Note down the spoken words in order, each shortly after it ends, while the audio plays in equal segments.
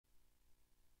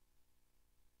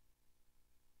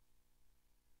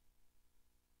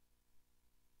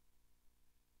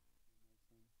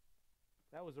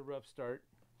That was a rough start.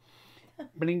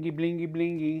 Blingy,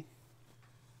 blingy,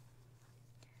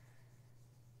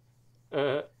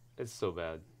 blingy. It's so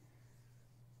bad.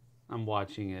 I'm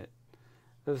watching it.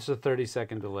 There's a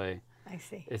 30-second delay. I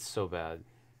see. It's so bad.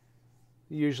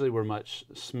 Usually we're much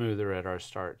smoother at our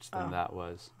starts than that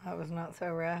was. That was not so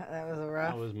rough. That was a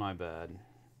rough. That was my bad.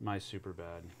 My super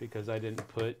bad. Because I didn't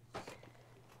put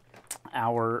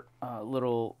our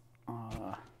little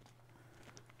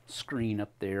screen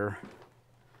up there.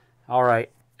 All right.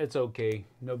 It's okay.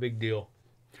 No big deal.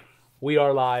 We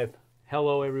are live.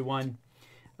 Hello, everyone.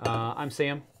 I'm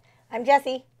Sam. I'm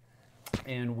Jessie.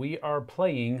 And we are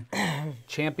playing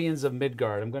Champions of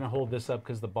Midgard. I'm going to hold this up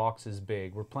because the box is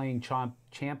big. We're playing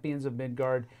Champions of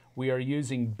Midgard. We are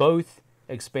using both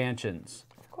expansions.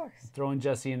 Of course. Throwing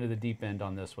Jessie into the deep end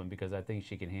on this one because I think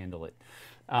she can handle it.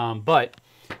 But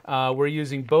we're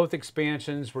using both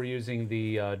expansions. We're using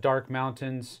the Dark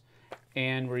Mountains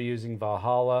and we're using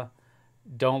Valhalla.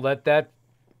 Don't let that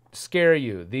scare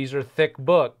you. These are thick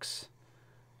books.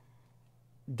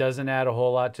 Doesn't add a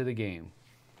whole lot to the game.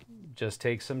 Just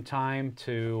take some time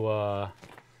to... I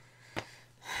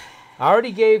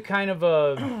already gave kind of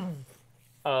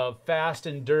a fast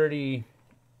and dirty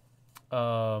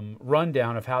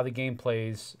rundown of how the game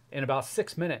plays in about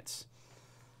 6 minutes.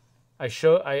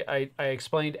 I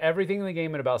explained everything in the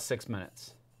game in about 6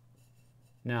 minutes.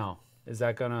 Now, is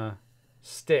that gonna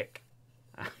stick?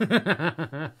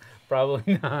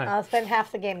 Probably not. I'll spend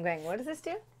half the game going, what does this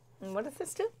do? And what does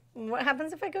this do? And what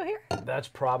happens if I go here? That's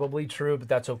probably true, but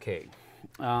that's okay.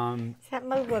 That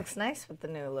mug looks nice with the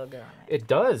new logo on it. It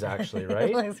does, actually, right?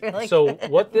 It looks really so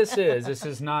good. What this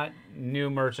is not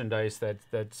new merchandise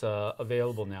that's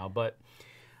available now, but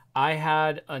I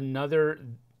had another,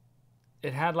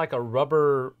 it had like a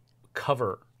rubber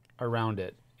cover around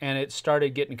it, and it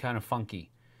started getting kind of funky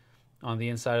on the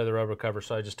inside of the rubber cover,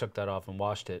 so I just took that off and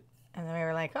washed it. And then we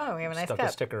were like, oh, we have a nice Stuck cup.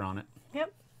 a sticker on it.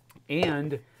 Yep.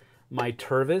 And my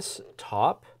Tervis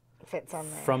top Fits on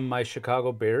there. from my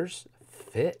Chicago Bears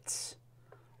fits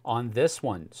on this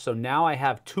one. So now I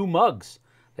have two mugs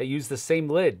that use the same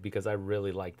lid because I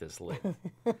really like this lid.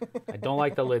 I don't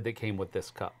like the lid that came with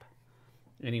this cup.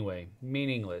 Anyway,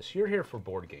 meaningless. You're here for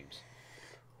board games.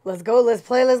 Let's go, let's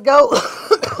play, let's go.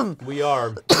 We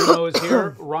are. Bruno is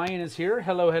here. Ryan is here.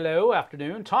 Hello, hello.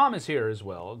 Afternoon. Tom is here as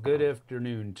well. Good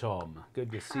afternoon, Tom.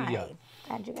 Good to see you. Hi.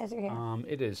 Glad you guys are here.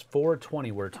 It is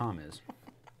 4:20 where Tom is.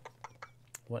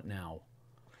 What now?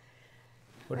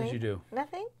 What did you do?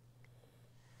 Nothing.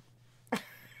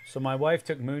 So my wife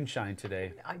took moonshine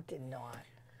today I did not.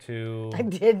 to I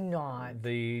did not.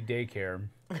 the daycare.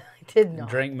 I did not.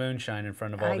 Drank moonshine in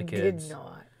front of all the kids. I did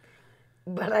not.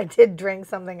 But I did drink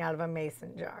something out of a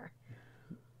mason jar.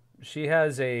 She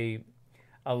has a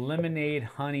lemonade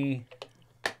honey,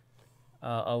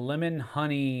 a lemon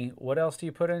honey. What else do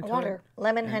you put into Water. it?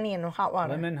 Lemon, honey, and hot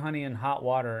water. Lemon honey and hot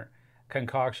water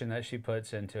concoction that she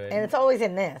puts into it. And it's always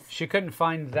in this. She couldn't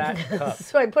find that cup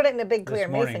So I put it in a big this clear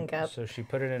morning, mason cup. so she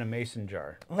put it in a mason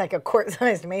jar. Like a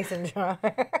quart-sized mason jar.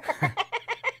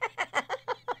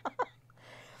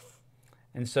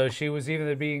 And so she was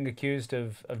either being accused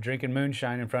of drinking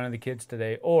moonshine in front of the kids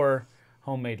today or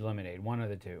homemade lemonade, one of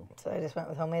the two. So I just went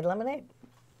with homemade lemonade.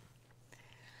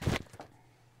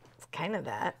 It's kind of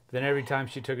that. Then every time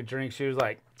she took a drink, she was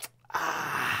like,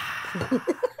 ah.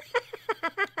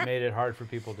 Made it hard for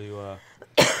people to...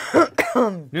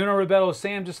 Nuno Rebello,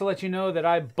 Sam, just to let you know that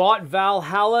I bought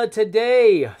Valhalla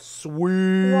today.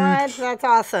 Sweet. What? That's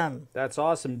awesome. That's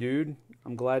awesome, dude.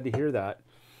 I'm glad to hear that.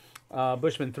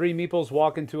 Bushman, 3 meeples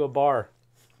walk into a bar.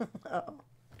 Uh-oh.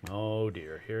 Oh,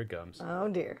 dear. Here it comes. Oh,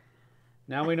 dear.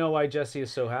 Now we know why Jessie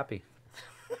is so happy.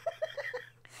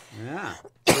 Yeah.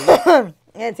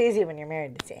 It's easy when you're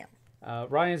married to Sam.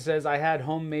 Ryan says, I had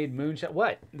homemade moonshine.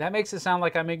 What? That makes it sound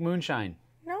like I make moonshine.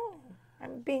 No.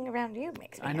 I'm being around you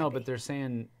makes me I know, happy. but they're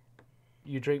saying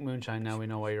you drink moonshine. Now we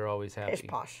know why you're always happy. Pish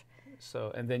posh.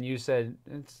 So, and then you said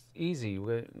it's easy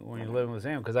when you're living with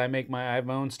Sam because I have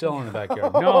my own still in the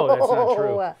backyard. No, that's not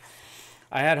true.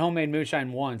 I had homemade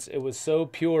moonshine once. It was so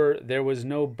pure, there was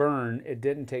no burn. It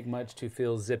didn't take much to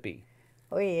feel zippy.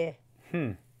 Oh, yeah.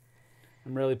 I'm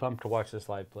really pumped to watch this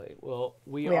live play. Well,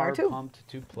 we are too. pumped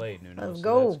to play, Nuno. Let's so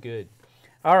go. That's good.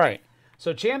 All right.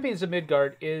 So Champions of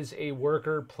Midgard is a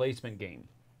worker placement game.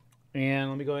 And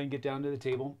let me go ahead and get down to the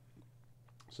table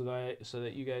so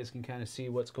that you guys can kind of see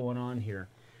what's going on here.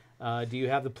 Do you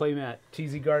have the playmat?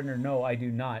 TZ Gardner, no, I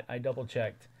do not. I double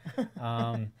checked.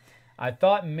 I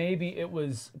thought maybe it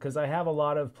was because I have a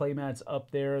lot of playmats up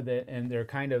there and they're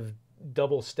kind of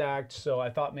double stacked. So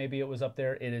I thought maybe it was up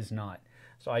there. It is not.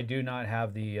 So I do not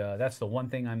have the, that's the one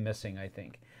thing I'm missing, I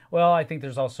think. Well, I think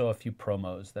there's also a few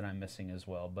promos that I'm missing as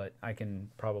well, but I can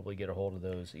probably get a hold of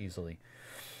those easily.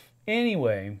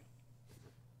 Anyway,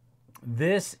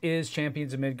 this is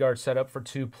Champions of Midgard set up for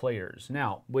 2 players.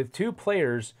 Now, with 2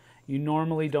 players, you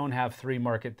normally don't have 3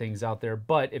 market things out there,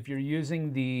 but if you're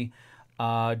using the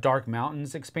Dark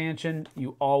Mountains expansion,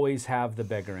 you always have the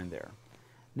beggar in there.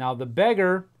 Now, the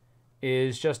beggar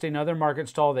is just another market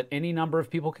stall that any number of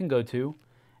people can go to,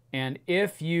 and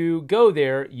if you go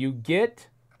there, you get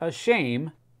a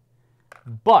shame,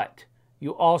 but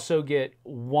you also get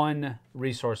 1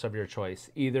 resource of your choice,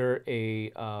 either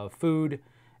a food,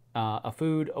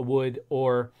 a wood,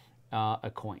 or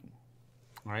a coin.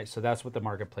 All right, so that's what the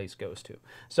marketplace goes to.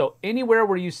 So anywhere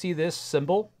where you see this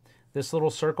symbol, this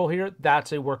little circle here,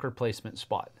 that's a worker placement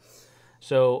spot.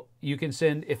 So you can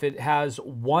send, if it has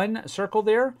 1 circle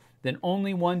there, then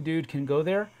only 1 dude can go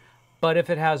there. But if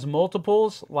it has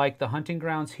multiples, like the hunting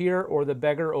grounds here or the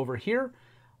beggar over here,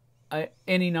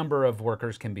 any number of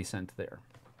workers can be sent there.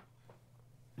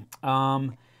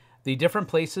 The different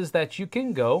places that you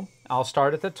can go, I'll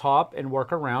start at the top and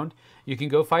work around. You can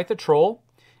go fight the troll.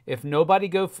 If nobody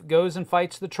goes and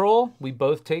fights the troll, we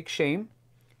both take shame,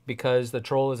 because the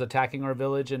troll is attacking our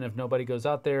village, and if nobody goes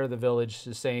out there, the village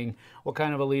is saying, what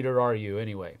kind of a leader are you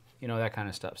anyway? You know, that kind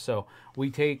of stuff. So we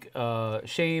take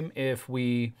shame if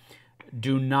we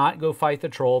do not go fight the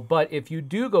troll, but if you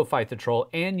do go fight the troll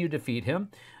and you defeat him,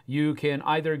 you can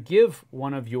either give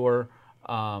one of your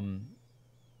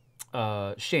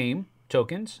shame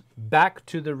tokens back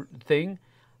to the thing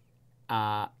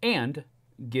and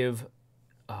give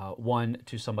 1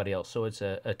 to somebody else. So it's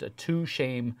a 2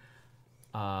 shame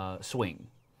swing.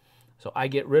 So I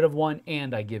get rid of 1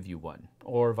 and I give you 1,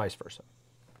 or vice versa.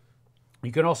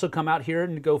 You can also come out here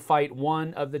and go fight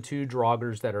 1 of the 2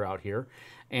 draugrs that are out here.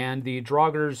 And the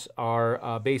draugrs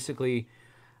are basically,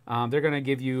 they're going to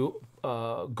give you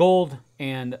gold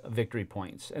and victory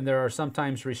points. And there are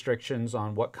sometimes restrictions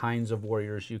on what kinds of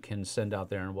warriors you can send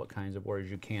out there and what kinds of warriors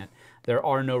you can't. There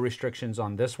are no restrictions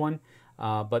on this one,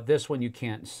 but this one you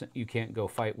can't go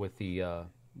fight with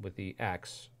the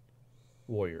axe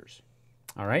warriors.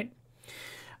 All right.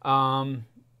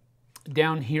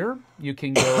 Down here, you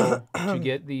can go to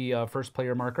get the first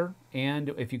player marker. And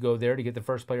if you go there to get the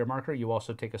first player marker, you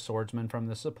also take a swordsman from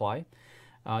the supply.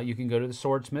 You can go to the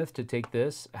swordsmith to take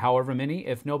this, however many.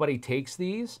 If nobody takes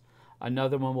these,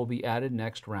 another one will be added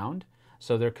next round.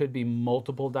 So there could be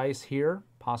multiple dice here,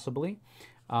 possibly.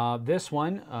 This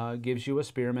one gives you a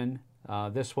spearman.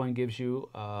 This one gives you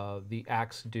the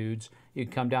axe dudes. You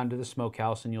can come down to the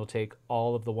smokehouse and you'll take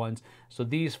all of the ones. So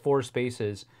these 4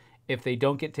 spaces, if they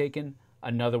don't get taken,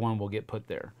 another one will get put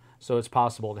there. So it's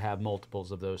possible to have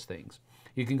multiples of those things.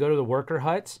 You can go to the worker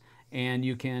huts and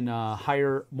you can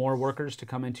hire more workers to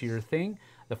come into your thing.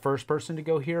 The first person to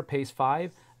go here pays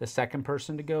 5. The second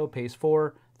person to go pays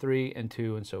 4, 3, and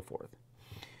 2, and so forth.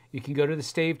 You can go to the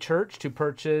stave church to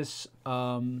purchase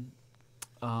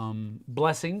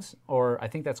blessings, or I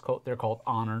think they're called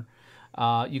honor.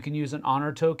 You can use an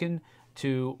honor token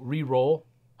to re-roll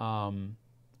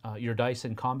your dice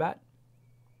in combat,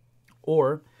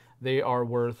 or they are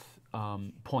worth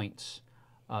points,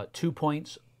 2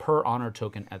 points per honor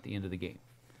token at the end of the game.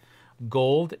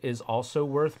 Gold is also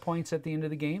worth points at the end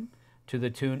of the game, to the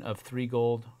tune of 3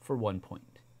 gold for 1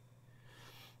 point.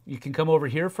 You can come over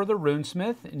here for the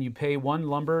runesmith, and you pay 1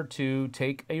 lumber to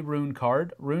take a rune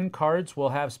card. Rune cards will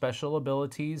have special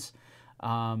abilities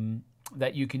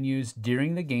that you can use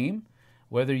during the game.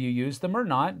 Whether you use them or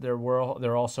not,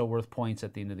 they're also worth points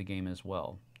at the end of the game as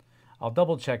well. I'll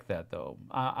double check that though.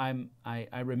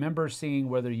 I remember seeing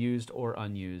whether used or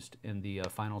unused in the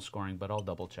final scoring, but I'll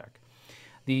double check.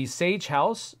 The Sage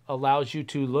House allows you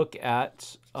to look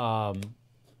at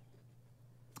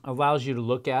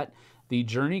the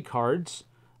journey cards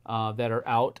that are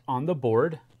out on the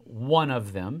board, 1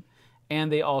 of them,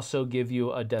 and they also give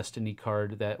you a destiny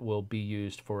card that will be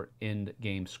used for end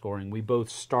game scoring. We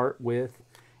both start with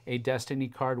a destiny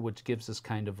card, which gives us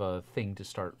kind of a thing to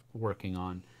start working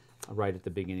on right at the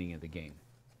beginning of the game.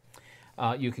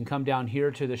 You can come down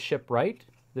here to the shipwright.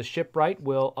 The shipwright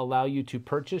will allow you to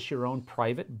purchase your own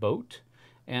private boat,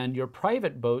 and your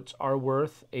private boats are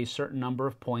worth a certain number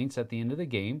of points at the end of the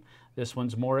game. This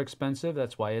one's more expensive,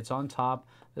 that's why it's on top.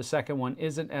 The second one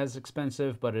isn't as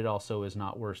expensive, but it also is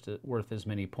not worth as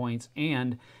many points,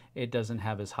 and it doesn't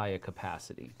have as high a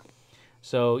capacity.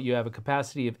 So you have a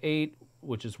capacity of 8,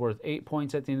 which is worth 8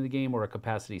 points at the end of the game, or a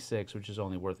capacity 6, which is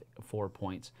only worth 4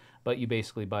 points. But you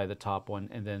basically buy the top one,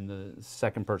 and then the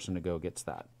second person to go gets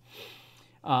that.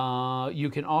 You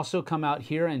can also come out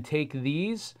here and take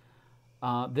these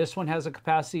This one has a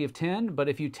capacity of 10, but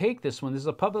if you take this one, this is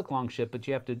a public longship, but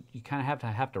you kind of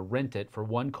have to rent it for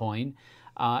 1 coin,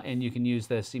 and you can use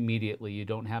this immediately. You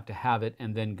don't have to have it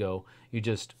and then go. You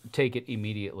just take it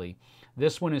immediately.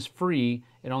 This one is free.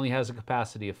 It only has a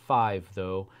capacity of 5,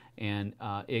 though, and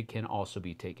it can also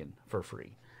be taken for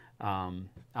free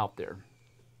out there.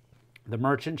 The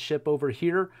merchant ship over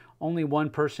here, only one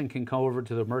person can go over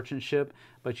to the merchant ship,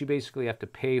 but you basically have to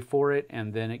pay for it,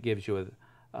 and then it gives you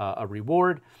a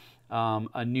reward.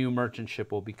 A new merchant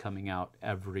ship will be coming out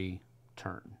every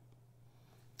turn.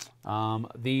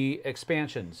 The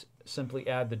expansions simply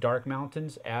add the Dark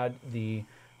Mountains, add the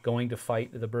going to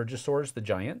fight the Burgosaurs, the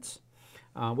giants,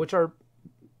 which are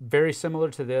very similar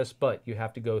to this, but you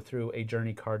have to go through a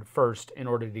journey card first in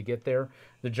order to get there.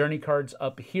 The journey cards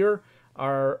up here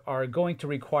are going to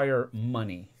require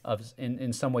money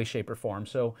in some way, shape, or form.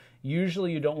 So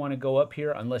usually you don't want to go up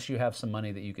here unless you have some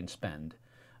money that you can spend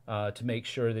to make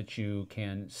sure that you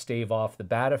can stave off the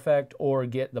bad effect or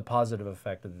get the positive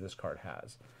effect that this card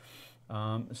has.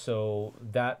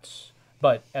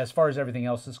 But as far as everything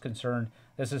else is concerned,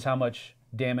 this is how much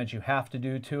damage you have to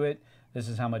do to it. This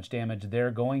is how much damage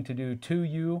they're going to do to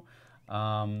you.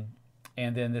 And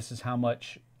then this is how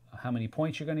many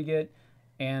points you're going to get,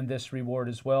 and this reward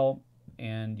as well.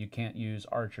 And you can't use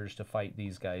archers to fight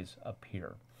these guys up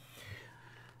here.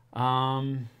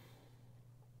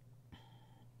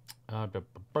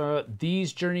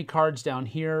 These journey cards down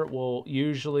here will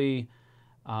usually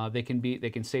they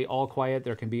can say all quiet.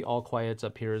 There can be all quiets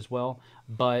up here as well,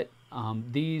 but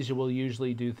these will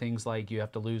usually do things like you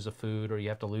have to lose a food, or you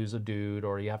have to lose a dude,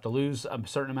 or you have to lose a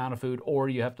certain amount of food, or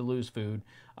you have to lose food,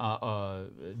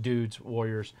 dudes,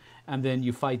 warriors, and then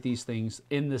you fight these things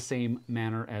in the same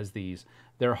manner as these.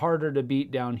 They're harder to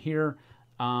beat down here,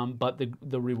 but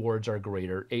the rewards are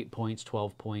greater. 8 points,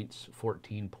 12 points,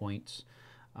 14 points.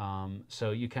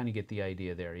 So you kind of get the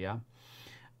idea there, yeah?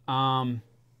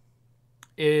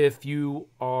 If you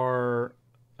are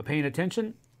paying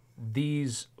attention,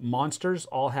 these monsters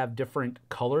all have different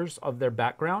colors of their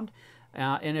background.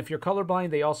 And if you're colorblind,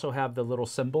 they also have the little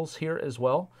symbols here as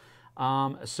well.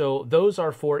 So those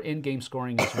are for in-game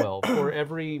scoring as well. For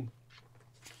every...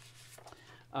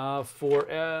 that's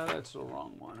the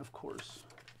wrong one, of course.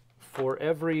 For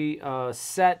every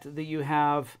set that you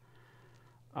have,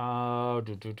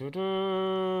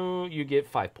 you get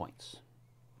 5 points.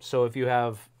 So if you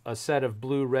have a set of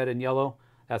blue, red, and yellow,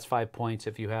 that's 5 points.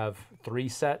 If you have 3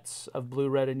 sets of blue,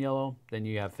 red, and yellow, then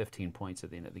you have 15 points at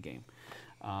the end of the game.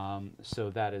 So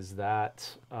that is that.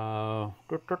 And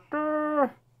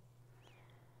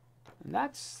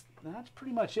that's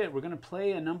pretty much it. We're going to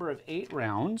play a number of 8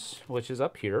 rounds, which is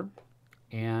up here.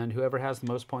 And whoever has the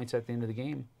most points at the end of the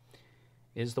game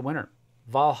is the winner.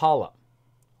 Valhalla.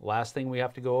 Last thing we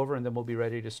have to go over, and then we'll be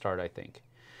ready to start, I think.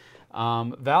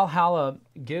 Valhalla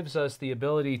gives us the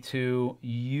ability to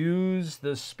use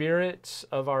the spirits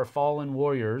of our fallen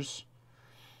warriors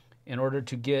in order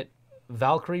to get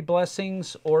Valkyrie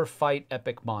blessings or fight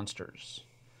epic monsters.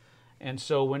 And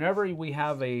so whenever we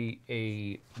have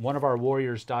one of our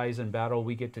warriors dies in battle,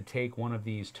 we get to take one of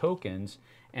these tokens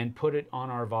and put it on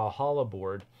our Valhalla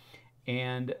board.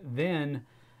 And then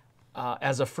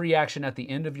as a free action at the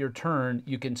end of your turn,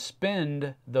 you can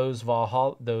spend those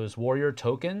warrior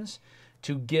tokens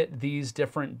to get these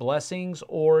different blessings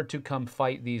or to come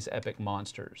fight these epic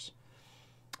monsters.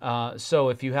 So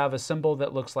if you have a symbol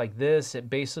that looks like this, it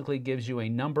basically gives you a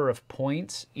number of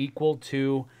points equal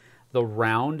to the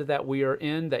round that we are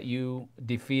in, that you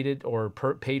defeated or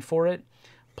paid for it,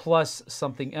 plus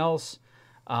something else.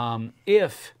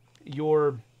 If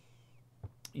your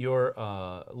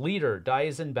leader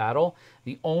dies in battle,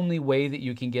 the only way that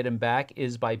you can get him back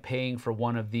is by paying for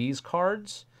one of these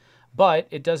cards. But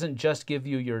it doesn't just give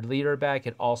you your leader back,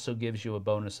 it also gives you a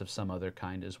bonus of some other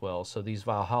kind as well. So these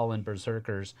Valhallan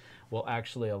Berserkers will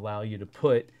actually allow you to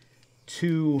put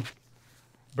 2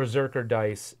 Berserker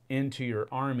dice into your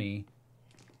army,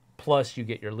 plus you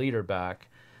get your leader back.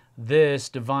 This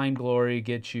Divine Glory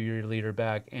gets you your leader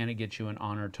back, and it gets you an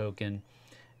honor token.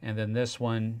 And then this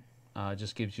one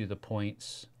just gives you the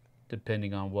points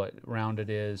depending on what round it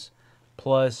is.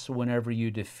 Plus, whenever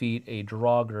you defeat a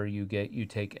Draugr, you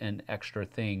take an extra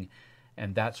thing,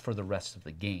 and that's for the rest of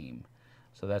the game.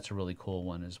 So that's a really cool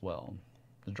one as well,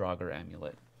 the Draugr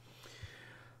amulet.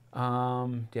 Do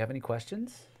you have any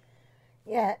questions?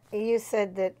 Yeah, you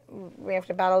said that we have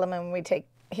to battle them and we take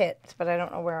hits, but I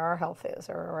don't know where our health is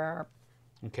or where our...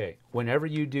 Okay, whenever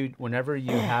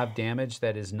you have damage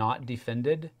that is not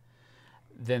defended,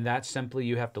 then that's simply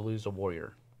you have to lose a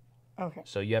warrior. Okay.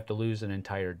 So you have to lose an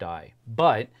entire die.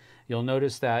 But you'll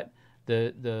notice that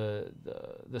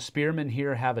the spearmen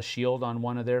here have a shield on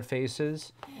one of their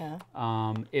faces. Yeah.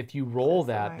 If you roll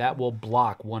that, that will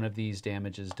block one of these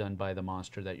damages done by the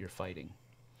monster that you're fighting.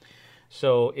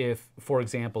 So if, for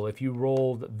example, if you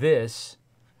rolled this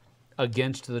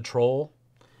against the troll,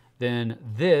 then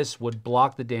this would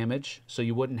block the damage, so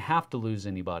you wouldn't have to lose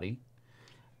anybody.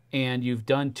 And you've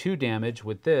done 2 damage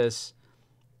with this,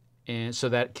 and so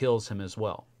that kills him as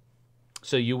well.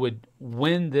 So you would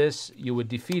win this, you would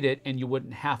defeat it, and you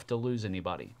wouldn't have to lose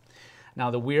anybody.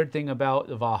 Now, the weird thing about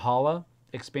the Valhalla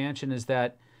expansion is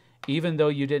that even though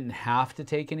you didn't have to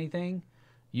take anything,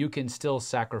 you can still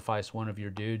sacrifice one of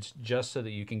your dudes just so that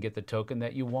you can get the token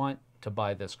that you want to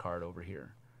buy this card over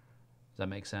here. Does that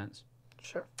make sense?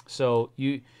 Sure. So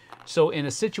in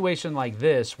a situation like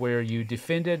this where you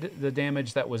defended the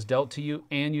damage that was dealt to you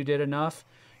and you did enough,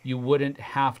 you wouldn't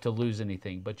have to lose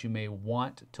anything, but you may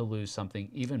want to lose something,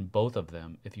 even both of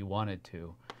them, if you wanted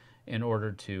to, in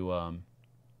order to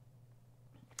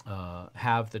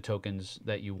have the tokens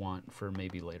that you want for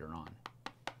maybe later on.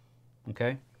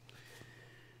 Okay?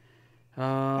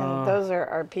 And those are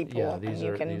our people, yeah, and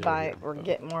you can buy or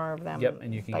get more of them. Yep,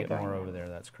 and you can get more over there.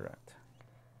 That's correct.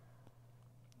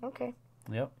 Okay.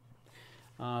 Yep.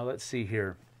 Let's see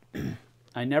here.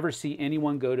 I never see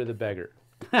anyone go to the beggar.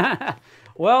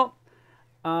 Well,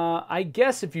 I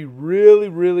guess if you really,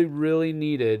 really, really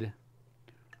needed,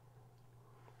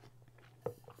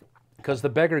 because the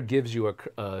beggar gives you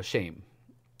a shame.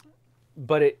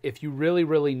 But if you really,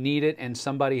 really need it and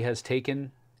somebody has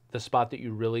taken the spot that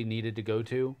you really needed to go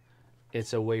to,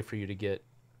 it's a way for you to get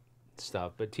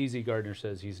stuff. But TZ Gardner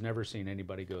says he's never seen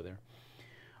anybody go there.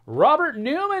 Robert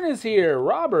Newman is here.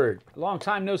 Robert, long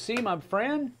time no see, my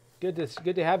friend. Good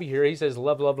to have you here. He says,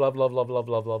 love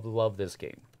this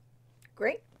game.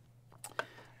 Great.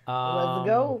 Let's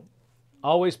go.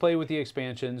 Always play with the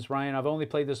expansions. Ryan, I've only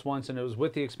played this once, and it was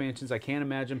with the expansions. I can't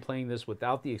imagine playing this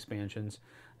without the expansions.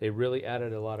 They really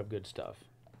added a lot of good stuff.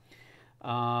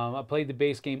 I played the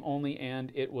base game only,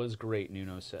 and it was great,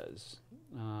 Nuno says.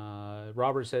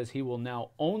 Robert says he will now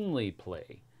only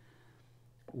play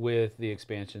with the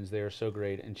expansions. They are so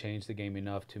great and change the game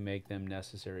enough to make them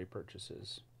necessary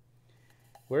purchases.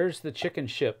 Where's the chicken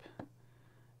ship?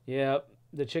 Yeah,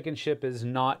 the chicken ship is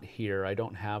not here. I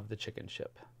don't have the chicken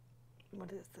ship.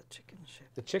 What is the chicken ship?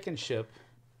 The chicken ship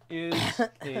is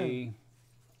a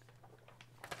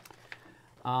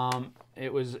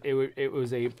it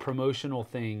was a promotional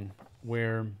thing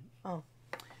where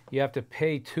you have to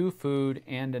pay 2 food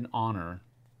and an honor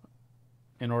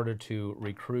in order to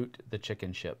recruit the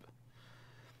chicken ship.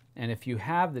 And if you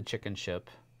have the chicken ship,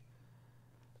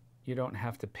 you don't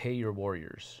have to pay your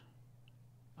warriors.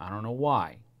 I don't know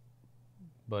why,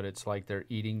 but it's like they're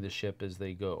eating the ship as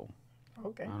they go.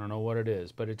 Okay. I don't know what it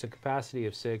is, but it's a capacity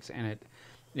of 6, and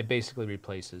it basically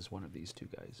replaces one of these 2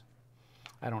 guys.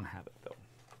 I don't have it, though.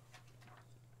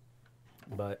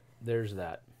 But there's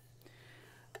that.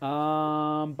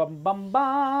 Bum, bum,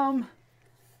 bum.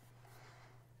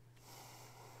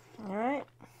 All right.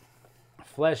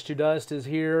 Flesh to Dust is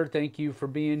here. Thank you for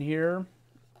being here.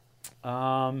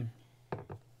 All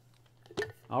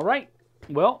right.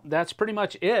 Well, that's pretty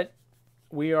much it.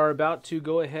 We are about to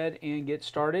go ahead and get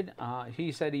started.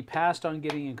 He said he passed on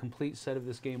getting a complete set of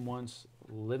this game once.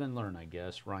 Live and learn, I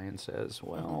guess, Ryan says.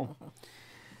 Well,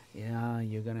 yeah,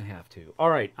 you're going to have to.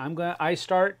 All right. I'm going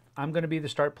to be the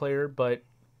start player, but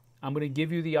I'm going to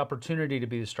give you the opportunity to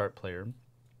be the start player.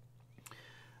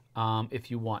 If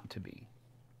you want to be.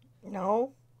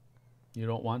 No. You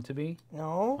don't want to be?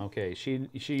 No. Okay. She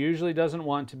usually doesn't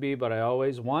want to be, but I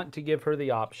always want to give her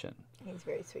the option. He's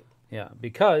very sweet. Yeah,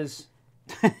 because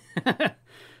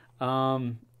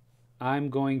I'm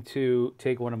going to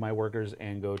take one of my workers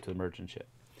and go to the merchant ship.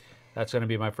 That's going to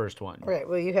be my first one. Right.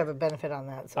 Well, you have a benefit on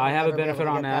that. So I have a I'll never be able benefit to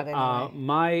on get that. anyway.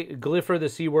 My Gliffer, the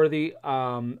Seaworthy,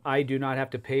 I do not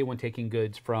have to pay when taking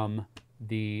goods from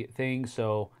the thing,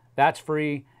 so that's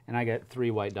free, and I get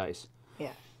 3 white dice.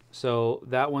 Yeah. So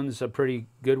that one's a pretty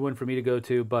good one for me to go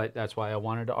to, but that's why I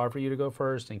wanted to offer you to go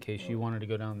first in case you wanted to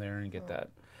go down there and get that.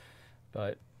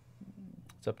 But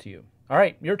it's up to you. All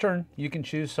right, your turn. You can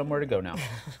choose somewhere to go now.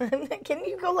 Can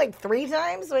you go like 3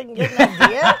 times so I can get an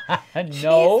idea?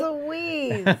 No. Jeez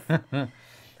Louise.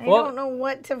 I don't know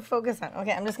what to focus on.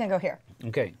 Okay, I'm just going to go here.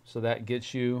 Okay, so that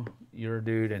gets you your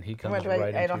dude, and he comes What do right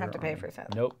into I don't have your to pay army. for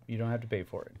that. Nope, you don't have to pay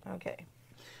for it. Okay.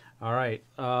 All right,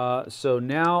 so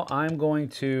now I'm going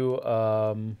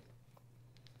to...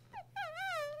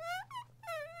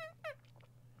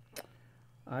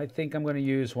 I think I'm going to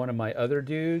use one of my other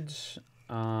dudes.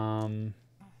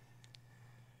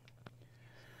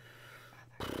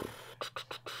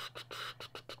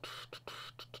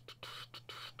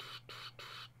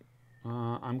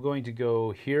 I'm going to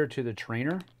go here to the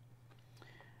trainer.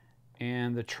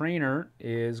 And the trainer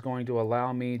is going to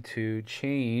allow me to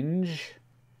change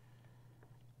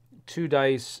 2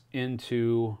 dice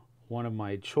into one of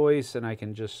my choice, and I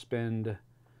can just spend,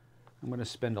 I'm going to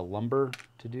spend a lumber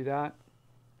to do that.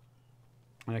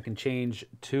 And I can change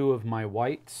 2 of my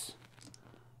whites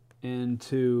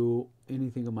into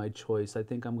anything of my choice. I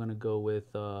think I'm going to go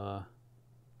with I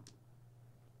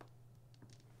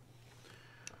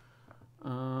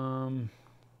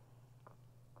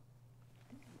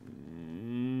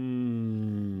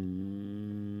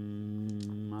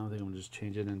think I'm just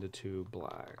change it into 2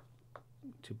 black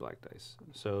dice.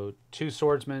 So 2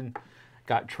 swordsmen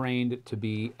got trained to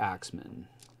be axemen.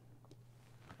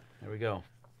 There we go.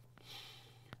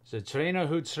 The trainer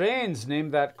who trains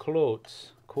named that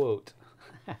quote.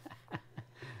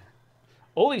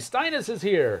 Ole Steinus is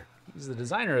here. He's the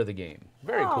designer of the game.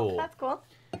 Very cool. That's cool.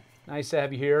 Nice to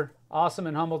have you here. Awesome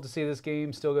and humbled to see this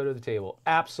game still go to the table.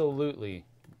 Absolutely.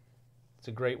 It's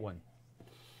a great one.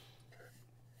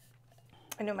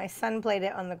 I know my son played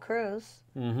it on the cruise.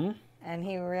 Mm-hmm. And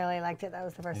he really liked it. That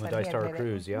was the first On the time Dice he had Tower played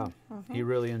Cruise, it. yeah. He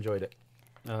really enjoyed it.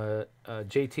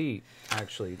 JT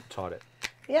actually taught it.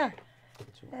 Yeah.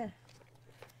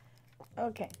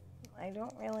 Okay. I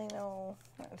don't really know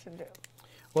what to do.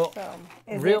 Well, So,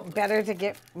 is it better to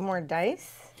get more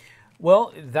dice?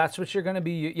 well, that's what you're going to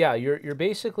be. Yeah, you're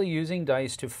basically using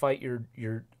dice to fight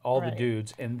all the Right.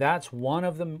 dudes, and that's one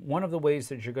of them. One of the ways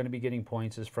that you're going to be getting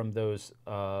points is from those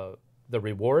the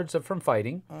rewards from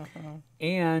fighting,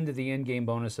 and the in-game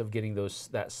bonus of getting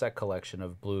that set collection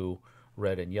of blue,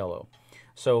 red, and yellow.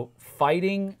 So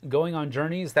fighting, going on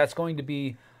journeys, that's going to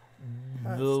be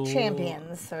It's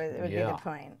champions, so it would be Yeah. the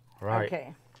point. Right.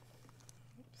 Okay.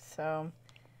 So,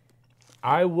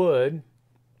 I would.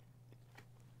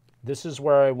 This is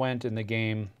where I went in the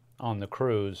game on the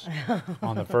cruise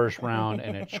on the first round,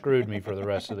 and it screwed me for the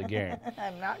rest of the game.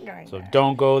 I'm not going So there.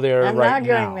 don't go there I'm right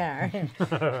not now. going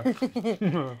there.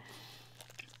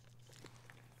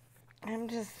 I'm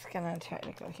just going to try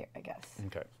to go here, I guess.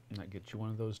 Okay, and that gets you one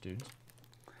of those dudes.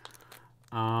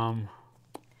 My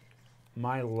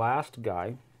last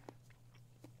guy,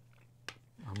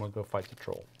 I'm going to go fight the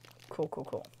troll. Cool, cool,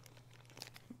 cool.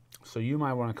 So you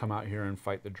might want to come out here and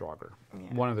fight the Draugr.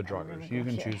 One of the Draugrs. You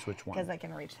can choose which one. Because I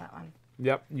can reach that one.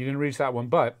 Yep, you can reach that one,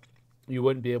 but you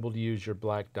wouldn't be able to use your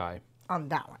black die On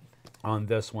that one. on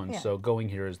this one. Yeah. So going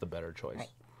here is the better choice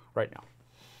right now.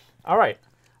 All right.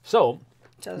 So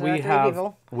So there are 3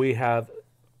 people.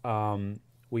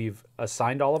 we've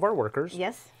assigned all of our workers.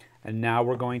 Yes. And now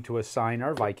we're going to assign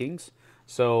our Vikings.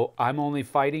 So I'm only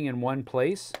fighting in one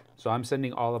place. So I'm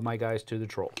sending all of my guys to the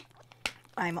troll.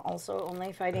 I'm also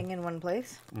only fighting in one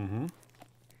place. Mm-hmm.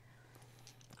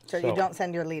 So you don't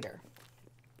send your leader.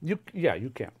 You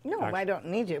can. No, I don't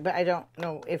need you, but I don't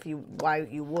know why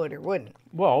you would or wouldn't.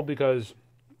 Well, because,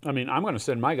 I mean, I'm going to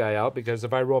send my guy out because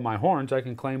if I roll my horns, I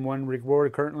can claim 1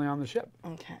 reward currently on the ship.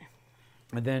 Okay.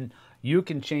 And then you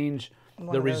can change One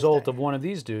the of those result die. of one of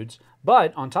these dudes.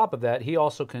 But on top of that, he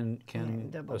also can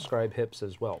double. ascribe hips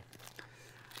as well.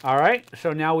 All right.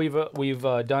 So now we've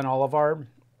done all of our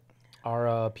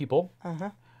people.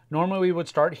 Normally we would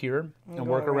start here and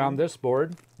work around this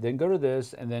board, then go to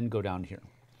this, and then go down here.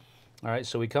 All right.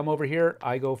 So we come over here.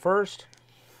 I go first.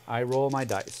 I roll my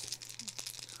dice.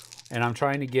 And I'm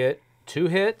trying to get 2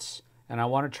 hits, and I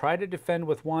want to try to defend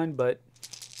with 1, but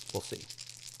we'll see.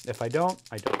 If I don't,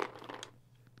 I don't.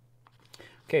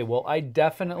 Okay, well, I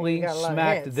definitely got a lot of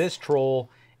smacked hits. this troll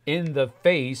in the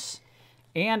face,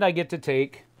 and I get to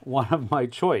take one of my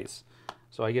choice.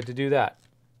 So I get to do that.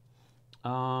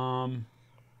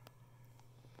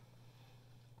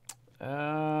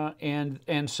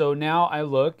 And so now I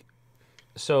look.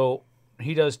 So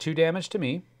he does 2 damage to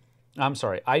me. I'm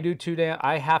sorry,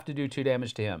 I have to do 2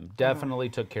 damage to him. Definitely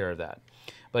took care of that.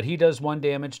 But he does 1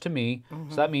 damage to me,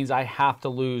 so that means I have to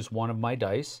lose 1 of my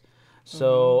dice.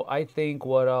 So I think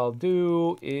what I'll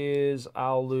do is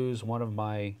I'll lose 1 of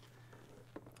my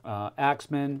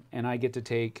axemen, and I get to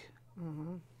take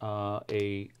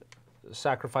a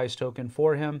sacrifice token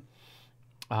for him.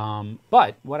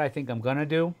 But what I think I'm going to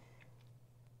do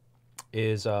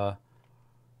is, no,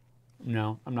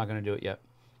 I'm not going to do it yet.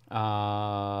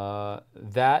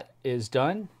 That is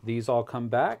done. These all come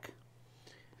back.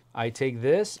 I take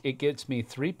this. It gets me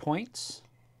 3 points.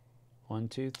 1,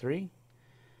 2, 3.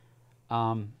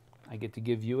 I get to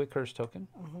give you a curse token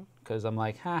because I'm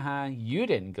like, haha, you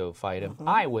didn't go fight him.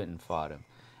 I went and fought him.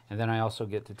 And then I also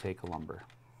get to take a lumber.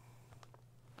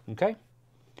 Okay?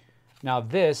 Now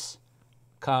this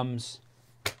comes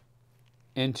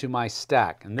into my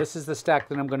stack. And this is the stack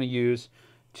that I'm going to use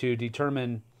to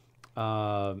determine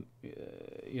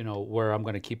you know, where I'm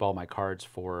going to keep all my cards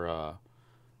for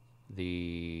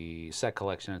the set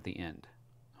collection at the end.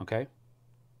 Okay?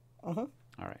 Mm-hmm. All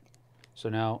right. So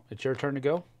now it's your turn to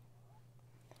go.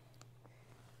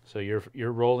 So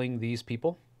you're rolling these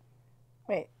people.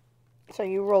 Wait. So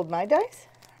you rolled my dice?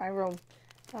 I rolled.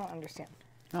 I don't understand.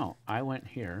 No, I went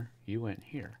here. You went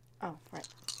here. Oh, right.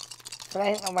 But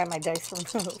I didn't know why my dice were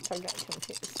moved. I got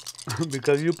confused.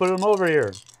 Because you put them over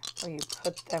here. Oh, you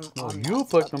put them No, on. you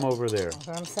put them over there. That's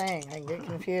what I'm saying. I get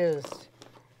confused.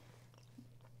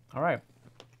 All right.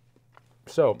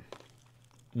 So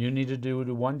you need to do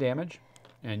 1 damage,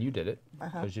 and you did it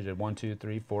because you did 1, 2,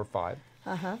 3, 4, 5.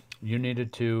 You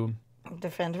needed to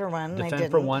Defend for 1. I defend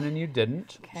didn't. for 1, and you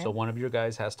didn't. Okay. So one of your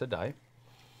guys has to die,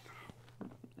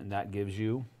 and that gives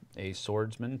you a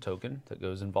swordsman token that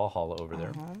goes in Valhalla over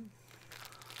there.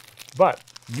 But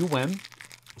you win,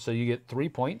 so you get 3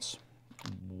 points.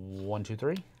 1, 2,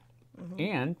 3,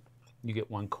 and you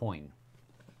get 1 coin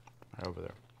right over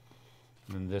there.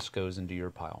 And then this goes into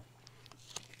your pile.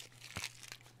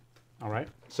 All right.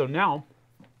 So now,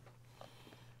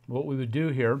 what we would do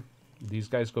here, these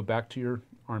guys go back to your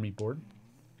army board.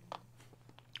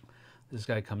 This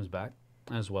guy comes back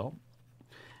as well.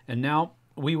 And now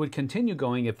we would continue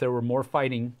going if there were more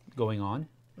fighting going on.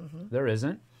 There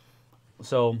isn't.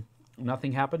 So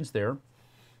nothing happens there.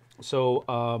 So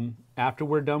after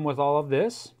we're done with all of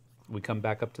this, we come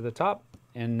back up to the top,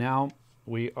 and now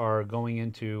we are going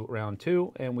into round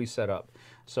 2, and we set up.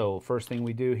 So first thing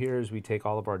we do here is we take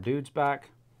all of our dudes back.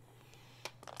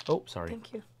 Oh, sorry.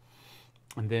 Thank you.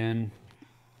 And then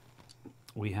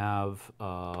we have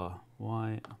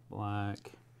white,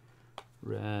 black,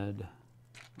 red.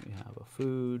 We have a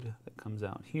food that comes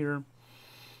out here.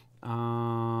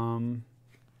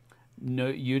 No,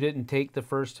 you didn't take the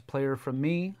first player from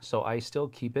me, so I still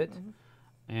keep it.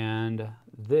 And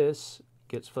this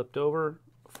gets flipped over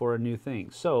for a new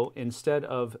thing. So instead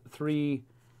of 3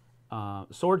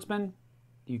 swordsmen,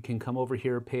 you can come over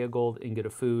here, pay a gold, and get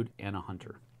a food and a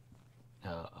hunter,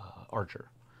 archer,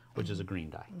 which is a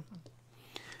green die.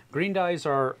 Green dice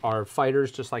are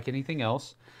fighters just like anything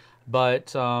else,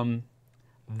 but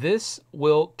this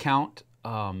will count,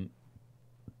 I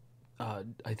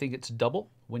think it's double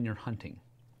when you're hunting,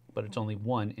 but it's only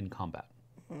 1 in combat.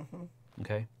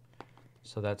 Okay?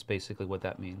 So that's basically what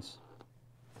that means.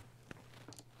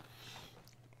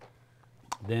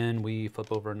 Then we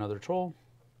flip over another troll,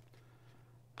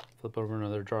 flip over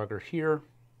another Draugr here.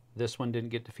 This one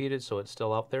didn't get defeated, so it's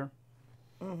still out there.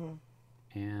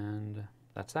 And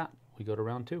that's that. We go to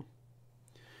round 2.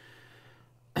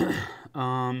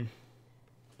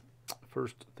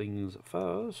 First things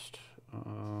first.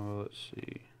 Let's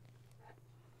see.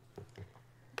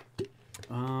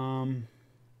 I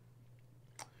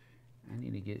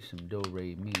need to get some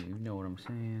do-re-mi. You know what I'm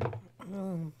saying?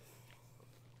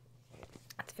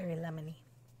 It's very lemony.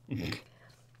 It's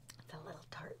a little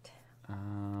tart.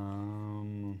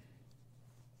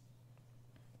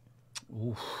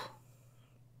 Oof.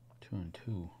 2 and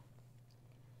 2.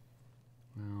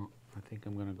 Well, I think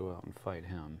I'm going to go out and fight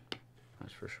him.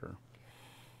 That's for sure.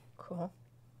 Cool.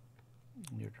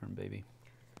 Your turn, baby.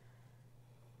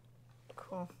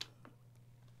 Cool.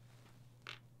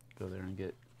 Go there and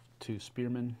get 2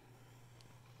 spearmen.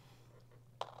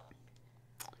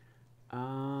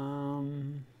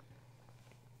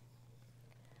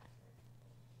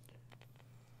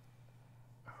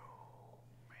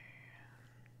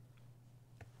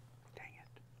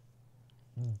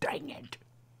 Dang it.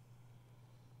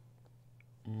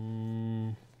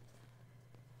 I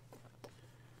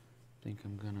think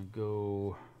I'm gonna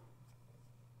go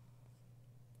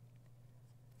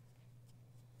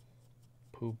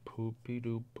poop.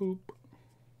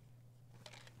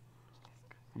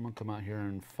 I'm gonna come out here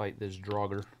and fight this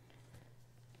Draugr.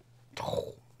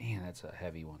 Oh, man, that's a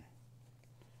heavy one.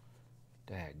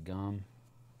 Dadgum.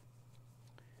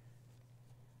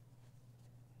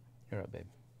 You're up, babe.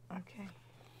 Okay.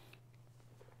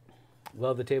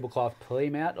 Love the tablecloth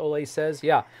playmat, Ole says.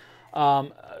 Yeah.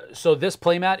 So this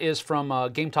playmat is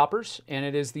from Game Toppers, and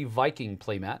it is the Viking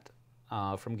playmat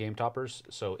from Game Toppers.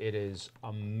 So it is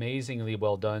amazingly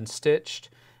well done. Stitched.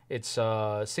 It's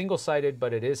single-sided,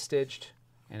 but it is stitched,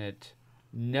 and it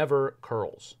never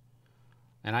curls.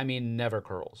 And I mean never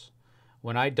curls.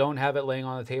 When I don't have it laying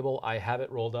on the table, I have it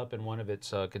rolled up in one of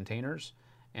its containers,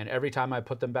 and every time I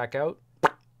put them back out,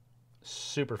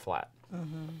 super flat.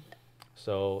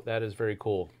 So that is very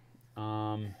cool.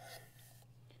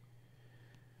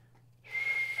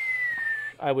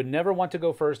 I would never want to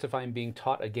go first if I'm being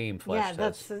taught a game. Flesh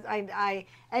Yeah, says. and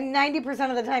 90%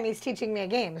 of the time he's teaching me a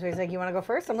game. So he's like, "You want to go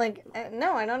first?" I'm like,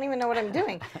 "No, I don't even know what I'm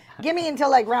doing. Give me until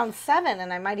like round 7,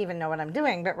 and I might even know what I'm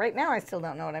doing. But right now, I still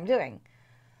don't know what I'm doing."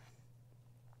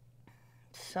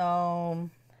 So,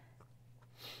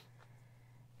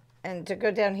 and to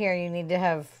go down here, you need to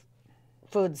have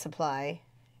food supply.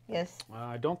 Yes.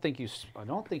 I don't think you. I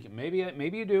don't think maybe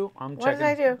you do. I'm What checking. did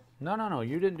I do? No.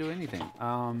 You didn't do anything.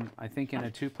 I think in a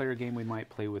 2-player game we might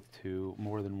play with 2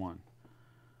 more than 1.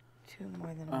 2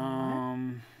 more than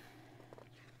 1.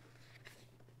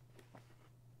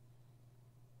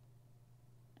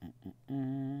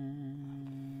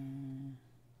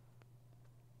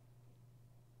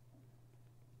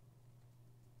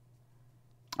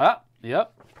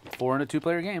 Yep. 4 in a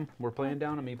 2-player game. We're playing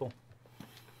down a meeple.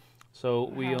 So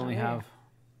we only have.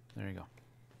 There you go.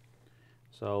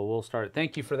 So we'll start.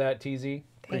 Thank you for that, TZ.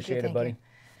 Appreciate it, buddy.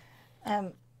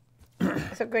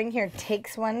 So going here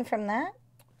takes 1 from that.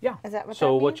 Yeah. Is that what so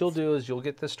that what means? you'll do is you'll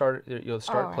get the start. You'll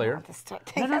start player. I want the start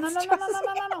thing.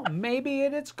 No. Maybe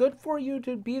it's good for you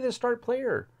to be the start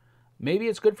player. Maybe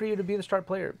it's good for you to be the start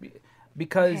player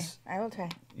because. Okay, I will try.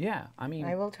 Yeah, I mean.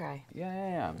 I will try.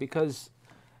 Yeah. Because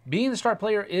being the start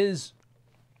player is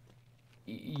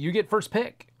you get first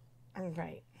pick.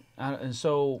 Right. And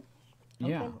so,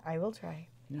 yeah. Okay, I will try.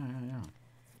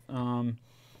 Yeah.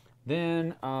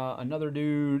 Then another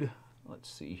dude. Let's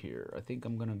see here. I think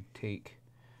I'm gonna take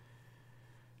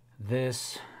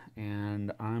this,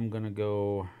 and I'm gonna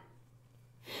go.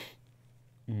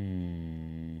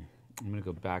 I'm gonna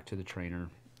go back to the trainer,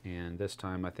 and this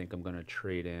time I think I'm gonna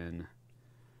trade in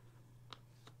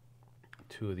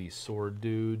 2 of these sword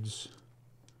dudes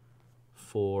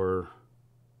for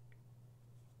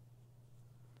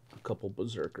a couple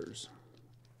berserkers.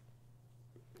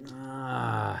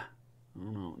 No.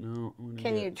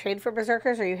 Can you trade for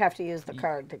berserkers, or you have to use the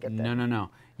card to get them? No.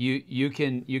 You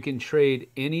can trade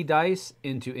any dice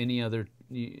into any other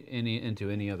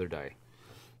die.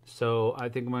 So I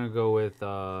think I'm gonna go with.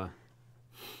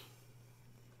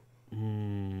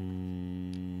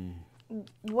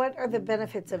 What are the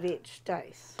benefits of each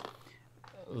dice?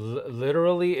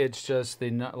 Literally, it's just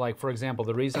like, for example,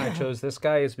 the reason I chose this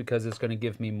guy is because it's going to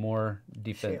give me more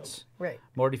defense. Shield. Right.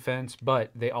 More defense,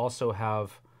 but they also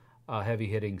have a heavy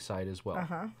hitting side as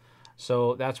well.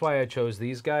 So that's why I chose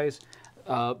these guys.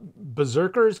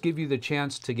 Berserkers give you the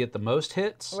chance to get the most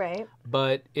hits. Right.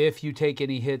 But if you take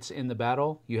any hits in the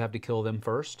battle, you have to kill them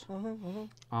first.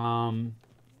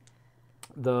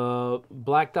 The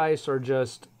black dice are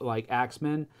just like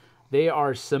axemen. They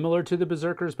are similar to the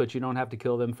berserkers, but you don't have to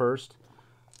kill them first.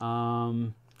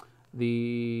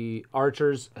 The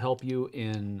archers help you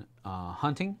in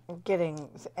hunting.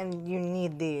 And you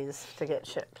need these to get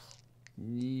ships.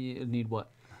 You need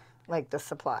what? Like the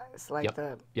supplies,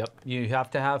 Yep. You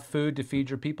have to have food to feed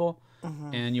your people,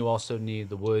 and you also need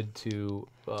the wood to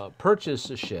purchase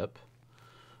a ship.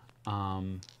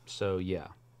 So yeah.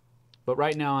 But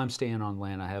right now I'm staying on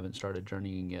land. I haven't started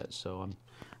journeying yet, so I'm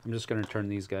just going to turn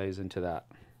these guys into that.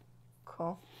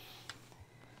 Cool.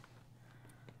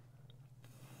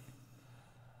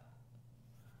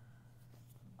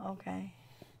 Okay.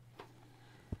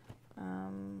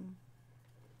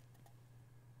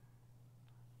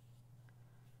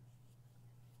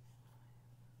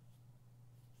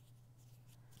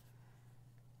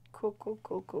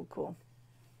 Cool.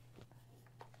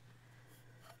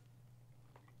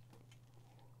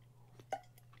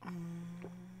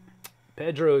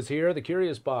 Pedro's here, the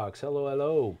Curious Box.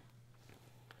 Hello.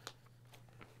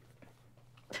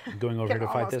 Going over to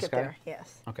fight this guy? There.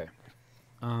 Yes. Okay.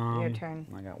 Your turn.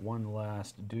 I got one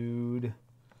last dude.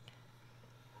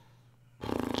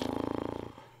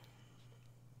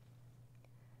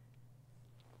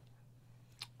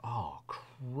 Oh,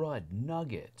 crud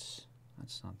nuggets.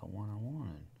 That's not the one I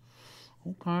wanted.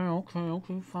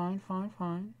 Okay, fine.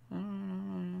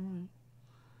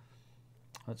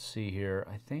 Let's see here.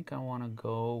 I think I want to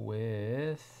go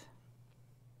with...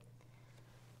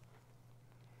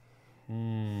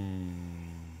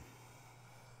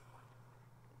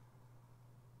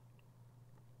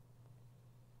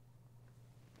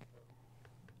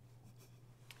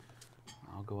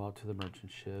 I'll go out to the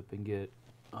merchant ship and get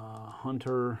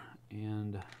Hunter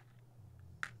and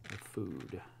the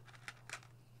food.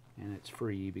 And it's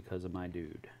free because of my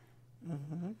dude.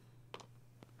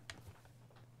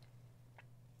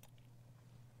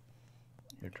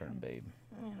 Your turn, babe.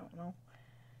 I don't know.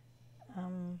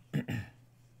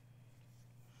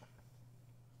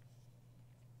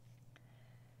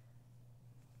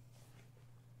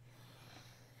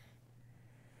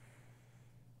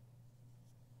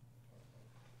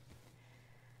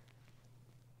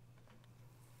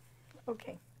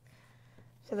 Okay.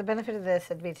 So the benefit of this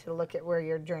would be to look at where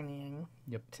you're journeying.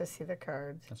 Yep. To see the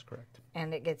cards. That's correct.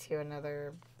 And it gets you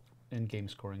another... In-game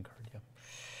scoring card, yeah.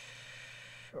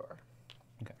 Sure.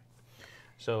 Okay.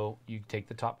 So you take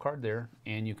the top card there,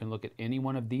 and you can look at any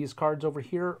one of these cards over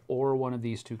here or one of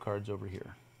these two cards over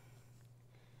here.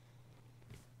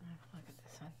 Look at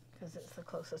this one, because it's the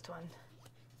closest one.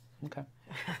 Okay.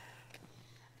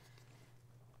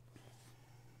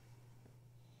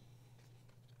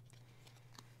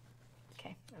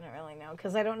 Okay, I don't really know,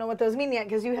 because I don't know what those mean yet,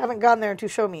 because you haven't gone there to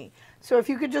show me. So if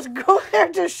you could just go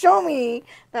there to show me,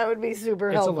 that would be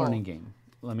super helpful. It's a learning game.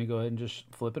 Let me go ahead and just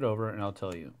flip it over, and I'll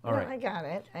tell you. All right. I got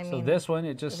it. I So mean, this one,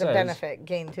 it just the says... benefit,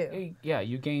 gain 2. Yeah,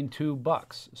 you gain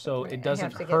 $2. So Right, it I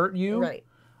doesn't have to hurt you. Right.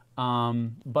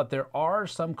 But there are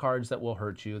some cards that will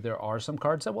hurt you. There are some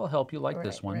cards that will help you, like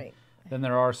this one. Right. Then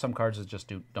there are some cards that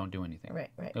just don't do anything. Right.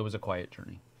 It was a quiet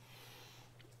journey.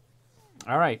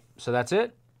 All right, so that's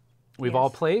it. We've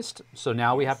all placed. So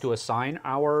now we have to assign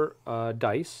our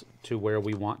dice to where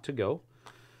we want to go.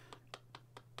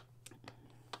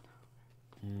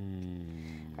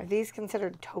 Are these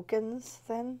considered tokens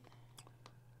then?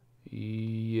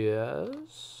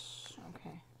 Yes.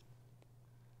 Okay.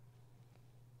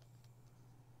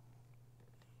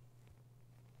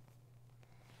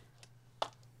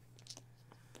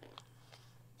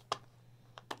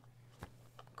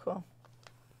 Cool.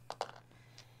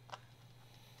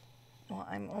 Well,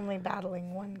 I'm only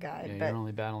battling one guy, Yeah, but you're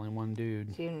only battling one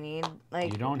dude. do you need,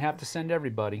 like... You don't have to send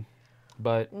everybody,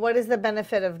 but... What is the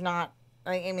benefit of not...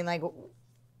 I mean, like,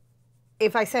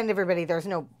 if I send everybody, there's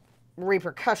no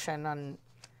repercussion on...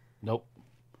 Nope.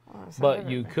 Well, But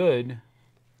you could,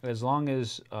 as long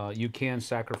as you can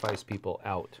sacrifice people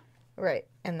out. Right,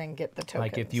 and then get the tokens.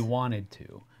 Like if you wanted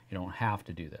to. You don't have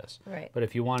to do this. Right. But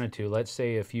if you wanted to, let's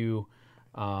say if you...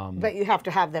 but you have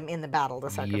to have them in the battle to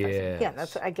sacrifice them. Yeah,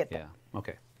 yes. I get that. Yeah,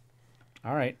 okay.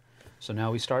 All right. So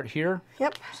now we start here.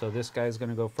 Yep. So this guy's going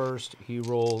to go first. He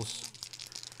rolls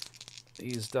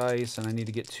these dice, and I need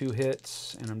to get 2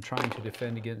 hits, and I'm trying to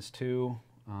defend against 2.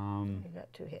 You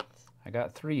got 2 hits. I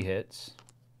got 3 hits,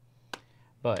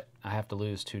 but I have to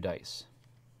lose 2 dice.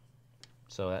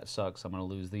 So that sucks. I'm going to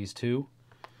lose these 2.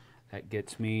 That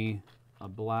gets me a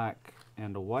black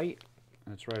and a white.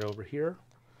 That's right over here.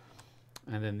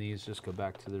 And then these just go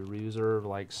back to the reserve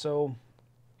like so.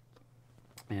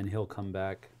 And he'll come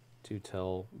back to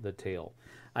tell the tale.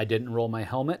 I didn't roll my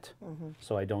helmet,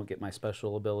 so I don't get my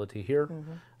special ability here.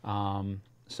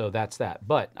 So that's that.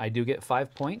 But I do get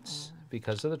 5 points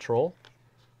because of the troll.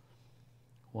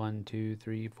 1, 2,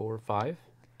 3, 4, 5.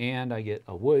 And I get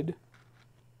a wood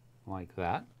like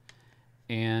that.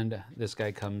 And this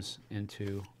guy comes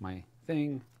into my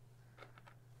thing.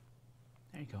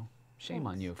 There you go. Shame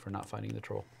on you for not fighting the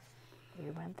troll.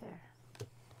 You went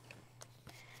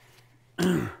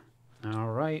there.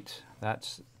 All right,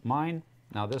 that's mine.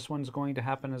 Now this one's going to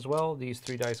happen as well. These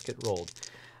 3 dice get rolled.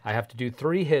 I have to do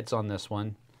 3 hits on this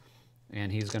one,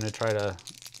 and he's going to try to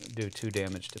do 2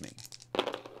 damage to me.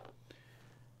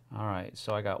 All right,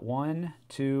 so I got 1,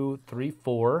 2, 3,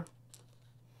 4,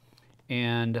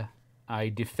 and I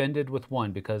defended with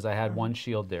 1 because I had 1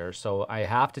 shield there. So I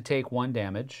have to take 1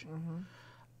 damage.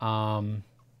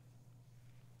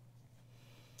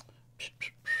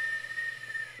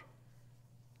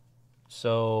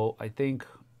 So I think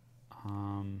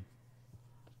I'm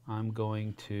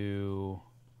going to,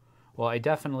 well, I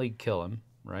definitely kill him,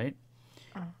 right?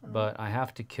 But I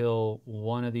have to kill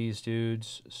one of these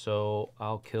dudes, so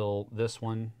I'll kill this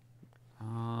one.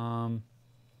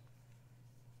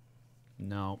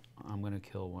 No, I'm going to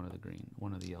kill one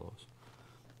of the yellows.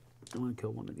 I'm going to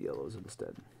kill one of the yellows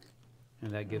instead.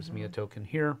 And that gives me a token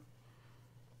here.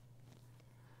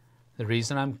 The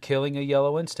reason I'm killing a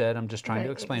yellow instead, I'm just trying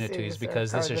to explain it to you, is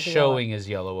because this is showing as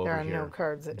yellow over here. There are no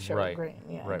cards that show green.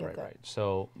 Yeah, Right.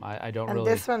 So I don't and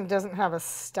really... this one doesn't have a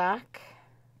stack?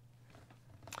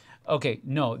 Okay,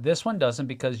 no, this one doesn't,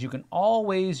 because you can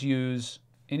always use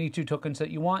any 2 tokens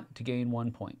that you want to gain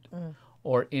 1 point.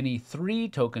 Or any 3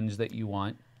 tokens that you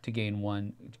want to gain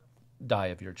 1 die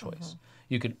of your choice.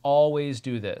 You can always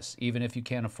do this, even if you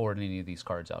can't afford any of these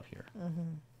cards out here.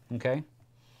 Okay?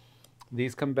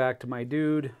 These come back to my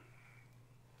dude.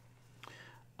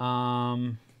 Why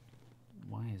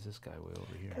is this guy way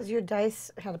over here? Because your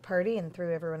dice had a party and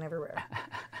threw everyone everywhere.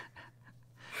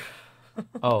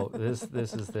 Oh, this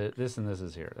and this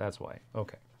is here. That's why.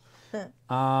 Okay.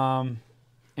 And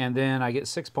then I get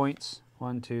 6 points.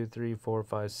 1, 2, 3, 4,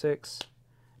 5, 6.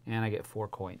 And I get 4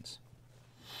 coins.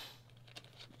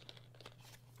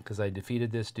 Because I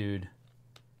defeated this dude.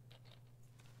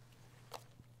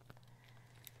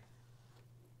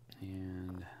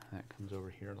 And that Comes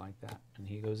over here like that, and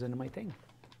he goes into my thing.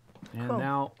 And Cool.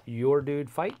 now your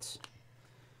dude fights.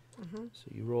 So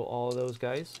you roll all of those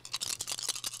guys.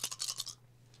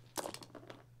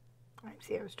 I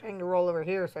see. I was trying to roll over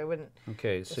here so I wouldn't.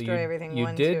 Okay, so Destroy everything. you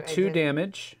 1, did 2, I 2 did.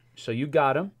 damage, so you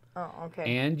got him. Oh,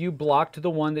 okay. And you blocked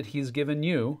the one that he's given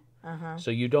you.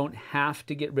 So you don't have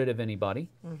to get rid of anybody.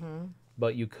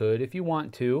 But you could if you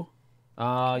want to.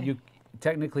 You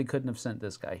technically couldn't have sent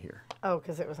this guy here. Oh,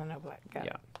 because it was a no black. Got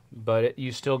Yeah. it. But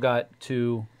you still got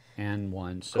 2 and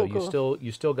 1. So Cool.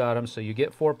 you still got him. So you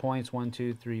get 4 points. 1,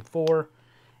 2, 3, 4.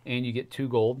 And you get 2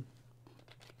 gold.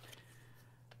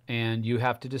 And you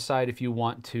have to decide if you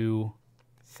want to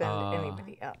Send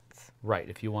anybody else. right,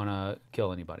 if you want to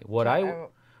kill anybody. What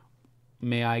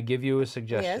may I give you a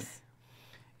suggestion? Yes.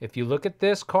 If you look at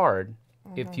this card,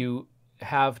 if you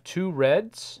have 2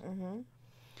 reds,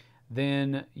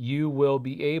 then you will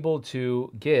be able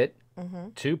to get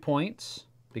 2 points,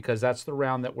 because that's the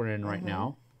round that we're in right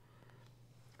now.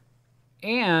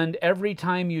 And every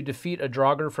time you defeat a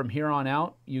Draugr from here on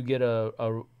out, you get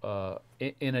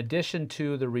in addition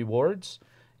to the rewards,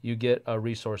 you get a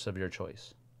resource of your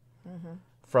choice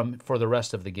for the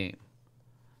rest of the game.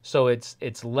 So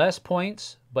it's less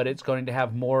points, but it's going to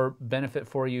have more benefit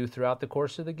for you throughout the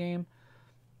course of the game.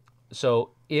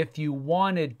 So if you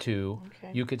wanted to,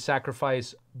 you could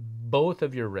sacrifice both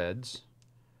of your reds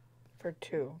For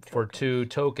 2. for 2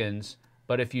 tokens.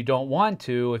 But if you don't want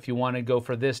to, if you want to go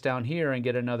for this down here and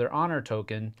get another honor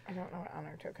token, I don't know what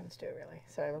honor tokens do really,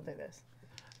 so I will do this.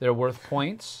 they're worth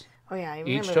points. Oh yeah, I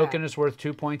remember Each token is worth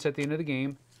 2 points at the end of the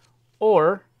game.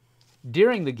 Or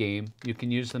during the game, you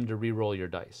can use them to re-roll your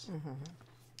dice.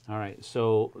 All right,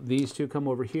 so these 2 come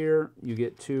over here. You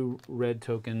get 2 red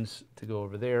tokens to go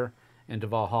over there and to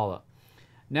Valhalla.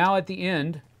 Now at the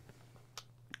end,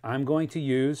 I'm going to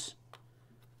use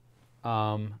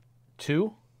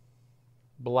 2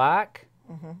 black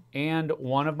and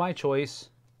 1 of my choice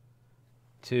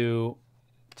to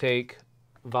take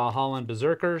Valhalla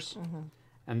Berserkers,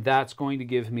 and that's going to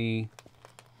give me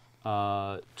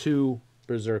 2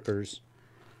 Berserkers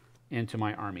into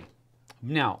my army.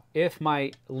 Now, if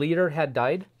my leader had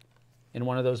died in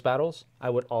one of those battles, I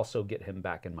would also get him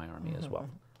back in my army as well,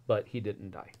 but he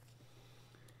didn't die.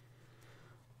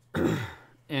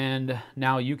 And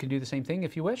now you can do the same thing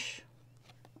if you wish.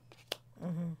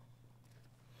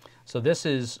 So this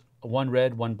is 1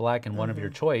 red, 1 black, and 1 of your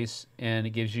choice, and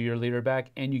it gives you your leader back,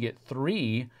 and you get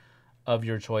 3 of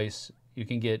your choice. You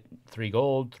can get 3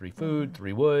 gold, 3 food,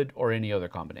 3 wood, or any other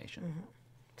combination.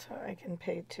 So I can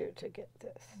pay 2 to get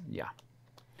this. Yeah.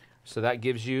 So that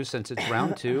gives you, since it's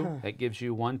round 2, that gives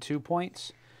you 1, 2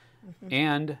 points,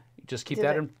 and just keep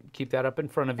that up in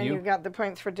front of And you you. got the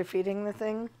points for defeating the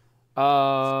thing?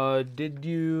 Did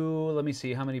you? Let me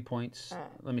see how many points.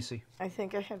 Let me see. I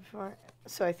think I had 4.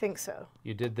 So I think so.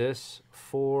 You did this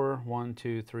 4, 1,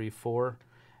 2, 3, 4,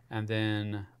 and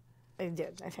then I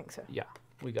did. I think so. yeah,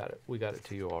 we got it. We got it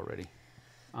to you already.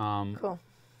 Cool.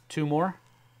 2 more?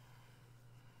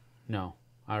 No,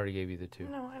 I already gave you the 2.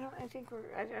 No, I don't. I think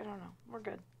I don't know. We're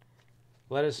good.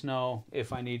 Let us know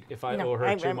if I No, owe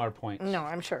her 2 more points. No,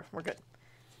 I'm sure we're good.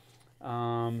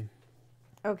 Um,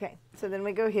 Okay, so then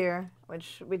we go here,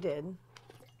 which we did.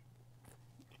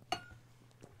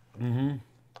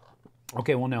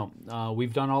 okay, well no,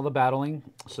 we've done all the battling,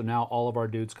 so now all of our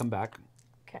dudes come back.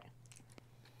 Okay.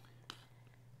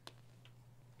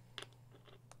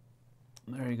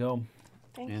 There you go.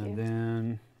 Thank And you.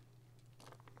 then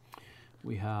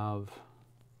we have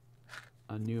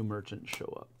a new merchant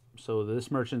show up. So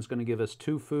this merchant's going to give us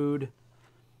 2 food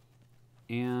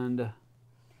and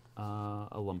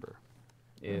a lumber.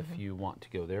 If you want to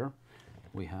go there,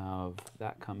 we have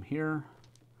that come here,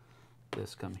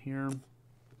 this come here,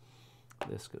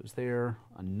 this goes there,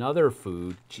 another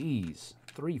food. Geez,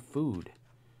 3 food.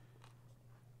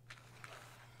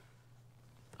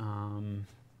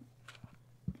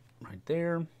 Right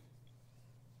there.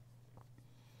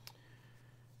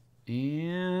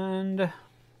 And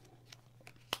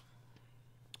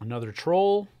another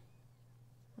troll.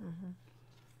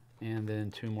 And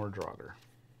then 2 more Draugr.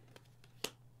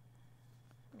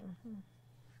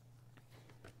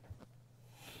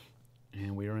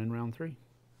 And we are in round 3.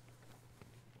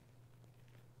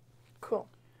 Cool.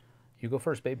 You go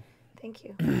first, babe. Thank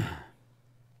you.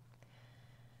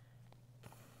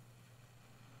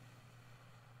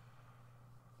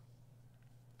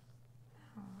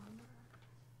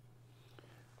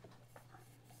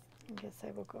 I guess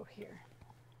I will go here.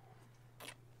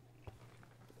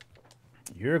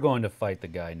 You're going to fight the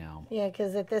guy now. Yeah,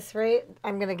 because at this rate,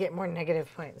 I'm going to get more negative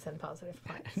points than positive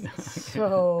points.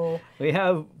 So, We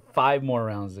have 5 more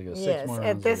rounds to go. 6 yes, more rounds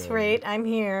at this to go. rate, I'm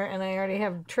here and I already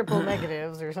have triple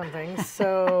negatives or something.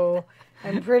 So,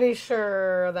 I'm pretty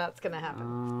sure that's going to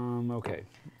happen. Okay.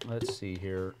 Let's see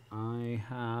here. I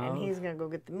have. And he's going to go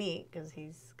get the meat because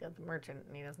he's got the merchant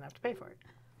and he doesn't have to pay for it.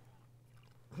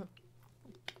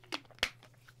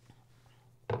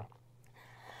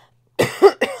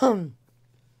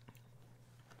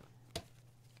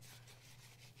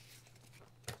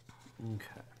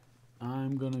 Okay.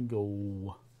 I'm going to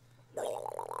go.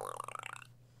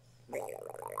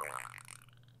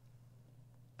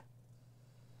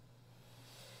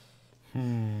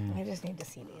 I just need to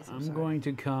see these. I'm going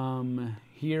to come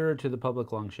here to the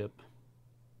public longship.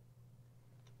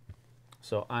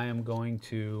 So I am going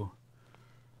to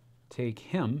take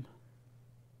him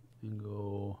and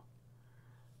go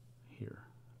here,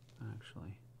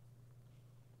 actually.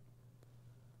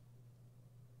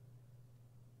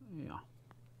 Yeah.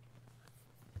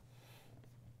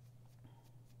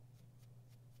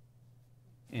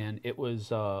 And it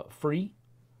was free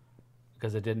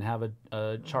because it didn't have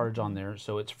a charge on there.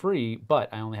 So it's free,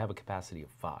 but I only have a capacity of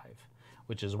 5,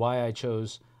 which is why I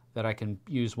chose that I can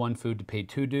use 1 food to pay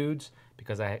 2 dudes,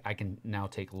 because I can now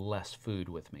take less food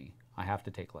with me. I have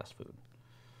to take less food.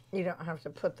 You don't have to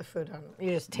put the food on.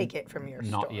 You just take it from your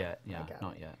store. Not yet. Yeah,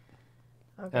 not yet.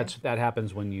 Okay. That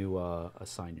happens when you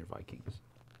assign your Vikings.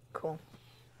 Cool.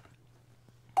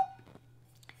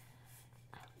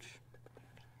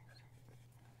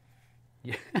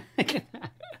 Yeah.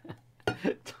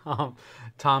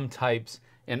 Tom types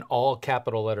in all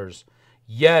capital letters,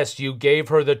 "Yes, you gave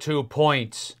her the 2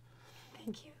 points."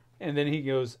 Thank you. And then he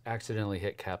goes, "Accidentally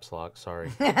hit caps lock,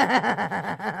 sorry."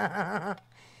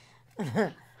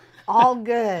 All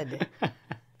good.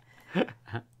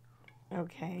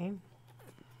 Okay.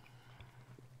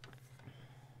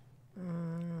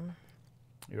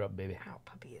 You're up, baby. Wow,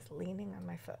 puppy is leaning on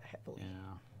my foot heavily.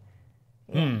 Yeah.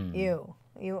 Yeah,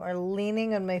 you are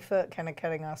leaning on my foot, kind of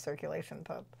cutting off circulation,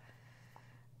 pup.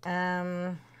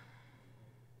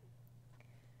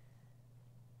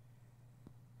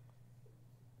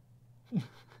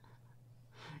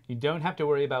 You don't have to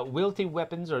worry about wilting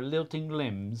weapons or lilting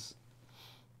limbs.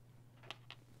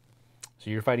 So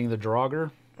you're fighting the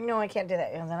Draugr? No, I can't do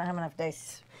that because I don't have enough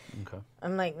dice. Okay.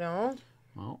 I'm like, no.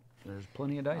 Well, there's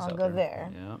plenty of dice I'll out go there.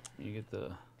 there. Yeah, you get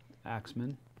the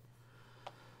Axeman.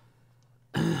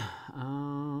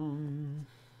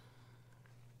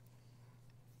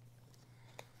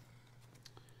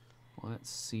 Let's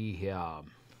see here. I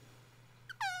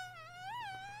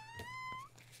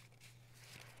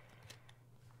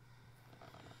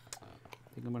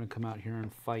think I'm going to come out here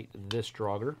and fight this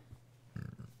Draugr.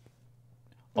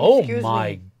 Oh Excuse my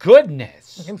me.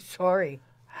 goodness! I'm sorry.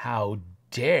 How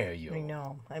dare you? I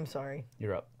know. I'm sorry.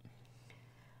 You're up.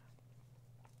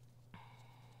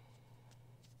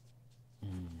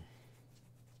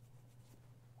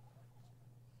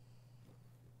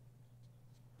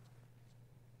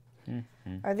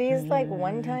 Are these like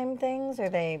one-time things? Or are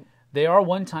they? They are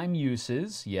one-time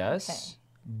uses, yes. Okay.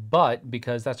 But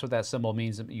because that's what that symbol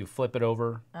means, you flip it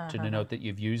over to denote that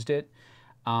you've used it.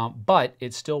 But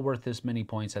it's still worth this many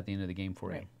points at the end of the game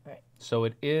for you. Right. So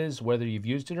it is, whether you've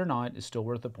used it or not, it's still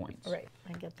worth the points. Right,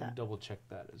 I get that. Double check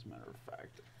that as a matter of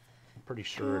fact. I'm pretty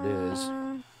sure it is.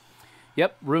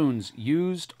 Yep, runes,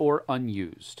 used or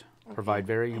unused, provide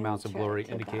varying amounts of glory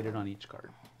indicated on each card.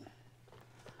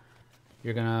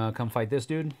 You're gonna come fight this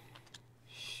dude?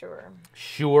 Sure.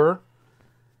 Sure.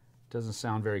 Doesn't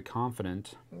sound very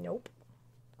confident. Nope.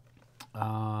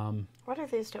 What are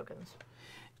these tokens?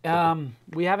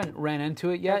 We haven't ran into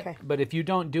it yet, okay. But if you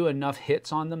don't do enough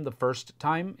hits on them the first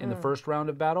time in the first round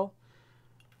of battle,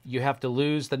 you have to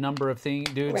lose the number of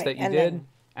dudes that you did,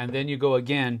 and then you go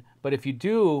again. But if you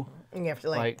do, you have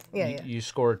to you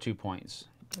score 2 points.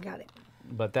 Got it.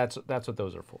 But that's what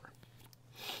those are for.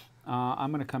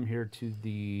 I'm going to come here to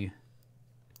the.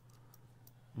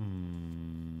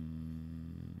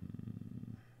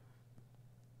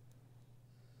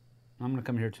 I'm going to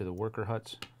come here to the worker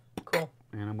huts. Cool.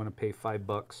 And I'm going to pay $5.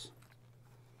 There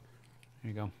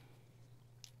you go.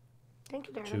 Thank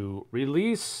you, darling. To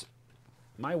release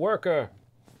my worker.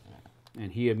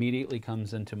 And he immediately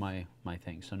comes into my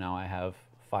thing. So now I have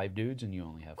 5 dudes and you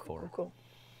only have 4. Cool.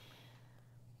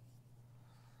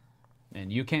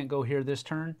 And you can't go here this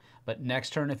turn, but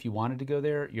next turn, if you wanted to go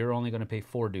there, you're only going to pay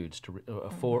 4 dudes to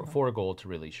four gold to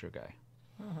release your guy.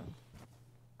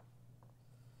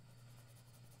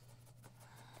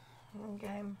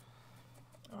 Okay.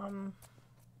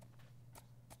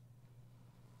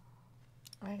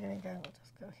 I'm gonna go. We'll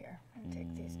just go here and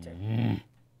take these two.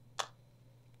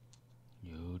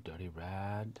 You dirty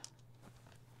rat.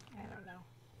 I don't know.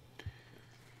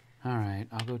 All right,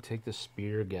 I'll go take the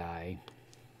spear guy.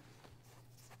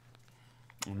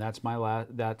 And that's my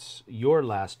last. That's your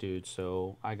last dude.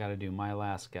 So I got to do my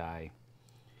last guy.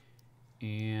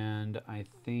 And I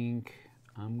think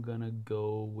I'm gonna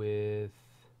go with.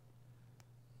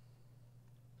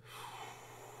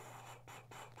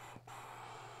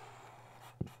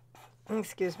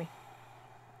 Excuse me.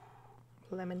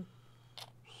 Lemon.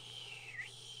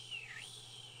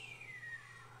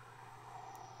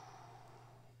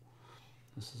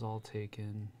 This is all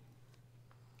taken.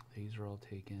 These are all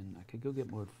taken. I could go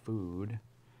get more food.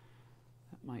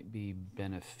 That might be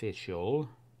beneficial.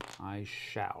 I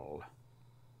shall.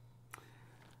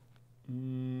 I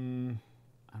don't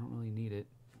really need it.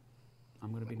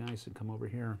 I'm going to be nice and come over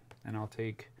here. And I'll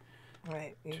take...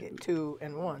 Right, you get 2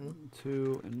 and 1.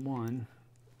 2 and 1.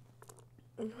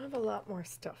 You have a lot more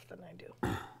stuff than I do.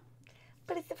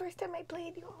 But it's the first time I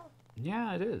played you all.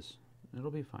 Yeah, it is.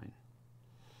 It'll be fine.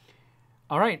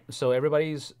 All right, so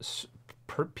everybody's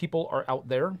people are out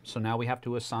there. So now we have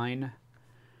to assign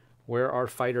where our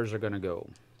fighters are going to go.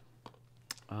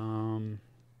 2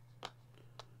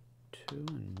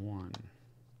 and 1.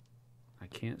 I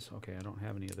can't. Okay, I don't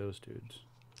have any of those dudes.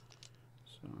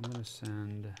 So I'm going to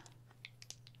send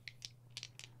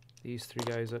these 3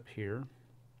 guys up here.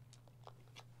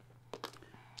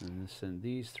 And send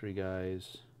these 3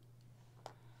 guys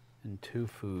and 2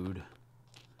 food.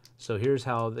 So here's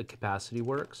how the capacity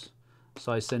works.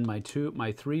 So I send my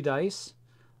 3 dice.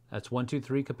 That's 1, 2,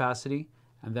 3 capacity.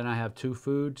 And then I have 2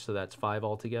 food, so that's 5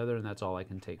 altogether, and that's all I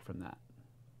can take from that.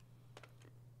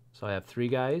 So I have 3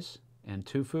 guys and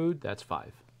 2 food, that's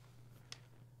 5.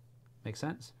 Make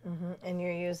sense? Mm-hmm. And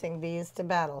you're using these to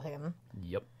battle him.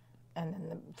 Yep. And then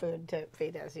the food to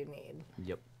feed as you need.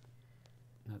 Yep.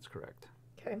 That's correct.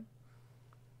 Okay.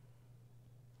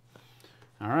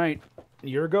 All right.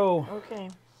 Your go. Okay.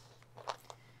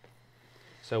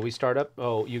 So we start up.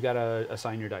 Oh, you got to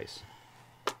assign your dice.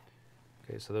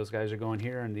 Okay, so those guys are going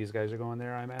here, and these guys are going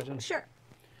there, I imagine? Sure.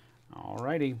 All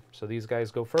righty. So these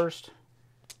guys go first.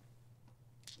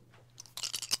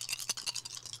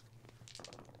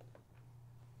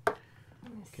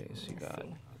 Okay, so you got...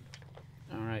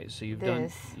 All right, so you've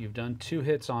done 2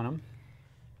 hits on them.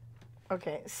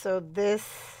 Okay, so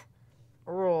this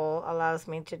rule allows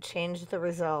me to change the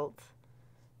result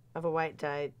of a white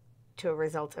die to a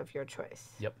result of your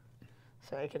choice. Yep.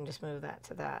 So I can just move that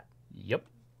to that. Yep.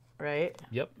 Right?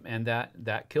 Yep, and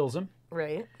that kills him.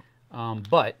 Right.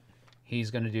 But he's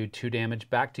going to do 2 damage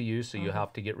back to you, so you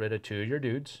have to get rid of 2 of your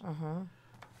dudes.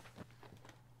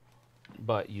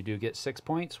 But you do get 6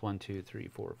 points. 1, 2, 3,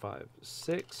 4, 5,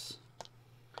 6.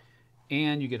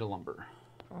 And you get a lumber.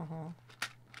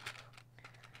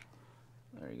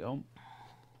 There you go.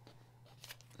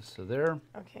 So there.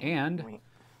 Okay. And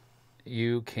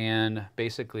you can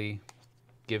basically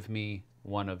give me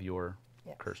one of your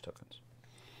curse tokens.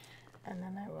 And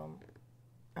then I will...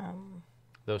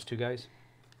 Those 2 guys?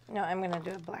 No, I'm going to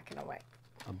do a black and a white.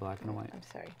 A black and a white? I'm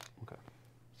sorry. Okay.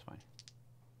 That's fine.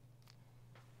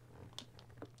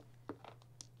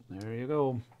 There you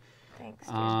go. Thanks.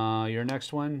 Your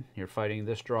next one, you're fighting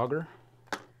this Draugr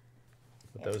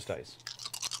with those dice.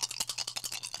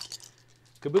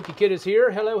 Kabuki Kid is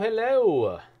here. Hello,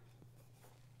 hello.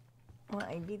 Well,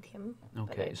 I beat him.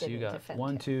 Okay, so you got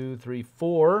 1, 2, 3,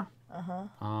 4.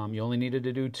 You only needed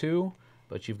to do 2,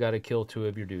 but you've got to kill 2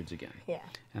 of your dudes again. Yeah.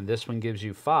 And this one gives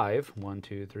you 5. 1,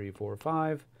 2, 3, 4,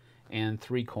 5, and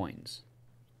 3 coins.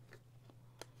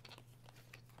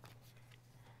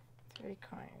 3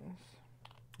 coins.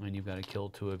 And you've got to kill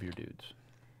 2 of your dudes.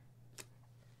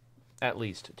 At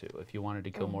least 2. If you wanted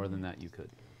to kill more than that, you could.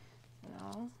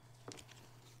 No.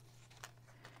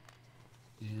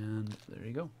 And there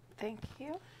you go. Thank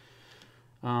you.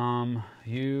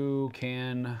 You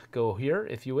can go here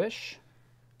if you wish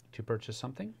to purchase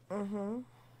something.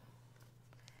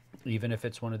 Even if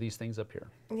it's one of these things up here.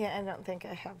 Yeah, I don't think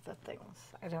I have the things.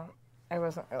 I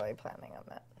wasn't really planning on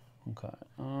that. Okay.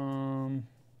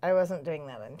 I wasn't doing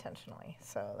that intentionally,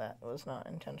 so that was not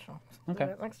intentional. So Okay.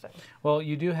 do it next time. Well,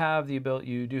 you do have the ability.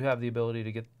 You do have the ability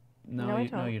to get. No, No, I you,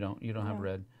 no, don't. you don't. You don't have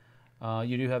red.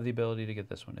 You do have the ability to get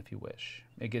this one if you wish.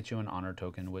 It gets you an honor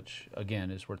token, which again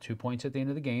is worth 2 points at the end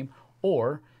of the game,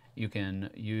 or you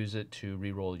can use it to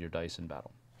re-roll your dice in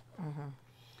battle.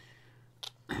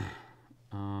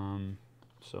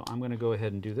 So I'm going to go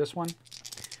ahead and do this one.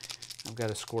 I've got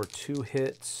to score 2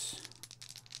 hits.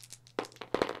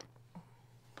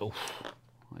 Oh,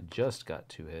 I just got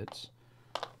 2 hits.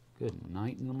 Good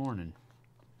night in the morning.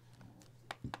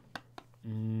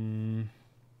 Yeah,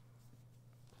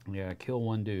 kill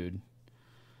one dude.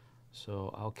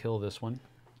 So I'll kill this one.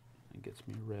 It gets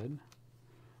me red.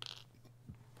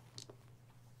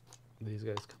 These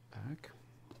guys come back.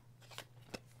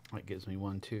 That gives me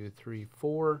 1, 2, 3,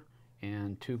 4,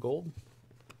 and 2 gold.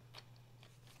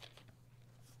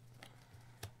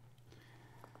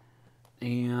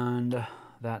 And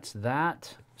that's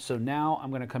that. So now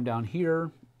I'm going to come down here,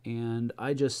 and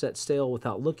I just set stale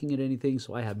without looking at anything,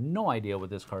 so I have no idea what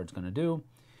this card's going to do.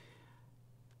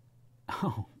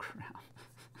 Oh, crap.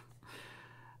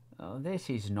 Oh, this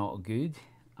is not good.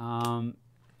 Ay,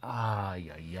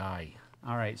 ay, ay.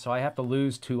 All right, so I have to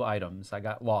lose 2 items. I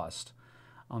got lost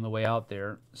on the way out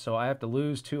there. So I have to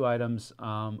lose 2 items.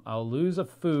 I'll lose a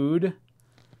food.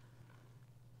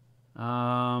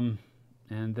 And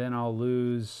then I'll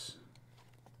lose...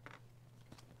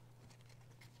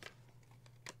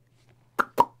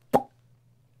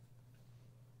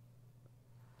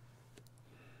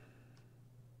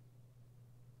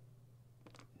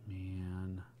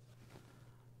 Man,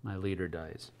 my leader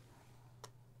dies.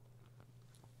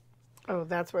 Oh,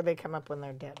 that's where they come up when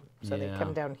they're dead. So they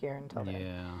come down here until then.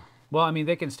 Yeah. Well, I mean,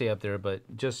 they can stay up there, but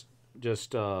just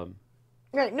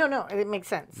Right, no, it makes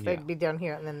sense. They'd be down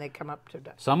here, and then they come up to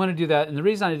die. So I'm going to do that, and the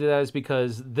reason I do that is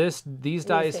because these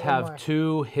dice have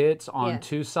 2 hits on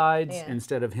 2 sides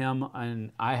instead of him,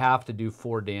 and I have to do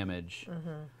 4 damage.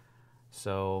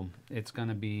 So it's going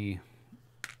to be...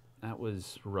 That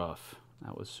was rough.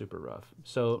 That was super rough.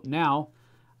 So now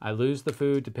I lose the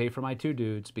food to pay for my 2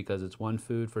 dudes because it's 1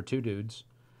 food for 2 dudes.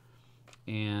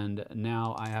 And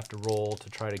now I have to roll to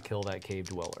try to kill that cave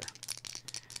dweller.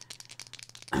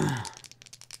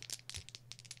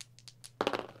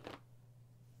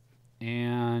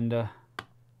 And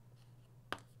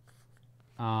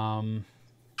I'm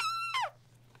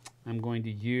going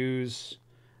to use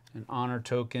an honor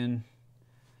token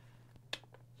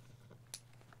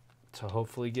to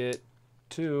hopefully get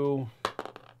 2.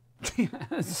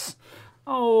 Yes.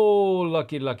 Oh,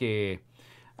 lucky, lucky.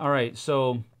 All right,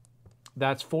 so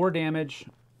that's 4 damage.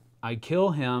 I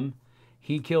kill him.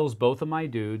 He kills both of my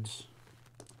dudes,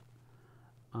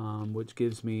 which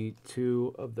gives me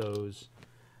 2 of those.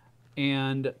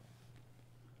 And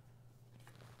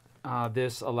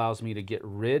this allows me to get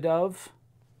rid of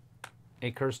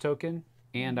a curse token,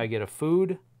 and I get a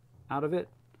food out of it.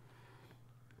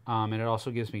 And it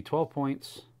also gives me 12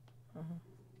 points.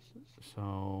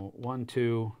 So 1,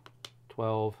 2,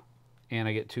 12, and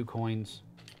I get 2 coins.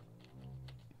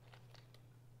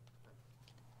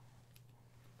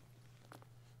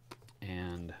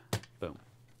 And boom.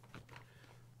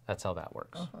 That's how that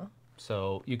works.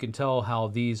 So you can tell how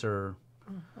these are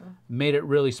made it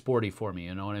really sporty for me,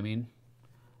 you know what I mean?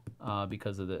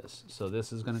 Because of this. So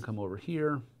this is going to come over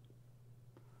here.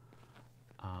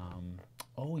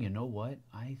 Oh, you know what?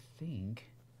 I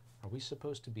think, are we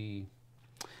supposed to be,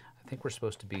 I think we're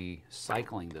supposed to be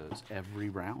cycling those every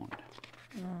round.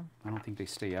 I don't think they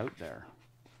stay out there.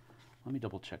 Let me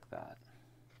double check that.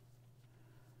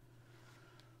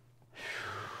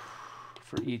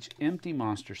 For each empty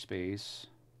monster space,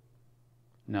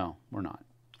 no, we're not.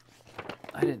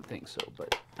 I didn't think so,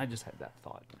 but I just had that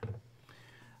thought.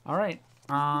 All right,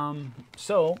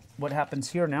 so what happens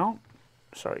here now?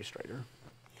 Sorry, Strider.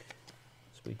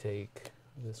 So we take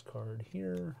this card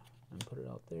here and put it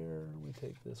out there. We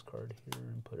take this card here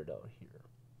and put it out here.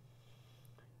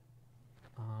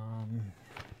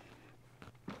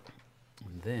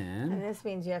 And then... And this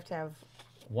means you have to have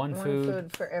one food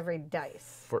food for every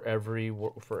dice. For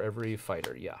every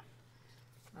fighter, yeah.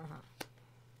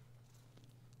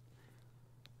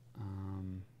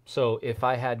 So if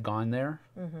I had gone there,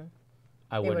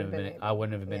 I wouldn't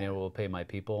have been able to pay my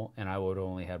people, and I would have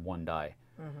only had 1 die.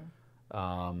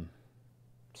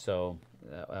 So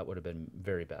that would have been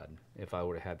very bad if I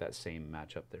would have had that same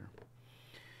matchup there.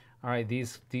 All right,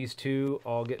 these 2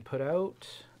 all get put out,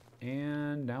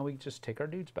 and now we just take our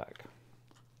dudes back.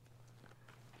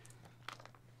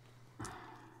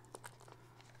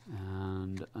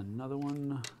 And another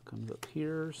one comes up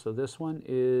here. So this one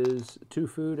is 2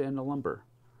 food and a lumber.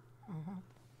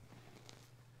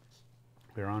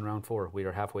 We're on round 4. We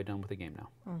are halfway done with the game now.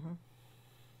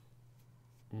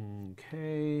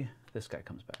 Okay, this guy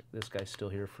comes back. This guy's still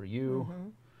here for you.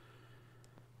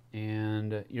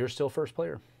 And you're still first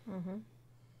player.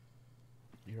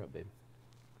 You're up, babe.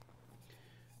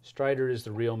 Strider is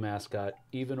the real mascot,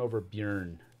 even over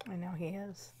Bjorn. I know he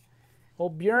is. Well,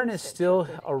 Bjorn is still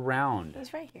around.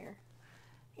 He's right here.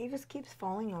 He just keeps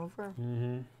falling over.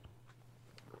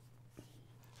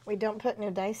 We don't put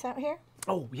new dice out here?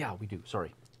 Oh, yeah, we do.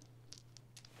 Sorry.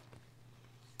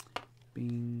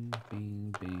 Bing,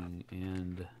 bing, bing. And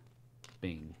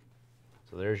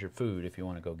So there's your food if you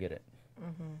want to go get it.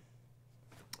 Mm-hmm.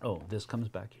 Oh, this comes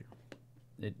back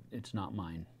here. It's not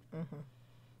mine.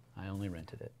 I only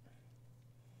rented it.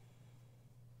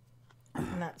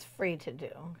 And that's free to do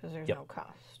because there's no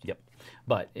cost. Yep.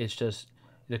 But it's just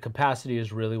the capacity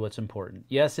is really what's important.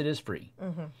 Yes, it is free.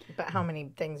 But how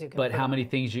many things you can But put how on many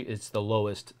it? things it's the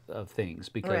lowest of things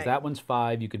because Right. that one's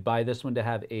 5. You could buy this one to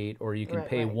have 8, or you can Right,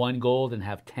 pay right. 1 gold and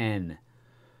have 10.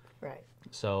 Right.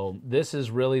 So this is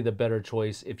really the better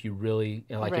choice if you really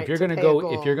like. Right, if you're to gonna pay a go, if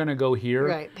gold. you're gonna go here,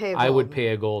 Right, pay a I would gold. pay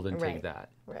a gold and Right. take that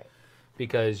Right.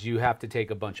 because you have to take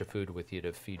a bunch of food with you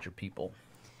to feed your people.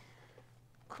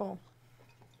 Cool.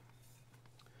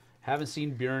 Haven't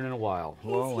seen Bjorn in a while.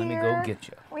 Well, He's let me go here. get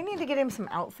you. We need to get him some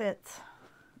outfits.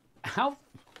 How?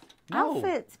 No.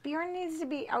 Outfits. Bjorn needs to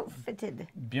be outfitted.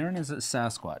 Bjorn is a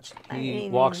Sasquatch. He He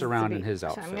walks needs to around be- in his So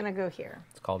outfit. I'm gonna go here.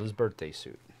 It's called his birthday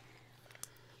suit.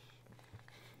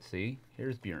 See,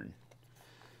 here's Bjorn.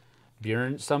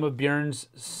 Bjorn. Some of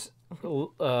Bjorn's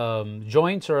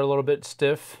joints are a little bit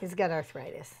stiff He's got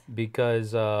arthritis.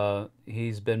 because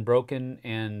he's been broken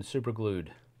and super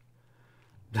glued.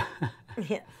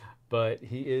 Yeah. But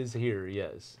he is here,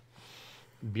 yes.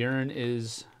 Bjorn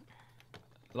is...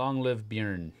 Long live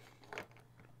Bjorn.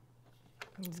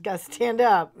 He's got to stand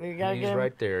up. You gotta He's get him.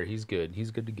 right there. He's good.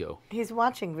 He's good to go. He's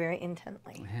watching very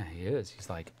intently. Yeah, he is. He's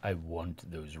like, I want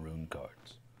those rune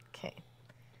cards. Okay.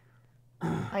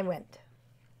 I went.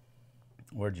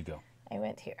 Where'd you go? I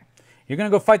went here. You're going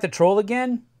to go fight the troll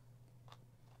again?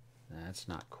 That's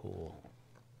not cool.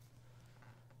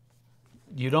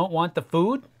 You don't want the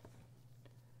food?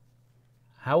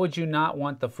 How would you not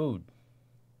want the food?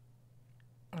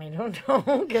 I don't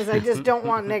know, because I just don't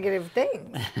want negative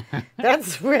things.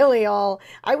 That's really all.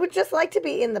 I would just like to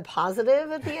be in the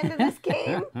positive at the end of this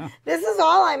game. This is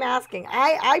all I'm asking.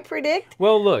 I predict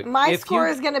Well, look. my score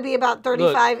is going to be about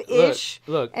 35-ish,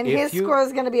 look, and if his you- score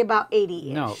is going to be about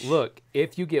 80-ish. No, look.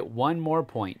 If you get one more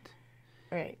point,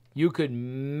 Right. you could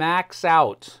max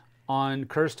out on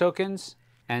curse tokens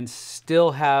and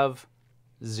still have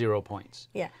 0 points.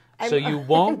 Yeah. So you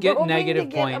won't get hoping to negative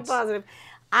get a points. positive.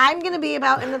 I'm going to be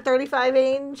about in the 35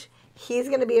 range. He's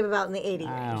going to be about in the 80 I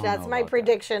range. don't That's know my about that.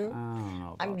 prediction. I don't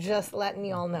know about I'm just letting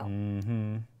you all know.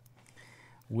 Mm-hmm.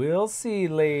 We'll see,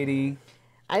 lady.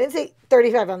 I didn't say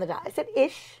 35 on the dot. I said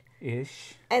ish.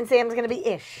 Ish. And Sam's going to be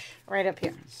ish right up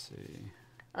here. Let's see.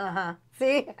 Uh-huh.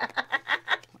 See?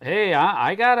 Hey,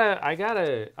 I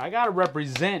gotta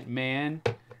represent, man.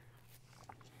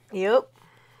 Yep.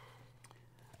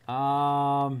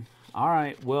 All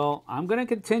right. Well, I'm gonna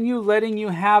continue letting you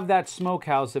have that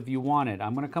smokehouse if you want it.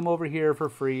 I'm gonna come over here for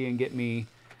free and get me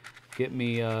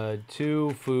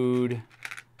 2 food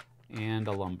and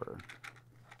a lumber.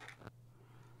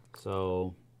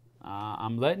 So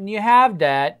I'm letting you have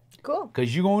that Cool.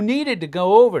 because you're gonna need it to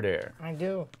go over there. I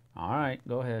do. All right,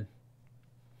 go ahead.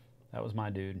 That was my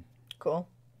dude. Cool.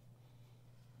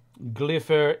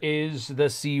 Glypher is the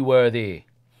seaworthy.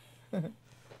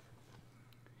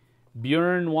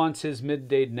 Bjorn wants his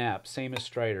midday nap, same as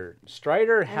Strider.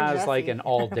 Strider has like Jessie. an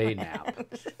all-day nap.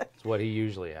 That's what he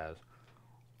usually has.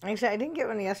 Actually, I didn't get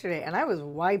one yesterday, and I was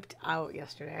wiped out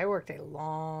yesterday. I worked a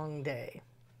long day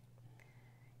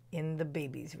in the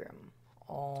baby's room.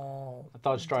 All I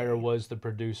thought Strider was the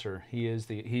producer. He's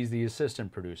the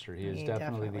assistant producer. He is He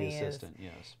definitely the definitely is. assistant.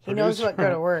 Yes. he knows what go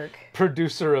to work.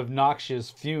 Producer of noxious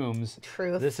fumes.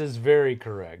 Truth. This is very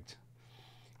correct.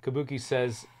 Kabuki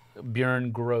says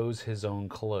Bjorn grows his own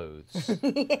clothes.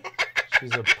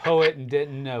 She's a poet and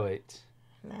didn't know it.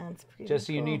 That's pretty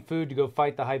Jesse, you cool. need food to go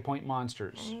fight the High Point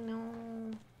monsters. I know.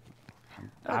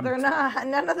 But they're not.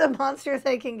 None of the monsters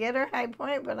I can get are high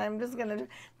point. But I'm just gonna.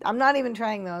 I'm not even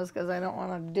trying those because I don't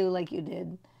want to do like you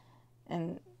did,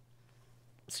 and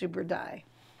super die.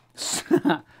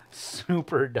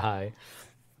 Super die.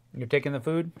 You're taking the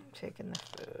food? I'm taking the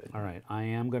food. All right. I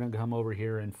am going to come over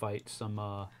here and fight some...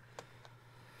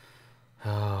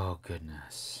 Oh,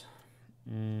 goodness.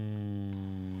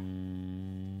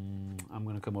 I'm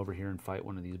going to come over here and fight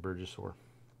one of these Burgessaur.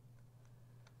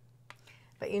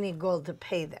 But you need gold to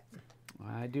pay them.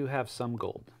 I do have some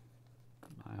gold.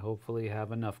 I hopefully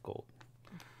have enough gold.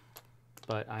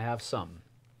 But I have some.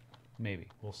 Maybe.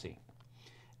 We'll see.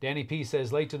 Danny P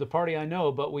says, late to the party, I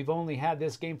know, but we've only had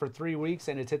this game for 3 weeks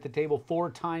and it's hit the table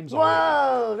 4 times already.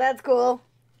 Whoa, that's cool.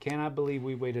 Cannot believe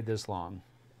we waited this long.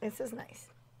 This is nice.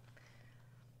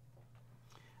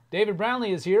 David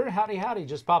Brownlee is here. Howdy, howdy.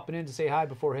 Just popping in to say hi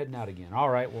before heading out again. All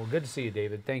right. Well, good to see you,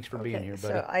 David. Thanks for being here,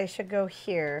 buddy. So I should go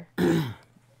here,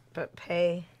 but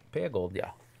pay Pay a gold, yeah.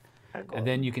 a gold. And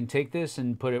then you can take this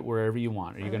and put it wherever you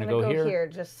want. Are you I'm going to gonna go here?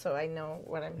 just so I know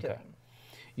what I'm doing.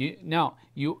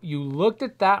 You looked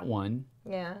at that one,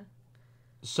 Yeah.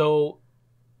 so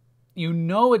you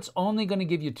know it's only going to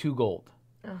give you 2 gold.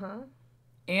 Uh-huh.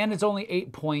 And it's only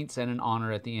 8 points and an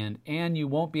honor at the end. And you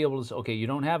won't be able to... Okay, you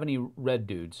don't have any red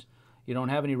dudes. You don't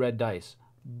have any red dice.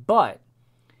 But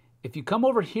if you come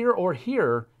over here or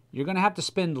here, you're going to have to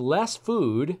spend less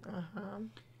food.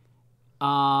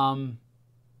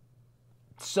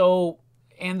 So,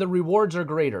 and the rewards are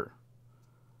greater.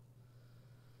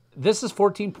 This is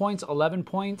 14 points, 11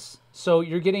 points. So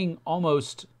you're getting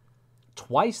almost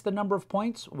twice the number of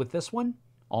points with this one.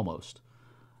 Almost.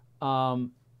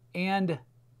 And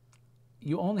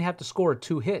you only have to score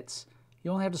 2 hits. You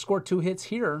only have to score 2 hits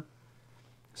here.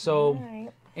 So,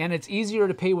 Right. and it's easier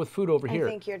to pay with food over here.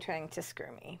 I think you're trying to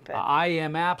screw me. But I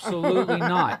am absolutely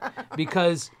not,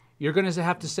 because you're going to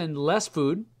have to send less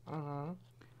food.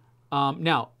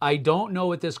 Now, I don't know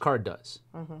what this card does,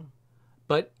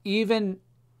 but even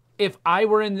if I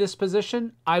were in this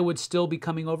position, I would still be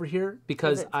coming over here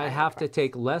because I have to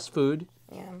take less food,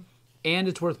 and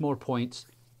it's worth more points,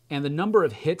 and the number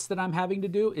of hits that I'm having to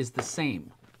do is the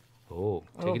same. Oh,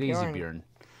 take it easy, Bjorn.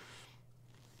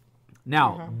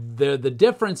 Now, the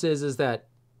difference is that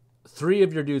 3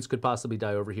 of your dudes could possibly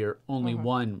die over here. Only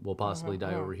 1 will possibly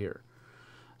die over here.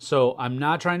 So I'm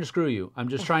not trying to screw you. I'm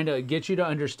just trying to get you to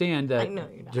understand that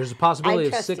there's a possibility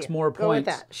of 6 more points. Go with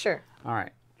that, sure. All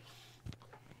right.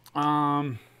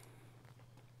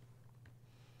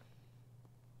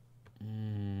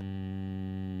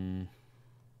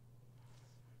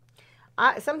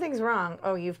 Something's wrong.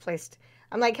 Oh, you've placed...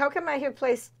 I'm like, how come I have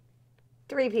placed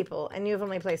 3 people and you've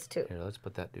only placed 2? Here, let's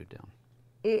put that dude down.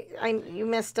 You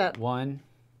messed up. 1,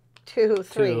 2,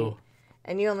 3. 2.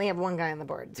 And you only have 1 guy on the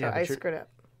board, so I screwed up.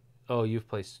 Oh, you've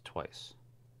placed twice.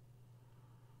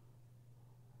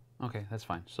 Okay, that's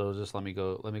fine. So just let me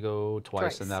go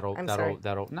twice. And that'll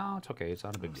no, it's okay. It's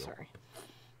not a big deal. Sorry.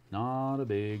 Not a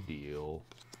big deal.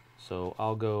 So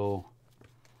I'll go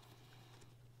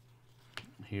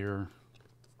here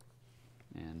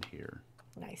and here.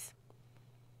 Nice.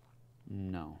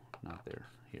 No, not there.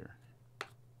 Here.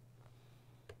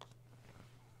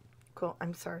 Cool.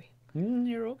 I'm sorry.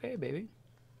 You're okay, baby.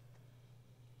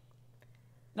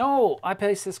 No, I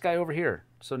placed this guy over here.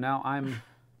 So now I'm...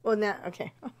 Well, now,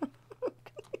 okay.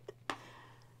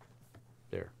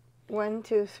 There. 1,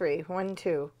 2, 3. 1,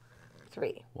 2,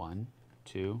 3. 1,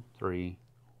 2, 3.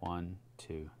 1,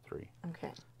 2, 3.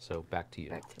 Okay. So back to you.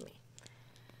 Back to me.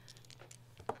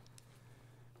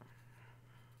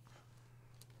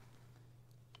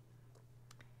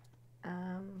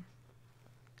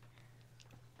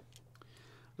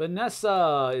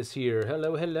 Vanessa is here.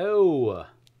 Hello, hello.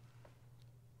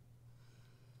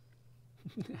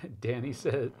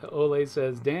 Ole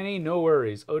says, Danny, no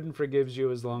worries. Odin forgives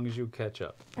you as long as you catch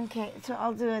up. Okay, so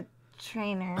I'll do a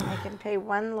trainer. I can pay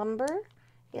 1 lumber.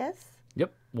 Yes?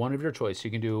 Yep, one of your choice.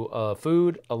 You can do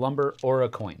food, a lumber, or a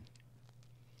coin.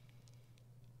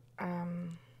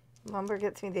 Lumber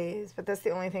gets me days, but that's the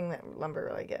only thing that lumber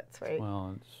really gets, right?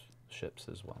 Well, it's ships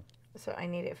as well. So I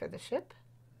need it for the ship?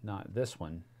 Not this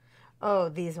one. Oh,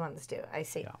 these ones do. I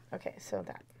see. Yeah. Okay, so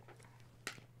that.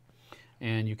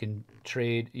 And you can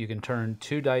trade, you can turn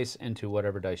 2 dice into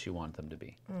whatever dice you want them to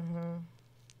be.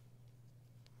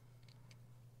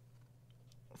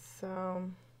 So,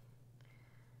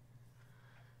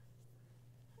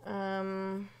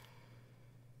 and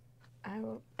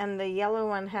the yellow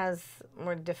one has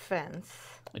more defense.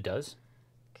 It does.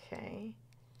 Okay.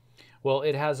 Well,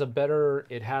 it has a better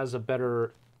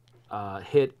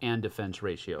hit and defense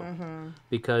ratio,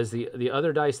 because the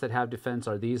other dice that have defense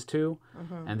are these 2,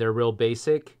 and they're real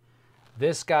basic.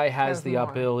 This guy has the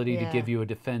ability to give you a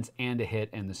defense and a hit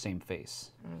in the same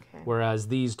face, whereas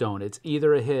these don't. It's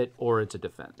either a hit or it's a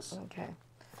defense. Okay.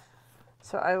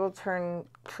 So I will turn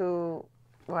 2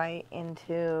 white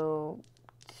into...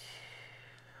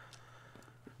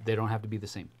 They don't have to be the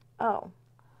same. Oh.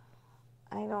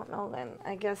 I don't know then.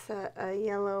 I guess a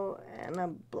yellow and a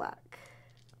black.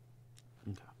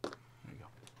 Okay. There you go.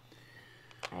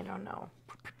 I don't know.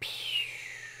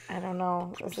 I don't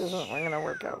know. This isn't going to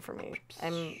work out for me.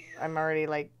 I'm already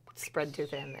like spread too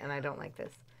thin, and I don't like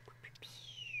this.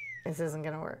 This isn't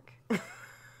going to work. You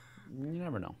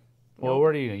never know. Well, what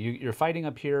are you doing? You're fighting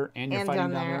up here, and you're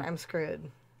fighting down there. I'm screwed.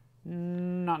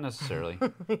 Not necessarily.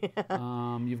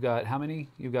 You've got how many?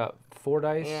 You've got 4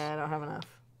 dice. Yeah, I don't have enough.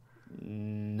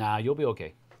 Nah, you'll be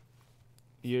okay.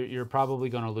 You're probably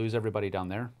going to lose everybody down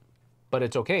there, but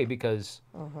it's okay because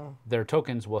their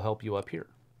tokens will help you up here.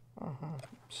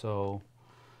 So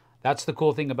that's the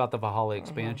cool thing about the Valhalla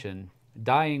expansion.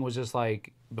 Dying was just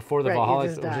like, before the Valhalla,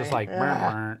 it was just like,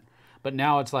 but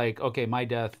now it's like, okay, my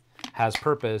death, has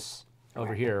purpose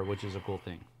over here, which is a cool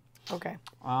thing. Okay.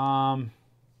 I'm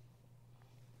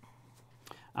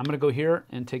going to go here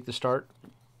and take the start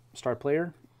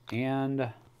player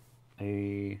and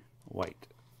a white.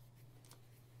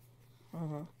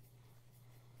 Mm-hmm.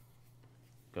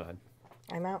 Go ahead.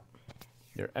 I'm out.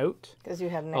 You're out? Because you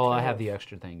had an extra. Oh, I have the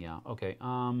extra thing, yeah. Okay.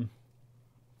 I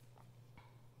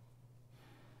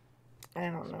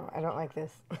don't know. I don't like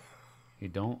this. You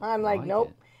don't? I'm like, nope.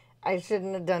 It. I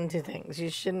shouldn't have done 2 things. You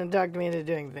shouldn't have talked me into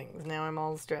doing things. Now I'm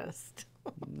all stressed.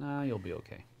 Nah, you'll be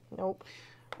okay. Nope.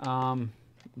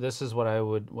 This is what I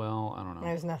would, well, I don't know.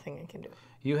 There's nothing I can do.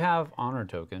 You have honor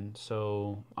token,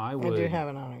 so I would. I do have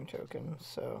an honor token,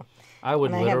 so. I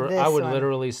would and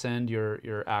literally send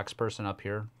your axe person up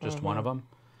here, just one of them,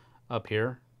 up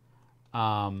here,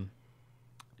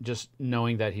 just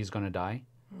knowing that he's going to die,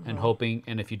 and hoping.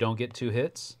 And if you don't get 2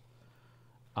 hits,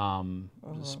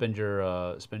 spend your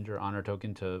honor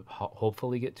token to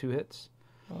hopefully get 2 hits.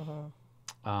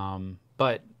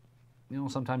 But you know,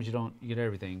 sometimes you don't get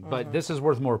everything. But this is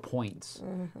worth more points,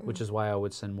 which is why I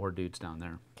would send more dudes down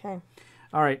there. Okay.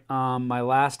 All right. My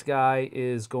last guy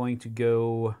is going to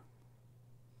go.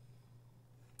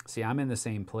 See, I'm in the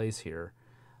same place here.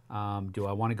 Do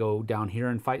I want to go down here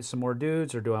and fight some more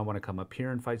dudes, or do I want to come up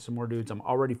here and fight some more dudes? I'm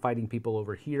already fighting people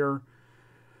over here.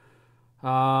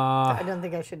 I don't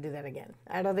think I should do that again.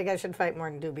 I don't think I should fight more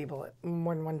than 2 people,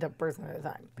 more than 1 person at a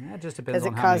time. Yeah, it just depends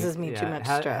on how many. Because it causes me too much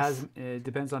stress. It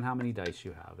depends on how many dice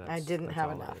you have. I didn't have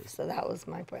enough, so that was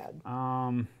my bad.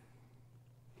 I'm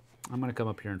going to come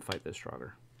up here and fight this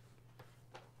Draugr.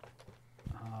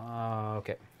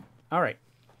 Okay. All right.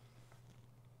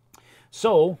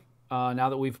 So, now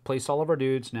that we've placed all of our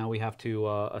dudes, now we have to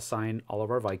assign all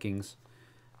of our Vikings.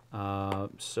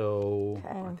 So,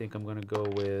 I think I'm going to go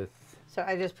with... So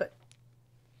I just put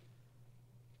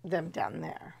them down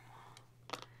there.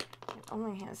 It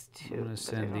only has 2. I'm going to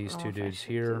send these 2 dudes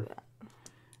here.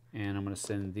 And I'm going to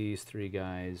send these 3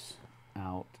 guys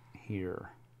out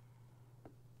here.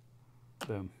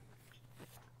 Boom.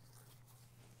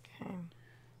 Okay.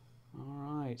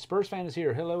 All right. Spurs fan is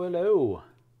here. Hello, hello.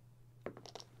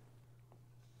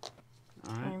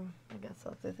 All right. I guess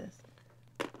I'll do this.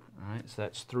 All right. So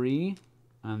that's 3.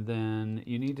 And then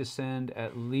you need to send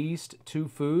at least 2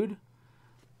 food,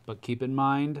 but keep in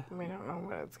mind... We don't know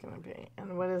what it's going to be.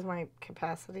 And what is my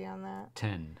capacity on that?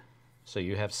 10. So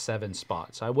you have 7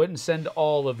 spots. I wouldn't send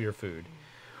all of your food,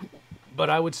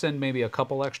 but I would send maybe a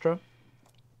couple extra,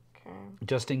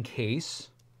 just in case.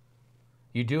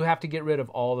 You do have to get rid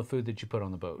of all the food that you put on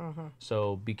the boat,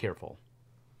 so be careful.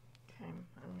 Okay,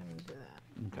 I'm going to do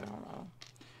that. Okay. I don't know.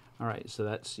 All right, so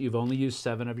that's, you've only used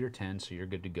 7 of your 10, so you're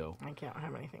good to go. I can't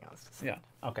have anything else to say. Yeah,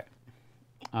 okay.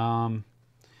 All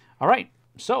right,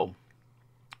 so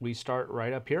we start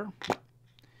right up here.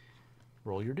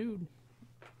 Roll your dude.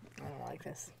 I don't like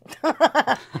this.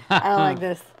 I don't like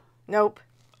this. Nope.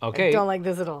 Okay. I don't like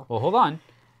this at all. Well, hold on.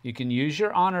 You can use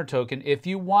your honor token if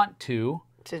you want to.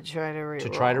 To try to reroll. To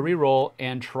try to reroll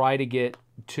and try to get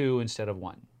 2 instead of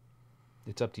 1.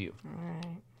 It's up to you. All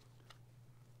right.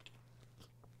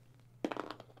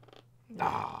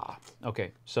 Ah,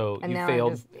 okay. So and you now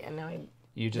failed.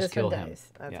 You just this kill one him. dies.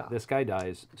 That's Yeah, all. this guy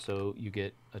dies, so you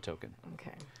get a token.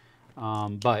 Okay.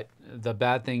 But the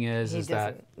bad thing is He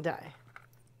that doesn't die.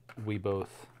 we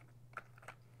both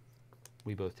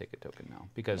take a token now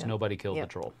because nobody killed the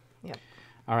troll. Yep.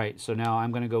 All right, so now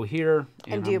I'm going to go here.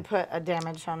 And do you put a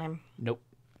damage on him? Nope.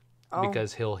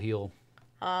 Because he'll heal.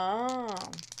 Oh.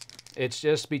 It's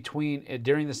just between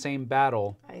during the same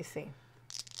battle. I see.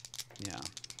 Yeah.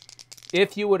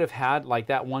 If you would have had, like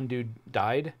that one dude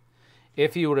died,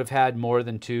 if you would have had more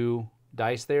than 2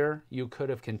 dice there, you could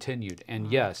have continued.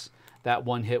 And yes, that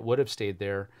 1 hit would have stayed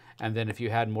there. And then if you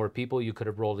had more people, you could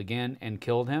have rolled again and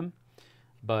killed him.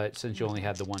 But since you only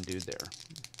had the 1 dude there.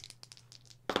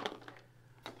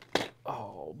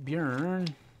 Oh, Bjorn.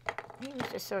 He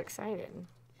was just so excited.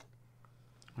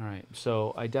 All right,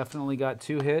 so I definitely got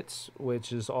 2 hits,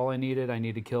 which is all I needed. I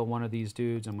need to kill one of these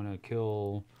dudes. I'm going to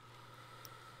kill...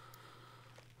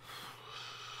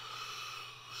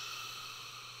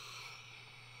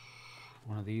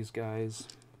 one of these guys.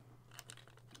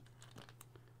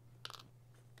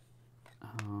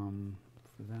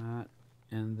 For that.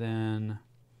 And then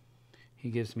he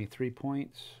gives me 3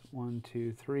 points. 1,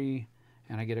 2, 3.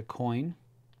 And I get a coin.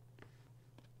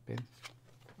 Babe.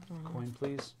 Coin,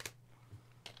 please.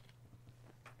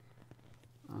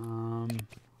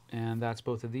 And that's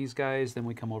both of these guys. Then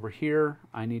we come over here.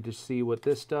 I need to see what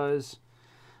this does.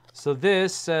 So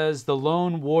this says the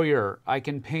lone warrior. I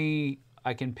can pay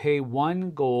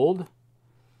 1 gold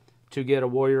to get a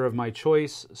warrior of my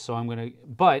choice. So I'm going to...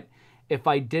 But if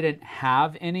I didn't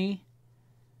have any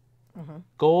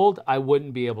gold, I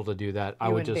wouldn't be able to do that. I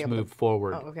would just move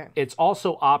forward. Oh, okay. It's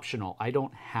also optional. I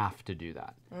don't have to do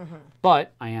that.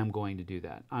 But I am going to do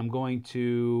that. I'm going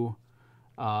to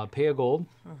pay a gold.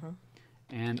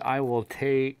 And I will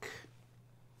take...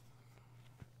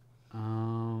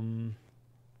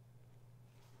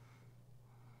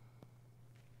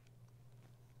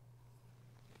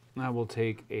 I will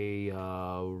take a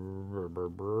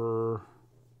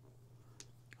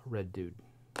red dude.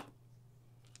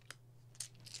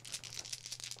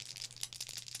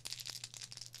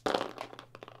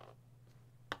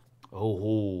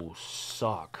 Oh,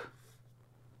 suck.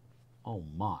 Oh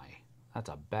my, that's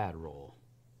a bad roll.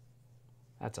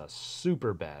 That's a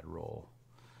super bad roll.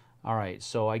 All right,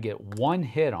 so I get one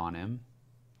hit on him.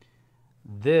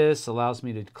 This allows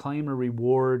me to claim a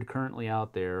reward currently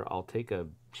out there. I'll take a...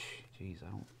 Jeez, I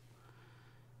don't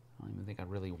even think I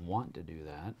really want to do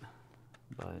that.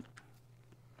 But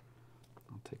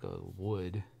I'll take a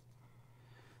wood.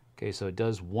 Okay, so it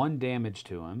does 1 damage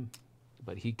to him.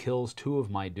 But he kills 2 of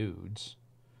my dudes.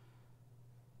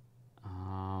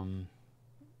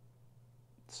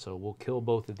 So we'll kill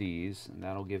both of these. And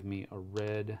that'll give me a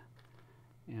red...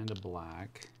 and a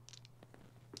black,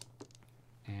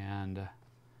 and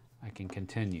I can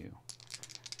continue.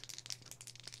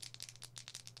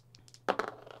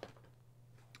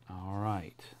 All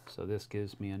right, so this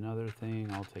gives me another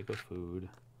thing. I'll take a food,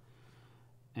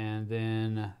 and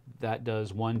then that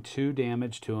does 1/2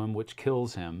 damage to him, which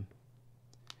kills him.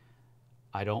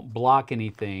 I don't block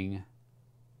anything,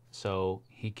 so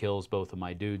he kills both of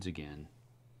my dudes again.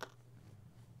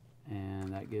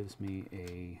 And that gives me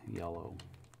a yellow.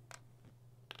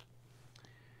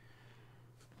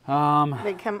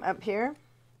 They come up here.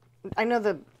 I know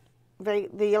the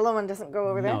yellow one doesn't go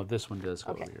over there. No, this one does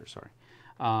go over here. Sorry.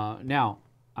 Now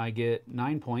I get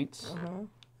 9 points.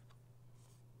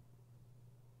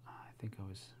 I think I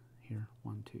was here.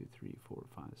 1, 2, 3, 4,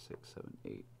 5, 6, 7,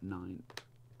 8, 9,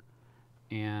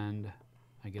 and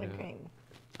I get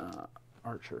a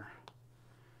archer.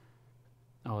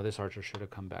 Oh, this archer should have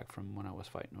come back from when I was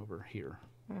fighting over here.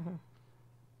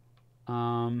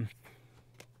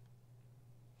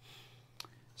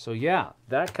 So yeah,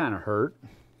 that kind of hurt.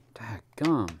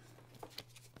 Dadgum.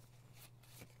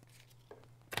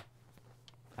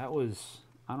 That was,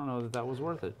 I don't know that was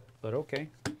worth it, but okay.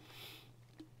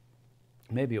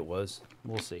 Maybe it was.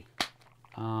 We'll see.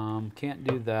 Can't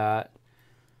do that.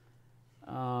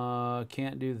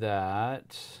 Can't do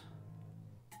that.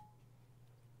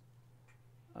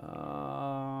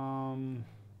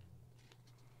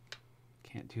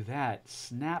 Can't do that.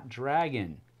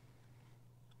 Snapdragon.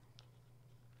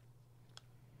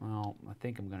 Well, I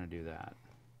think I'm going to do that.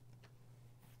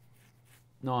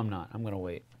 No, I'm not. I'm going to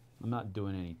wait. I'm not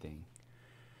doing anything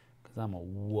because I'm a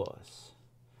wuss.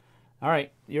 All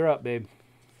right, you're up, babe.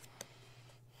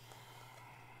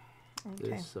 Okay.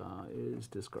 This is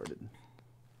discarded.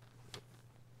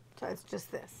 So it's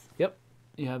just this. Yep.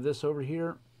 You have this over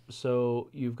here. So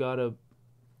you've got to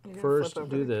first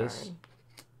do this.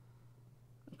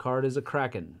 Card is a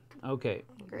Kraken. Okay.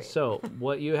 Great. So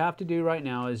what you have to do right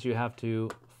now is you have to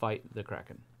fight the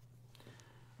Kraken.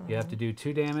 You have to do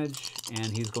 2 damage, and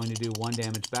he's going to do 1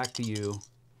 damage back to you.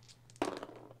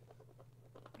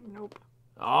 Nope.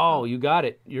 Oh, you got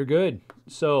it. You're good.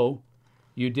 So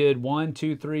you did 1,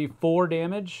 2, 3, 4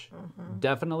 damage.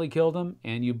 Definitely killed him,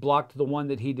 and you blocked the one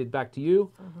that he did back to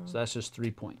you. So that's just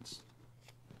 3 points.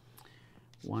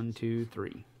 1, 2,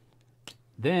 3.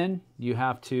 Then you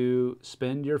have to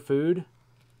spend your food.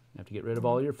 You have to get rid of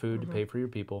all your food to pay for your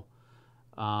people.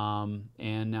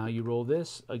 And now you roll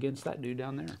this against that dude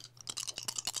down there.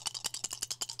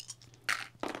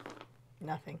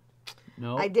 Nothing.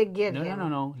 No. I did get him.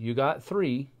 No. You got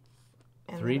 3.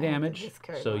 And 3 then I had to damage.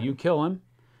 discard So one. you kill him,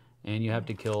 and you have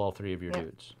to kill all 3 of your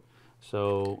dudes.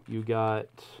 So you got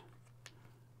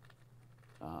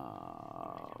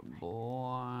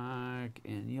black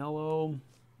and yellow.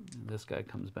 And this guy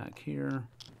comes back here.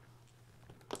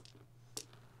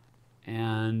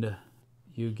 And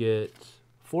you get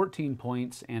 14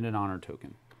 points and an honor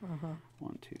token.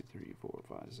 1, 2, 3, 4,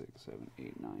 5, 6, 7,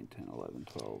 8, 9, 10, 11,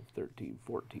 12, 13,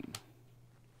 14.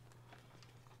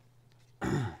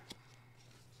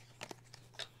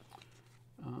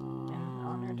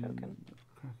 Honor token.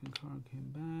 Kraken card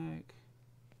came back.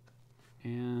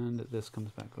 And this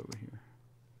comes back over here.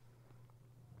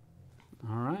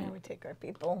 All right. Now we take our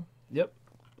people. Yep.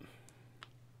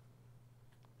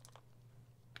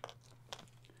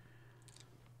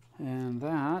 And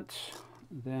that,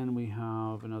 then we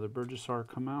have another Burgessar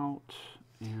come out,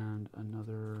 And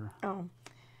another... Oh,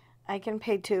 I can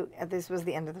pay 2. This was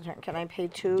the end of the turn. Can I pay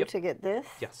 2 to get this?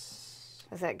 Yes.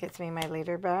 Because that gets me my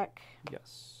leader back.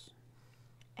 Yes.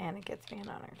 And it gets me an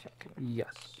honor token.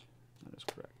 Yes, that is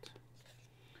correct.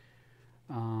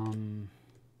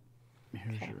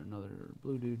 Here's your another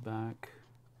blue dude back.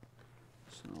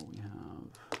 So we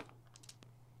have...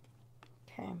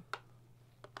 Okay.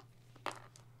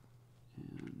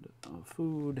 And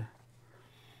food.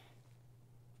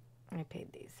 I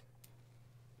paid these.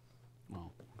 Oh,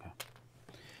 okay.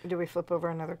 Do we flip over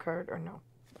another card or no?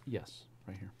 Yes,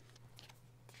 right here.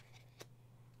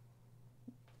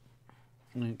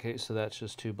 Okay, so that's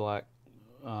just 2 black,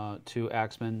 2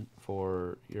 axemen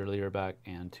for your leader back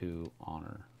and 2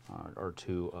 honor, or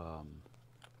 2,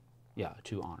 yeah,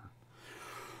 2 honor.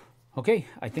 Okay,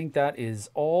 I think that is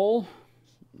all.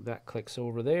 That clicks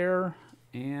over there,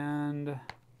 and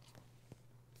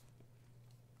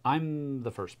I'm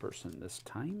the first person this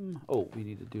time. Oh, we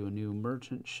need to do a new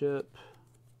merchant ship.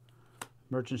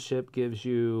 Merchant ship gives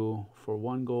you, for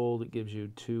 1 gold, it gives you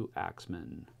 2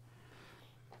 axemen.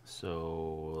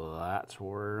 So that's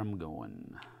where I'm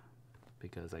going,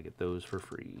 because I get those for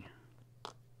free.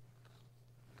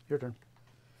 Your turn.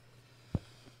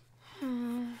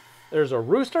 There's a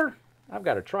rooster? I've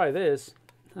got to try this.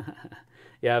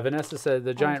 Yeah, Vanessa said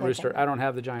the giant rooster. I don't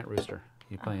have the giant rooster.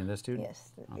 You playing this dude?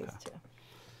 Yes, these 2.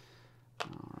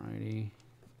 Alrighty.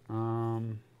 I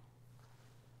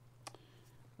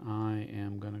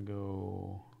am going to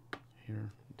go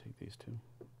here and take these 2.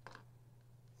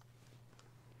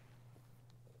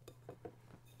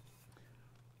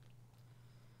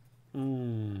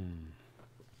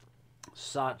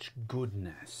 Such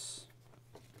goodness.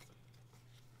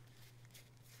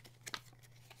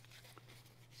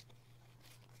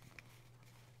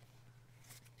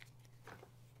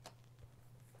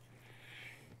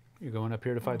 You're going up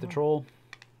here to fight the troll.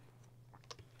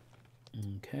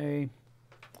 Okay.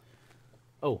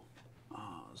 Oh,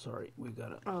 sorry. We got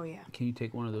to... Oh, yeah. Can you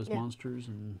take one of those monsters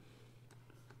and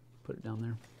put it down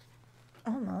there?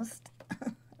 Almost.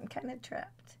 I'm kind of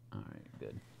trapped. All right,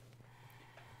 good.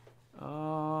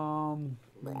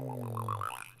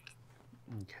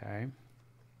 Okay.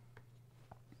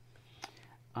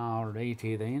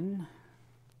 Alrighty then.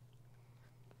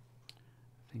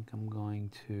 I think I'm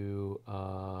going to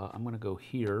go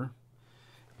here,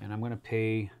 and I'm going to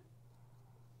pay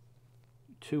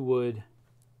 2 wood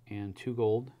and 2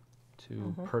 gold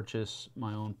to purchase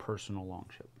my own personal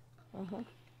longship.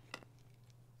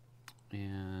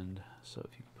 And so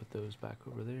if you can put those back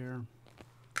over there.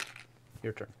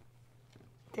 Your turn.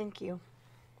 Thank you.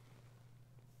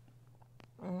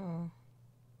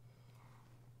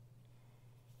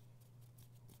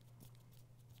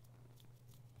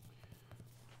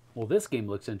 Well, this game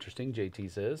looks interesting,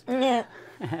 JT says. Yeah.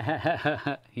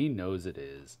 He knows it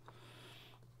is.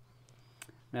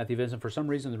 Matthew Vincent, for some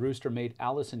reason the rooster made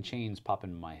Alice in Chains pop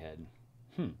into my head.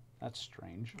 That's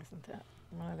strange. Isn't that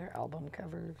one of their album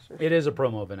covers? It is a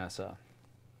promo, Vanessa.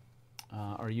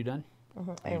 Are you done?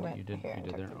 I went you did here and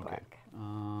there? took the Okay. black.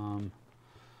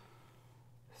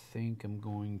 I think I'm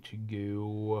going to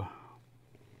go...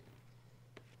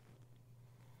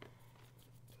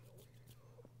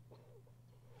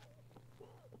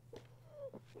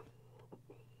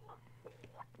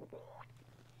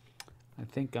 I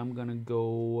think I'm going to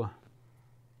go...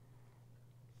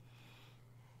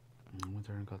 I went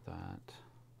there and got that.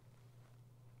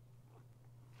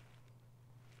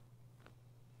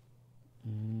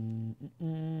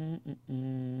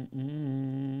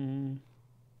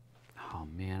 Oh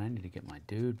man, I need to get my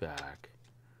dude back.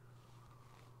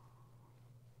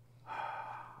 I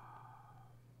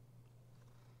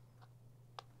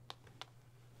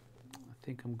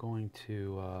think I'm going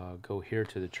to go here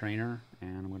to the trainer,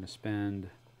 and I'm going to spend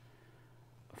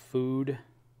food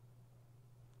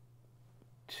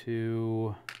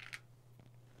to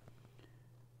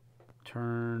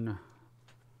turn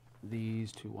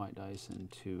these 2 white dice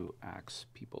into axe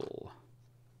people.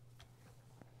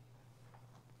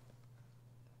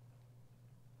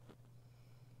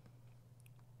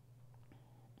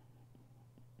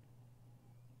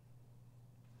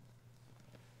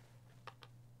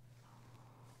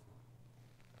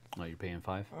 Oh, you're paying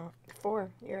 5?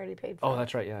 4. You already paid 5. Oh,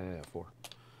 that's right. Yeah, 4.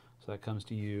 So that comes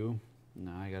to you.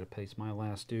 Now I got to place my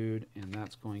last dude, and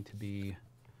that's going to be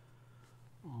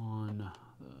on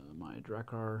my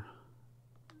Drakkar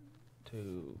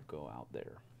to go out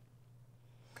there.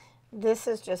 This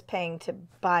is just paying to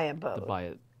buy a boat. To buy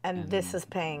it. And this is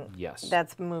paying. Yes.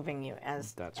 That's moving you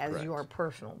as correct. your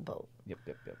personal boat. Yep.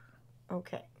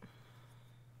 Okay.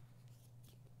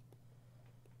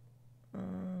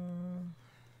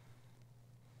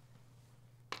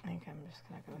 I think I'm just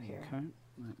going to go here. Okay,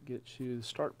 that gets you the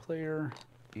start player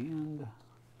and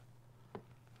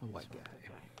a white guy.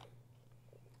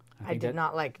 I did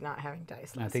not like not having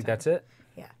dice last I think time. that's it?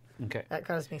 Yeah. Okay. That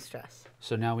caused me stress.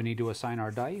 So now we need to assign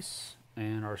our dice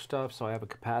and our stuff. So I have a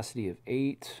capacity of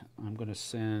 8. I'm going to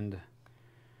send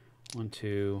 1,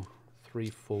 2, 3,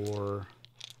 4.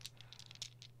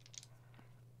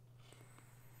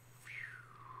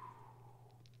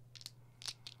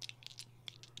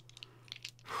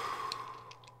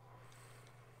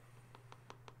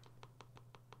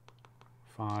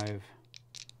 5,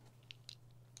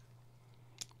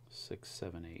 6,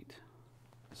 7, 8.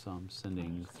 So I'm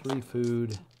sending 3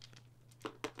 food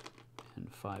and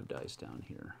 5 dice down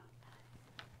here.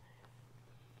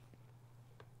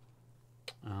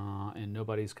 And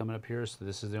nobody's coming up here, so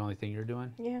this is the only thing you're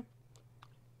doing? Yeah.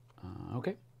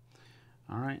 Okay.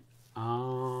 All right.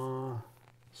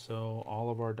 So all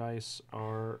of our dice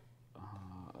are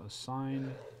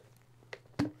assigned.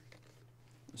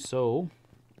 So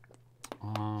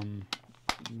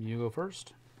you go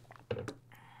first.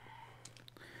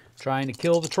 Trying to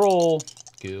kill the troll.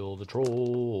 Kill the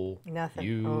troll. Nothing.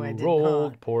 You Oh, I did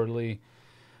rolled not. poorly.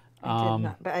 I did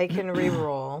not, but I can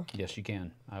re-roll. Yes, you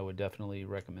can. I would definitely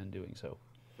recommend doing so.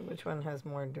 Which one has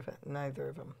more different? Neither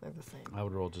of them. They're the same. I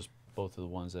would roll just both of the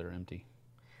ones that are empty.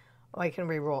 Oh, I can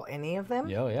re-roll any of them?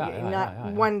 Yeah,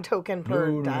 Not one token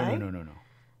per die? No.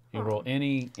 You roll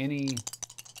any,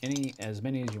 as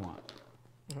many as you want.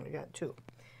 I got 2.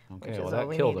 Okay, well that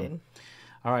killed him.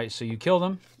 All right, so you killed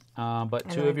him, but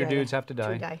And 2 I of your got dudes have to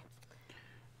die. 2 die.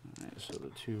 All right, so the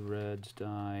 2 reds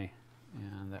die,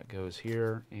 and that goes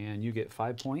here, and you get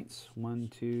 5 points. 1,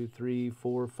 2, 3,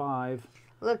 4, 5.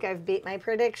 Look, I've beat my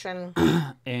prediction.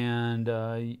 And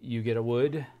you get a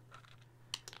wood.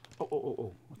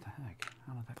 Oh, what the heck?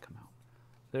 How did that come out?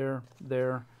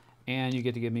 There. And you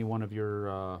get to give me one of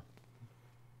your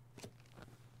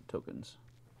tokens.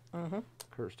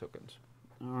 Curse tokens.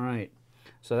 All right.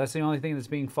 So that's the only thing that's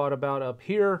being fought about up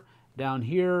here. Down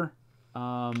here,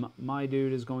 my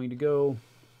dude is going to go.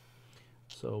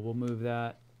 So we'll move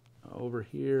that over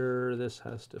here. This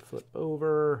has to flip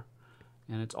over.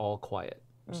 And it's all quiet.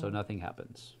 So nothing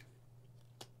happens.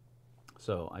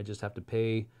 So I just have to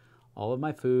pay all of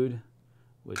my food,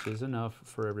 which is enough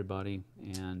for everybody.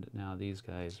 And now these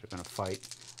guys are going to fight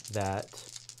that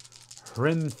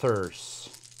Hrimthurs.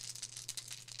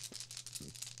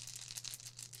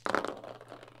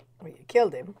 Well, you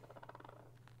killed him.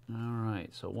 All right,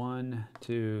 so 1,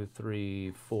 2,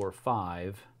 3, 4,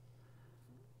 5.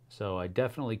 So I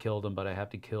definitely killed him, but I have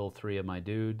to kill 3 of my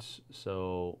dudes.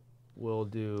 So we'll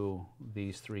do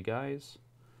these 3 guys.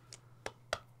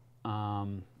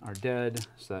 Are dead,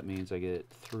 so that means I get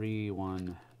 3,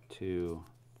 1, 2,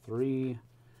 3.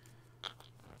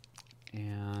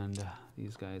 And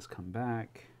these guys come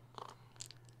back.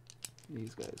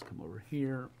 These guys come over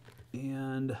here.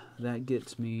 And that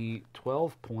gets me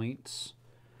 12 points.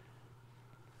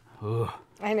 Ugh.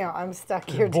 I know, I'm stuck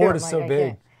here The too. board I'm is like, so I big.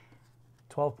 can't.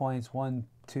 12 points. 1,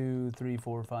 2, 3,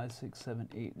 4, 5, 6, 7,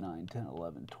 8, 9, 10,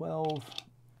 11, 12.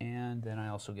 And then I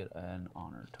also get an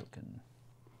honor token.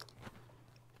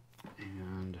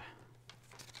 And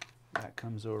that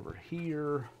comes over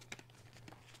here.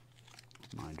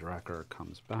 My Drakkar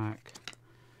comes back.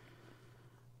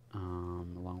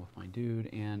 Along with my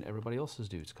dude, and everybody else's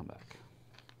dudes come back.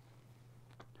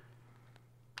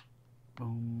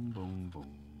 Boom, boom, boom.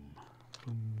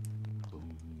 Boom,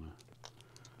 boom.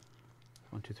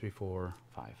 1, 2, 3, 4,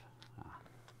 5.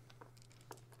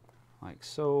 Like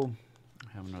so.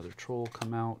 I have another troll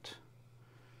come out.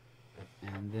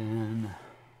 And then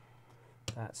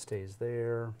that stays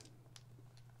there.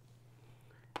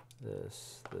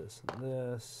 This, and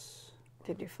this.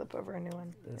 Did you flip over a new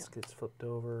one? This gets flipped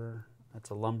over.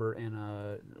 That's a lumber and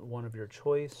a one of your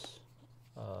choice.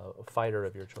 A fighter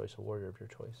of your choice, a warrior of your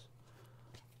choice.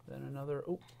 Then another,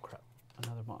 oh crap,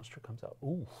 another monster comes out.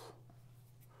 Ooh.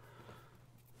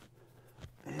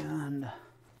 And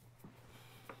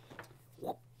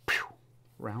whoop, pew,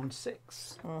 round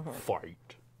 6.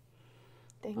 Fight.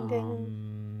 Ding,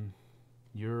 ding.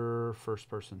 You're first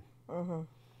person.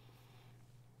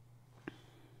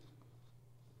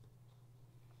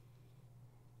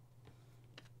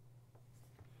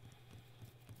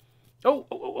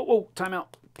 Oh, time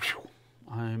out.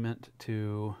 I meant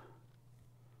to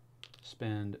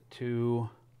spend 2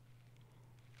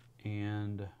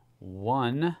 and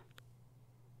 1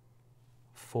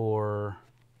 for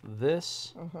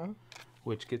this,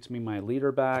 which gets me my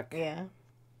leader back. Yeah.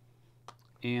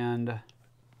 And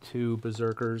 2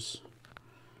 berserkers.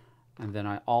 And then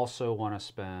I also want to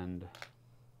spend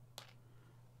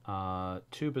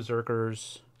 2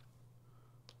 berserkers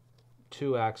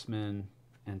 2 axemen,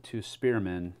 and 2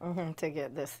 spearmen to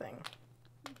get this thing.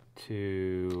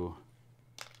 To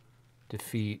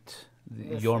defeat the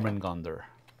This Jormungandr.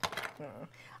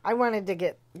 I wanted to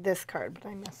get this card, but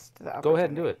I missed the opportunity. Go ahead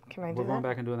and do it. Can I do We're going that?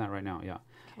 back and doing that right now, yeah.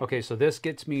 Okay, so this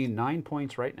gets me 9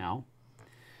 points right now.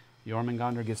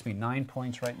 Jormungandr gets me 9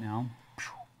 points right now.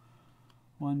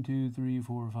 1, 2, 3,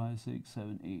 4, 5, 6,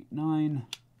 7, 8, 9.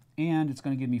 And it's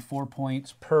going to give me 4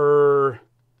 points per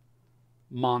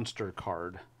monster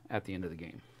card at the end of the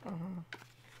game.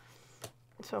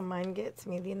 So mine gets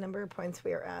me the number of points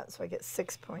we are at, so I get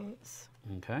 6 points.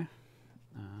 Okay.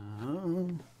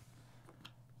 1,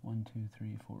 2,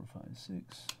 3, 4, 5,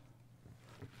 6.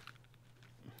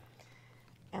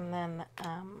 And then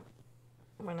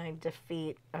when I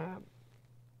defeat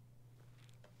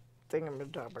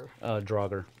Thingamadobber,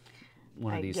 Draugr.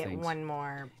 One of these I get things. one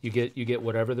more. You get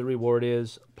whatever the reward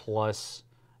is plus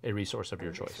a resource of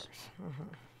your choice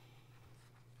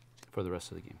for the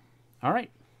rest of the game. All right.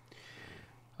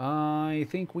 I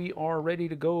think we are ready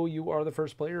to go. You are the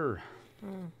first player.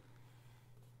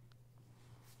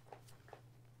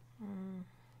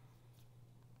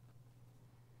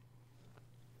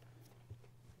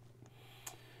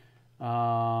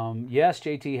 Yes,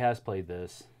 JT has played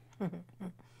this.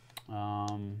 I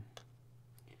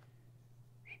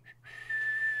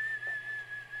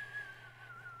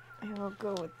will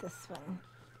go with this one.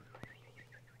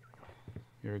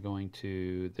 You're going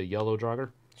to the yellow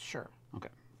Draugr? Sure. Okay.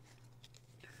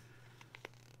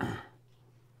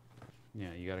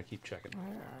 Yeah, you got to keep checking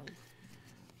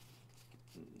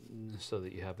so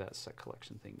that you have that set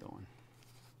collection thing going.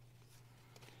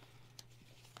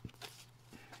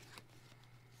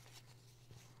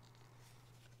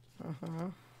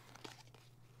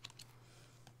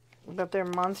 But they're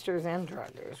monsters and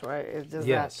Draugrs, right? Does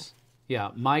Yes.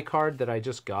 Yeah, my card that I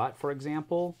just got, for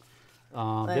example,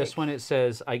 this one it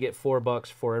says I get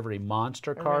 $4 for every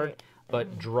monster card, Right.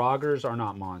 but Draugrs are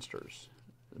not monsters.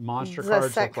 Monster The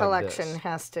cards set look like collection this.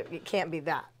 has to. It can't be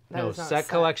that. That No, is not set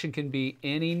collection can be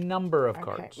any number of Okay.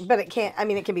 cards. But it can't. I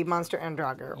mean, it can be monster and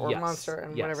Draugr, or Yes, monster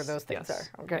and yes, whatever those things yes,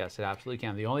 are. Okay. Yes, it absolutely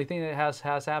can. The only thing that has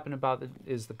happened about it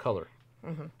is the color.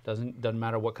 Doesn't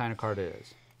matter what kind of card it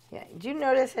is. Yeah. Do you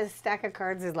notice his stack of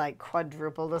cards is like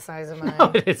quadruple the size of mine?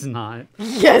 No, it's not.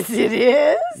 Yes, it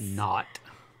is. Not.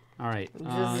 All right.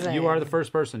 Just You are the saying.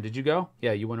 first person. Did you go?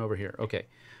 Yeah, you went over here. Okay.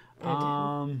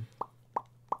 Not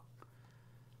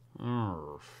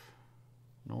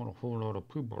a whole lot of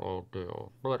people out there,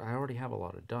 but I already have a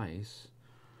lot of dice.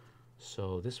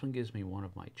 So this one gives me one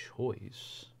of my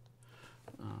choice.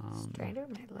 Strider,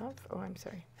 my love. Oh, I'm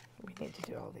sorry. We need to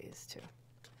do all these too.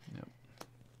 Yep.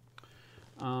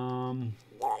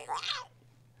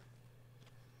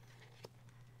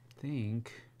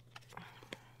 Think.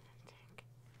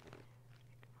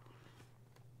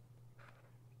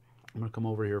 I'm gonna come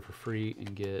over here for free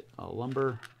and get a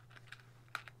lumber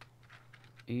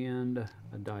and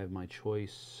a die of my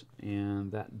choice,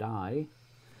 and that die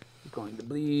is going to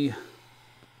be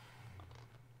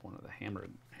one of the hammer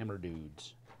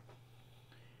dudes.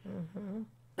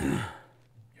 Your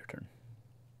turn.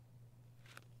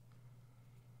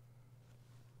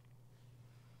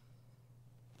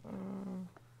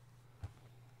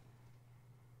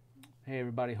 Hey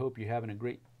everybody, hope you're having a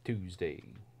great Tuesday.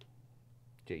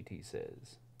 JT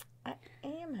says. I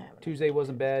am having. Tuesday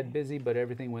wasn't bad, busy, but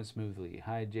everything went smoothly.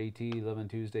 Hi JT, loving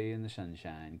Tuesday in the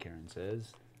sunshine, Karen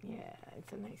says. Yeah,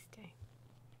 it's a nice day.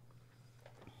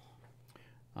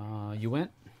 You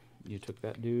went? You took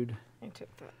that dude? I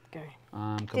took that guy.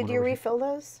 Coming Did you over refill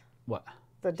those? What?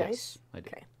 The Yes, dice? I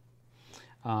did. Okay.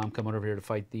 I'm coming over here to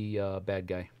fight the bad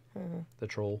guy, the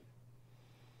troll.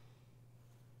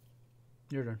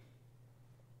 Your turn.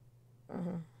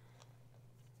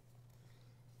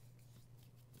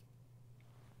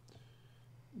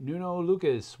 Nuno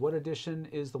Lucas, what edition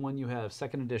is the one you have?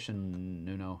 Second edition,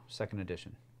 Nuno. Second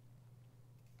edition.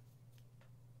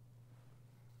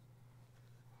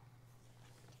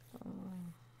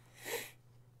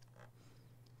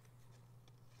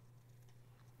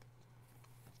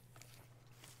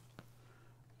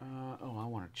 Oh, I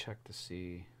want to check to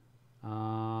see.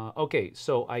 Okay,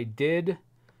 so I did.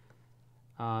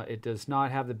 It does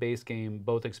not have the base game,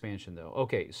 both expansion though.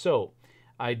 Okay, so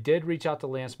I did reach out to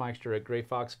Lance Meister at Gray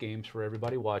Fox Games for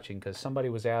everybody watching, because somebody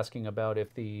was asking about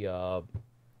if the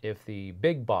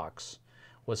big box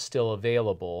was still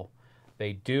available.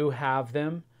 They do have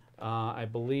them. I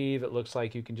believe it looks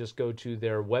like you can just go to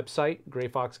their website,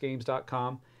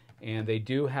 grayfoxgames.com, and they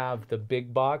do have the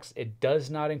big box. It does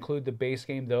not include the base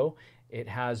game though. It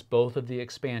has both of the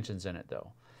expansions in it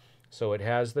though. So it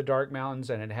has the Dark Mountains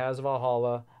and it has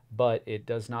Valhalla. but it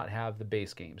does not have the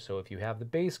base game. So if you have the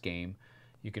base game,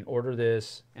 you can order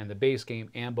this, and the base game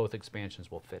and both expansions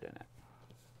will fit in it.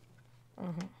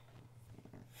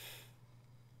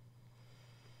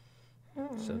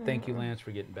 So thank you, Lance,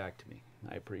 for getting back to me.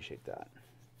 I appreciate that.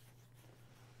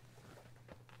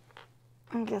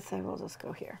 I guess I will just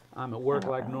go here. I'm at work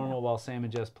like normal while Sam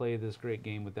and Jess play this great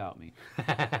game without me.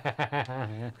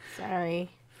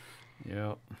 Sorry.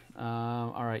 Yep.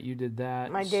 All right, you did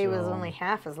that. My day was only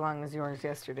half as long as yours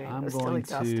yesterday. I'm it was going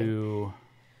still exhausting. to...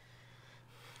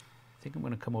 I think I'm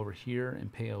going to come over here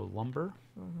and pay a lumber.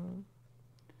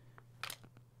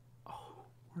 Oh,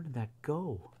 where did that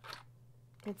go?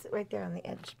 It's right there on the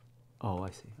edge. Oh,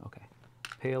 I see. Okay.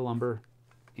 Pay a lumber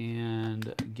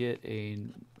and get a...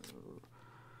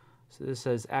 So this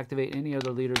says activate any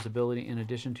other leader's ability in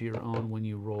addition to your own when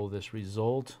you roll this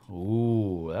result.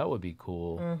 Ooh, that would be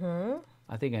cool.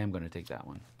 I think I am going to take that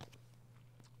one.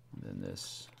 And then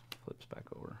this flips back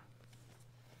over.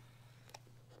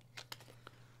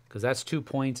 Because that's 2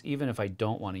 points, even if I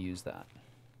don't want to use that.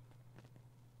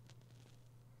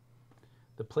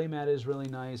 The playmat is really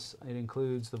nice. It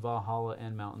includes the Valhalla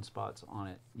and mountain spots on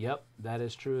it. Yep, that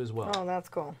is true as well. Oh, that's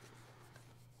cool.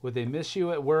 Would they miss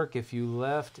you at work if you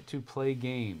left to play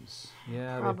games?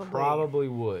 Yeah, they probably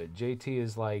would. JT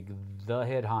is like the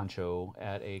head honcho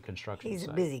at a construction site. He's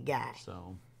a busy guy.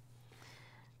 So,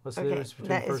 what's the difference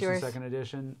between first and second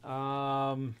edition?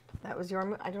 That was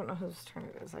your... I don't know whose turn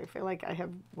it is. I feel like I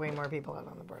have way more people out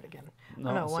on the board again.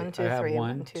 No, no, 1, 2, 3,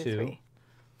 1, 2, 3.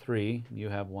 3. You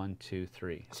have 1, 2,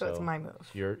 3. So it's my move.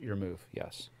 Your move,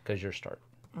 yes, because your start.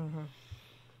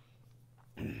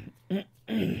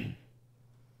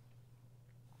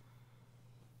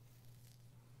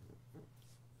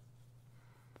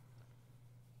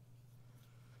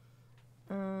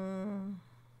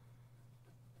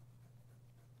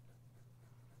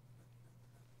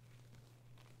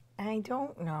 I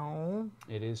don't know.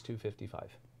 It is 2:55.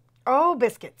 Oh,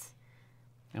 biscuits.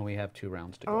 And we have 2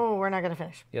 rounds to go. Oh, we're not going to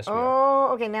finish. Yes, we are.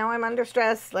 Oh, okay. Now I'm under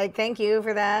stress. Like, thank you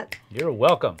for that. You're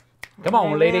welcome. Come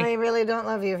on, lady. I really, really don't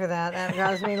love you for that. That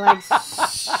caused me, like,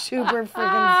 super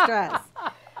freaking stress.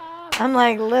 I'm,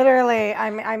 like, literally,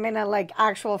 I'm in a, like,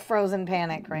 actual frozen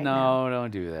panic right now. No,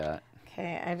 don't do that.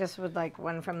 Okay, I just would like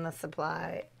one from the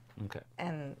supply. Okay.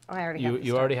 And I already have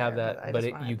you already have that, but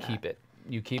you that. keep it.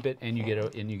 You keep it, and you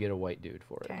get a white dude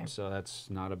for it. So that's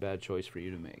not a bad choice for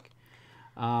you to make.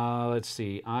 Let's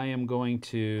see. I am going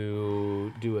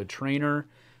to do a trainer,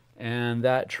 and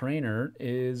that trainer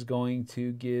is going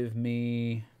to give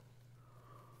me...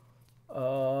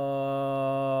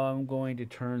 I'm going to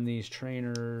turn these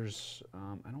trainers...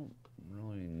 I don't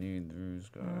really need these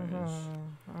guys.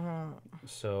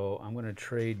 So I'm going to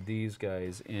trade these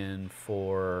guys in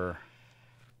for...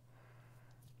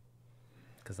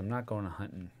 Because I'm not going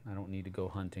hunting. I don't need to go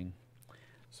hunting.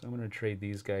 So I'm going to trade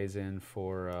these guys in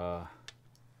for...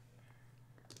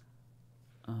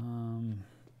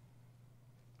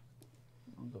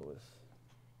 I'll go with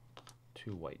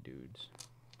 2 white dudes.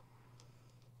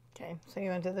 Okay, so you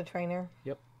went to the trainer?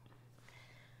 Yep.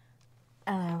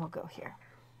 And I will go here.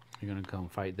 You're going to come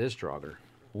fight this Draugr.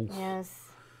 Oof. Yes.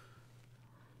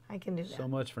 I can do that. So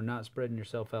much for not spreading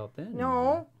yourself out then.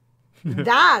 No.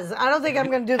 Daz, I don't think I'm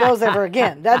going to do those ever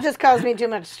again. That just caused me too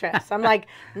much stress. I'm like,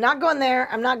 not going there.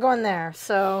 I'm not going there.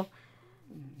 So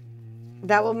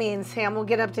that will mean Sam will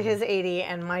get up to his 80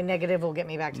 and my negative will get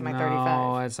me back to my 35.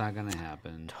 No, that's not going to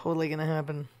happen. Totally going to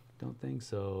happen. Don't think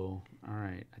so. All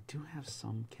right. I do have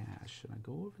some cash. Should I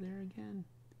go over there again?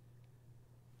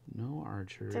 No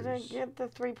archers. Did I get the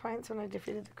 3 points when I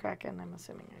defeated the Kraken? I'm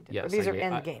assuming I did. Yes, or these are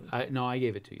end game. No, I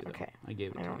gave it to you, though. Okay. I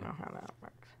gave it to you. I don't know how that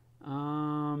works.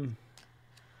 1,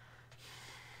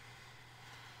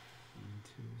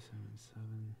 2, 7,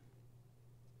 7.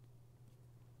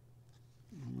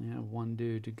 Only have 1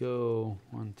 dude to go.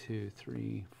 1, 2,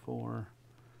 3, 4.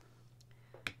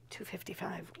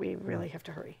 2:55. We really have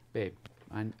to hurry. Babe,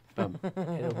 it'll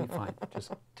be fine.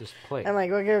 Just play. I'm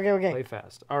like, okay. Play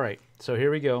fast. All right, so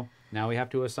here we go. Now we have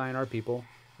to assign our people.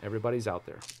 Everybody's out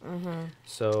there.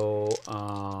 So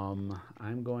I'm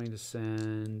going to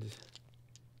send...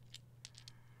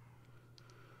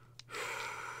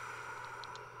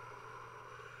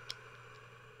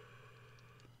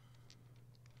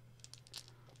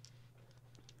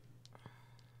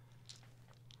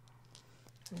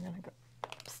 I'm going to go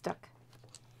stuck.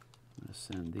 I'm going to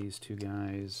send these 2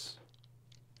 guys.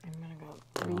 I'm going to go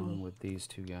 3. Along with these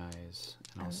 2 guys.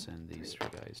 And I'll send these 3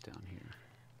 guys down here.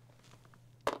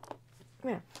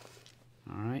 Yeah.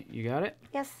 All right, you got it?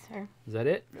 Yes, sir. Is that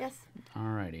it? Yes. All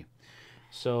righty.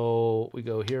 So we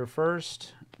go here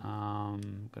first.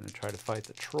 I'm going to try to fight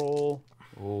the troll.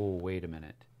 Oh, wait a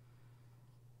minute.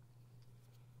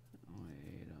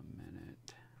 Wait a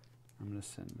minute. I'm going to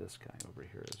send this guy over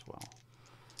here as well.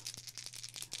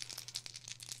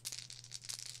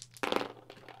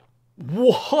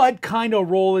 What kind of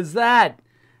roll is that?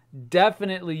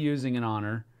 Definitely using an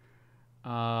honor.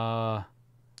 I'm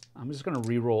just going to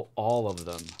re-roll all of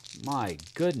them. My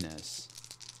goodness.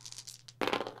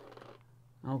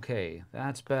 Okay,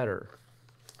 that's better.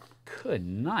 Good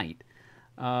night.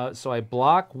 So I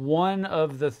block one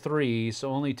of the three, so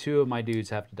only two of my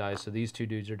dudes have to die. So these two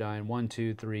dudes are dying. 1,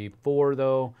 2, 3, 4,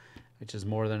 though, which is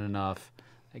more than enough.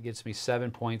 That gets me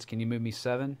 7 points. Can you move me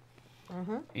 7?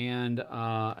 Mm-hmm. And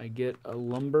I get a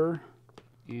lumber,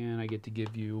 and I get to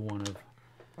give you one of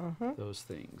those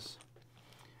things.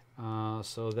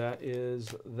 So that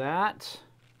is that.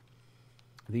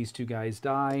 These two guys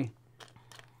die.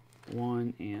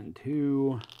 1 and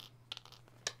 2.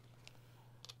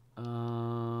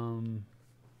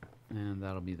 And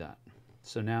that'll be that.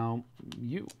 So now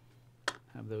you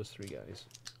have those 3 guys.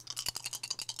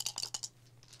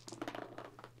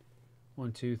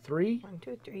 1, 2, 3. 1,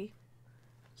 2, 3.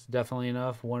 It's definitely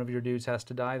enough. One of your dudes has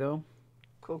to die, though.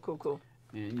 Cool, cool, cool.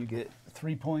 And you get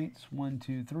 3 points. 1,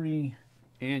 2, 3.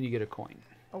 And you get a coin.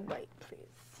 Oh, right, please.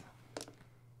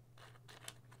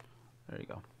 There you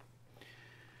go.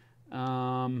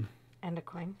 And a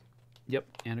coin. Yep,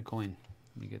 and a coin.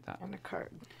 You get that. And a card.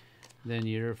 Then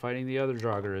you're fighting the other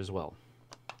Draugr as well.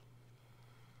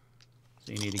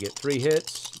 So you need to get 3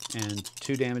 hits and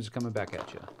 2 damage coming back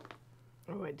at you.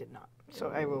 Oh, I did not. So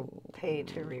I will pay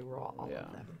to re-roll all of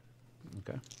them.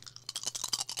 Okay.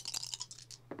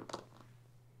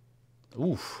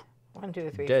 Oof. 1, 2,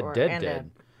 3, Dead, 4. dead, and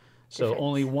dead. So defense.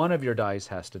 only one of your dice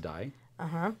has to die.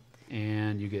 Uh-huh.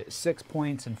 And you get 6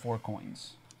 points and 4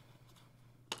 coins.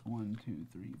 1, 2,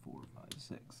 3, 4, 5,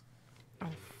 6.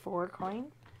 4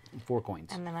 coin. 4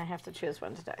 coins. And then I have to choose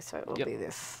one to die. So it will be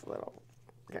this little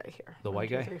guy here. The 1, white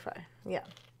 2, guy? 3, 5. Yeah.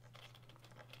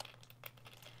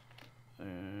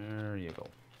 There you go.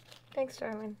 Thanks,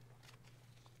 darling.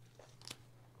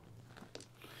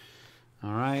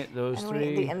 All right, those And 3.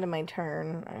 at the end of my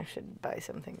turn, I should buy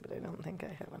something, but I don't think I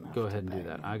have enough. Go ahead and do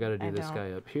that. I got to do this don't.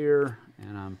 guy up here,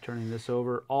 and I'm turning this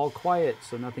over. All quiet,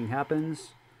 so nothing happens.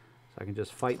 So I can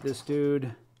just fight this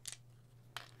dude.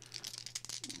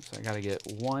 So I got to get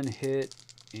 1 hit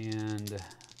and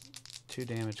 2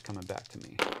 damage coming back to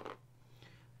me.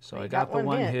 So Well, I you got got the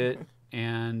one 1 hit. hit,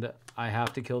 and I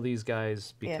have to kill these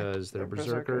guys because they're they're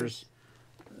berserkers.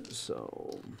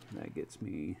 So that gets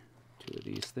me 2 of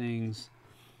these things.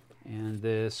 And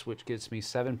this, which gets me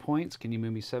 7 points. Can you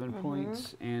move me 7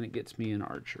 points? And it gets me an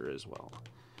archer as well.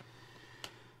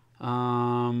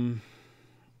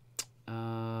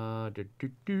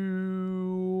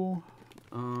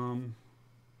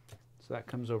 So that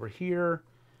comes over here.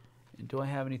 And do I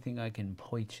have anything I can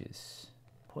purchase?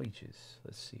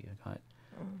 Let's see. I got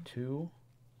 2.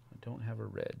 I don't have a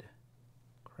red.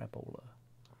 Crapola.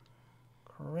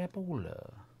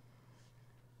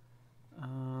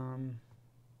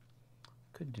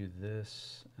 Could do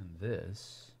this and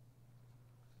this.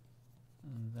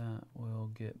 And that will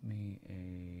get me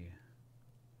a...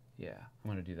 Yeah,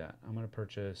 I'm going to do that. I'm going to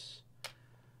purchase...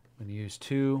 I'm going to use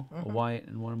 2, a white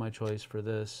and 1 of my choice for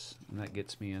this. And that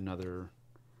gets me another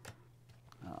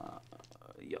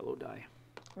yellow die.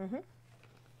 Are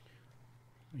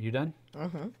you done?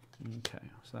 Okay,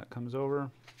 so that comes over.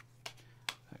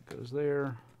 That goes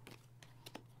there.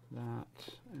 That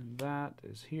and that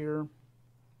is here.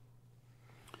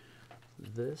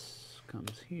 This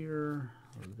comes here,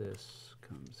 or this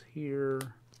comes here.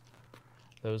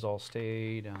 Those all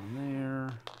stay down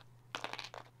there.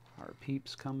 Our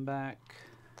peeps come back.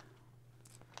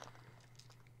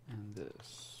 And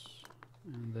this.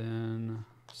 And then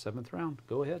 7th round.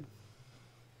 Go ahead.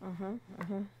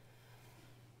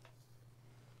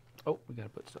 Oh, we gotta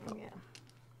put stuff up. Yeah.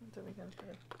 So we go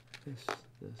through. This.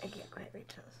 I can't quite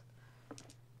reach those.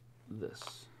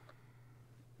 This.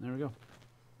 There we go.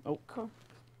 Oh, cool.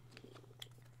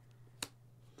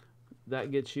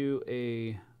 That gets you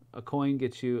a coin.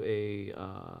 Gets you a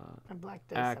black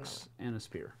dice axe and a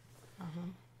spear.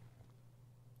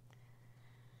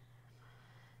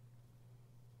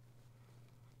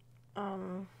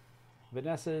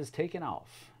 Vanessa is taking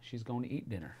off. She's going to eat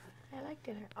dinner. I like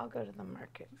dinner. I'll go to the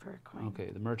market for a coin. Okay,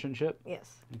 the merchant ship?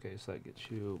 Yes. Okay, so that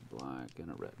gets you black and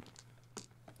a red.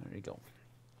 There you go.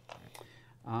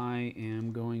 I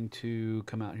am going to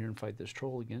come out here and fight this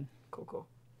troll again. Cool, cool.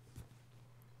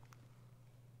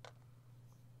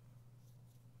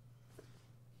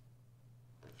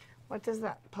 What does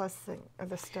that plus thing, or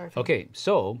the star thing? Okay,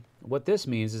 so what this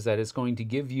means is that it's going to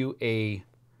give you a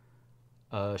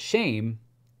a shame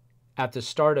at the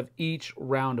start of each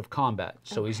round of combat.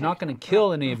 So he's not going to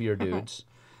kill any of your dudes,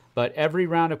 but every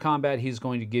round of combat he's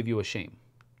going to give you a shame.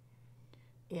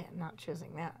 Yeah, not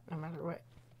choosing that, no matter what.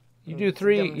 You do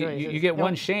 3, you get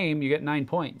 1 shame, you get 9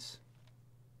 points.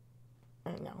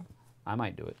 I know. I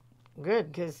might do it.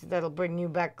 Good, because that'll bring you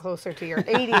back closer to your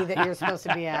 80 that you're supposed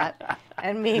to be at,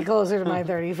 and me closer to my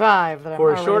 35. That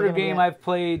For a shorter game, I've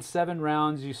played 7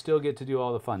 rounds. You still get to do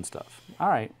all the fun stuff. All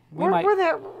right, we might do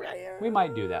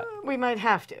that. We might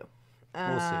have to,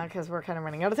 we'll see. because we're kind of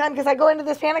running out of time. Because I go into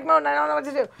this panic mode and I don't know what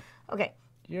to do. Okay,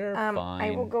 you're fine.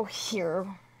 I will go here.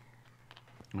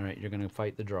 All right, you're gonna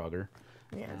fight the Draugr.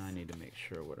 Yes. I need to make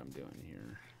sure what I'm doing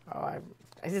here. Oh,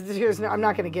 I'm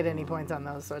not going to get any points on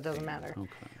those, so it doesn't matter.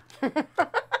 Okay.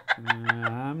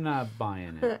 I'm not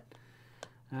buying it.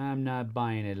 I'm not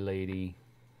buying it, lady.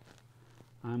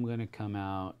 I'm going to come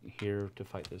out here to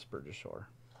fight this Burgessor.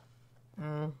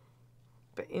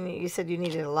 But you said you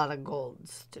needed a lot of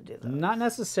golds to do those. Not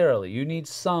necessarily. You need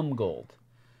some gold.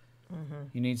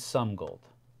 You need some gold.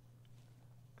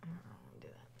 I don't do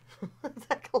that. That's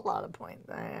like a lot of points.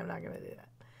 I'm not going to do that.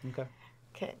 Okay.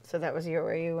 Okay, so that was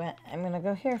where you went. I'm going to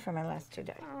go here for my last 2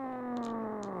 dice.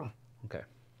 Okay.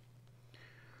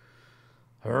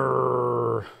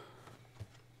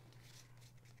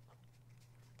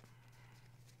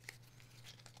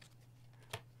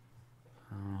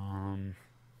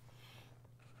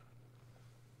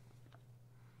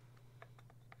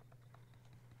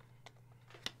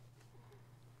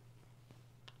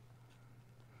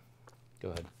 Go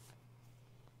ahead.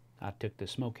 I took the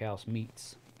smokehouse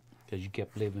meats because you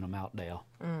kept leaving them out there.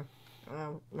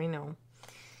 Well, we know.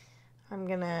 I'm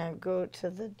going to go to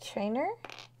the trainer.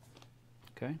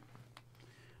 Okay.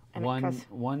 And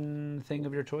one thing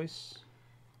of your choice.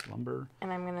 Lumber.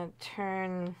 And I'm going to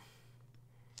turn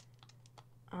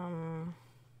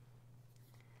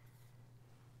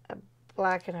a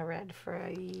black and a red for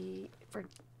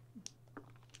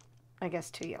I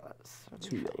guess 2 yellows.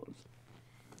 2 yellows.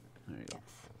 There you go.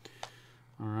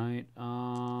 All right.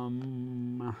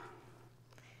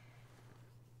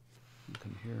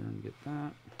 Come here and get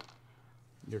that.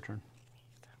 Your turn.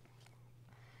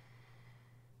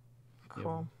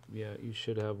 Cool. Yeah, you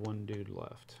should have 1 dude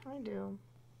left. I do.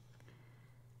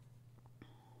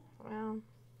 Well.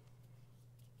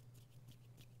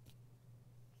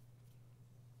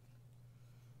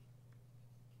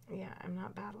 Yeah, I'm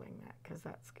not battling that because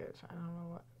that's good. I don't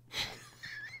know what.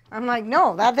 I'm like,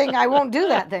 no, that thing, I won't do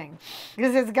that thing.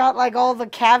 Because it's got like all the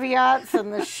caveats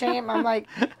and the shame. I'm like,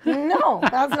 no,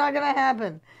 that's not going to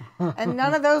happen. And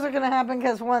none of those are going to happen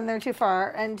because 1, they're too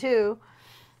far. And 2,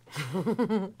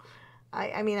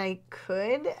 I mean, I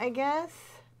could, I guess,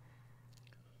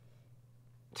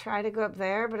 try to go up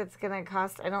there, but it's going to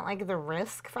cost, I don't like the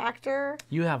risk factor.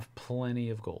 You have plenty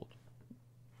of gold.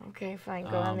 Okay, fine.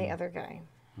 Go on the other guy.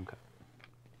 Okay.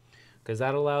 Because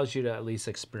that allows you to at least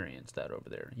experience that over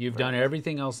there. You've done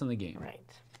everything else in the game. Right.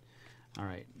 All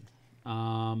right.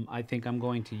 I think I'm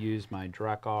going to use my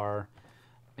Drakkar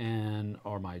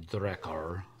or my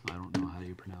Drakkar. I don't know how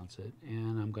you pronounce it.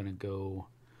 And I'm going to go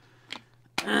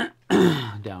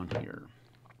down here.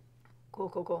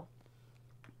 Cool.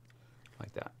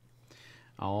 Like that.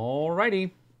 All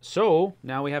righty. So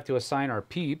now we have to assign our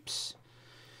peeps.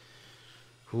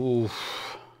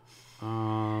 Oof.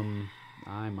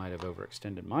 I might have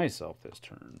overextended myself this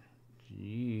turn.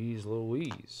 Jeez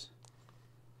Louise.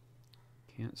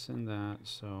 Can't send that,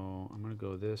 so I'm going to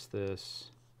go this.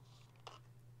 Just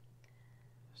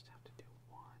have to do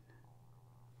 1.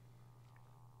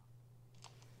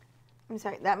 I'm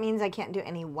sorry, that means I can't do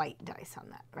any white dice on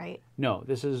that, right? No,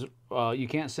 this is, you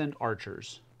can't send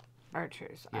archers.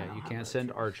 Archers. Yeah, you can't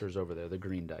send archers over there, the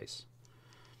green dice.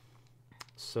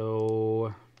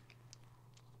 So...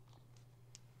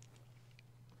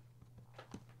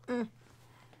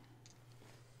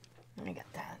 I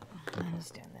got that. I'm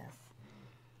just doing this.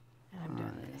 And I'm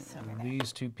doing this over there.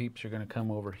 These 2 peeps are going to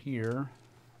come over here.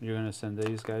 You're going to send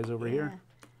these guys over here?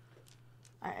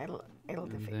 It'll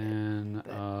defeat then,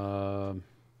 it. I'm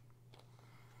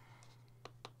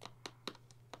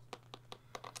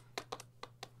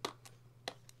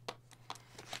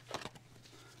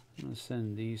going to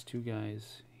send these 2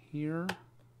 guys here.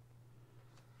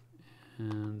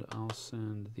 And I'll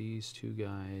send these 2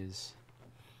 guys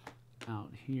out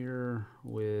here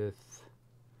with...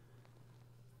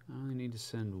 I only need to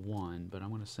send 1, but I'm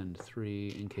going to send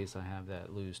 3 in case I have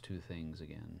that lose 2 things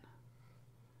again.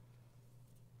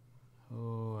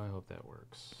 Oh, I hope that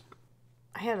works.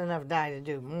 I had enough die to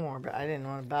do more, but I didn't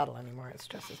want to battle anymore. It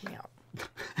stresses me out.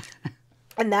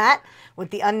 And that, with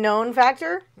the unknown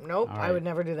factor, nope, All I right. would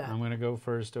never do that. I'm going to go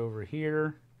first over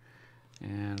here.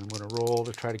 And I'm going to roll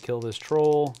to try to kill this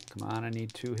troll. Come on, I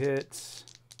need 2 hits.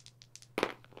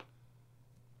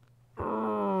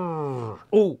 Ooh,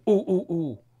 ooh, ooh,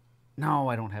 ooh. No,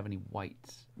 I don't have any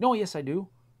whites. No, yes, I do.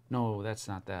 No, that's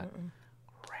not that.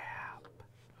 Crap.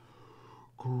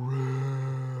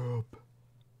 Crap.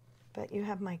 But you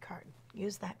have my card.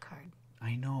 Use that card.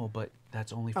 I know, but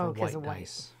that's only for white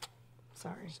dice.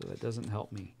 Sorry. So that doesn't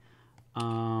help me.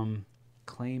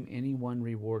 Claim any one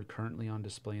reward currently on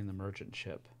display in the merchant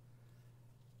ship.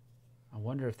 I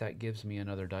wonder if that gives me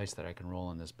another dice that I can roll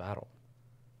in this battle.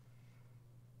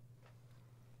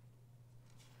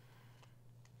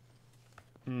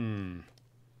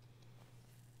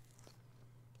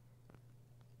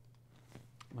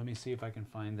 Let me see if I can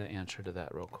find the answer to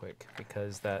that real quick,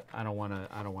 because that I don't want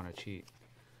to cheat.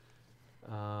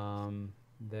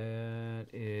 That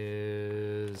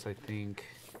is, I think.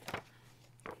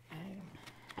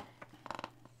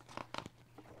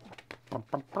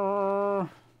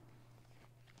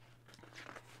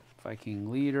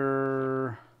 Viking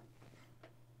leader.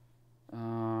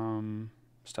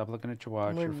 Stop looking at your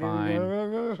watch. You're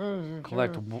fine.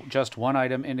 Collect just one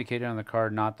item indicated on the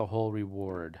card, not the whole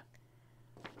reward.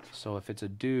 So if it's a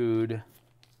dude,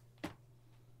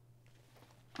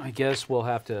 I guess we'll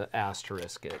have to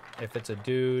asterisk it. If it's a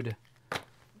dude,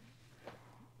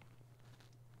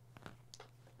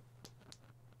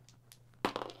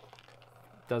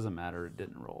 doesn't matter. It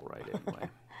didn't roll right anyway.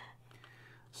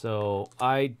 So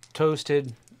I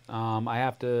toasted. I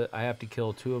have to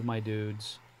kill 2 of my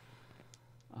dudes.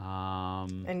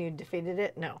 And you defeated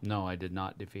it? No. No, I did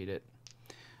not defeat it.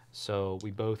 So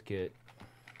we both get.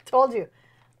 Told you.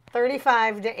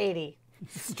 35 to 80.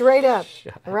 Straight up.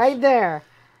 Right there.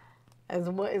 Is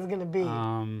what is going to be.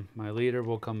 My leader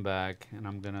will come back, and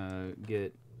I'm going to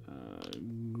get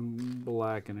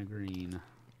black and a green.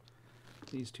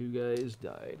 These 2 guys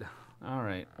died. All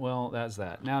right. Well, that's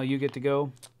that. Now you get to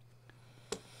go.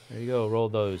 There you go. Roll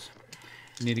those.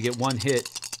 You need to get 1 hit,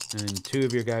 and 2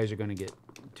 of your guys are going to get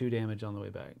 2 damage on the way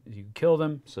back. You kill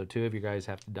them, so 2 of your guys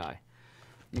have to die.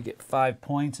 You get 5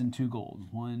 points and 2 gold.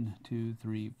 1, 2,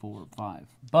 3, 4, 5.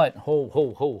 But,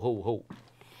 ho.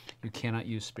 You cannot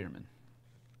use spearmen.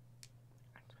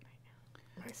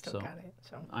 I still got it.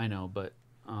 So I know, but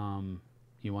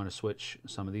you want to switch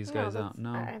some of these guys out?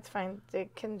 No? It's fine. They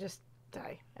can just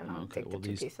die, and I'll take the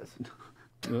 2 pieces.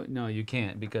 No, you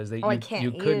can't, because you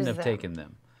couldn't have taken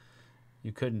them.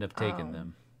 You couldn't have taken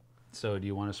them. So do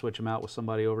you want to switch them out with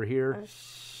somebody over here?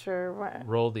 Sure. What?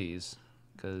 Roll these,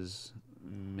 because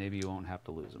maybe you won't have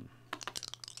to lose them.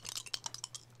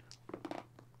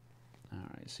 All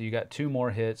right, so you got 2 more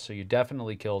hits, so you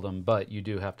definitely killed them, but you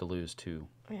do have to lose 2.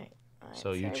 Right.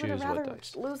 So you choose what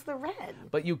dice. Lose the red.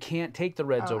 But you can't take the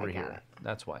reds over here.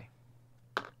 That's why.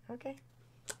 Okay.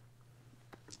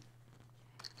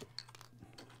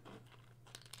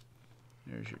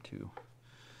 There's your 2.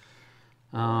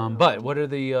 But what are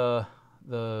the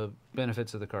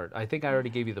benefits of the card? I think I already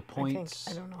gave you the points.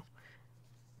 I don't know.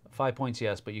 5 points,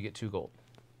 yes, but you get 2 gold.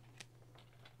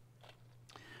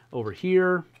 Over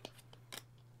here,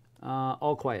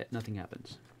 all quiet. Nothing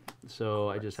happens. So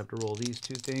I just have to roll these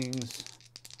 2 things.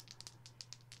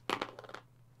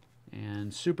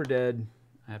 And super dead.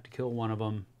 I have to kill one of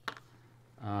them.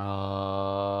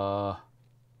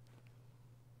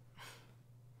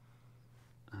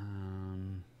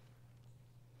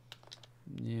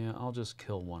 Yeah, I'll just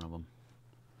kill one of them.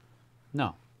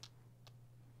 No.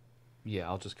 Yeah,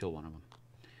 I'll just kill one of them.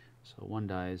 So 1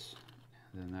 dies,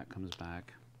 and then that comes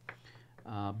back.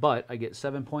 But I get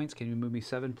 7 points. Can you move me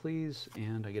 7, please?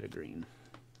 And I get a green.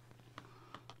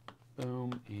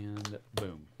 Boom and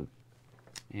boom.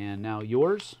 And now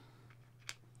yours.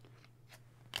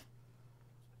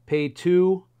 Pay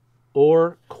 2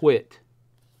 or quit.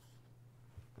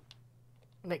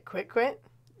 Like quit?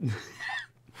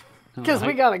 Because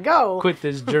we gotta go. Quit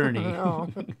this journey.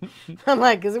 I'm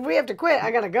like, because if we have to quit,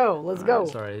 I gotta go. Let's go. Right,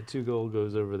 sorry, 2 gold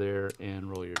goes over there, and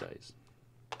roll your dice.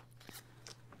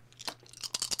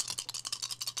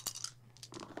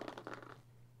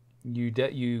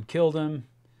 You killed him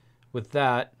with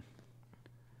that,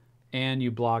 and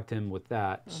you blocked him with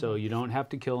that. So you don't have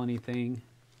to kill anything.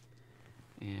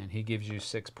 And he gives you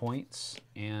 6 points,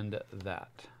 and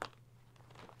that.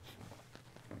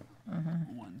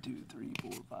 1, 2, 3,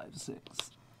 4, 5,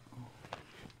 6.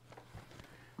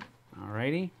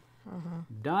 Alrighty.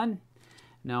 Done.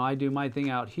 Now I do my thing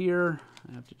out here.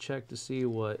 I have to check to see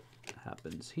what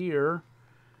happens here.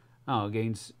 Oh,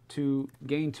 gain 2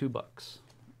 bucks.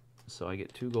 So I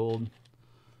get 2 gold.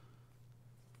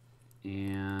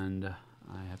 And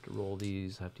I have to roll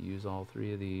these. I have to use all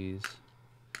 3 of these.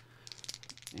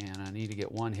 And I need to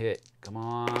get 1 hit. Come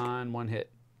on, 1 hit.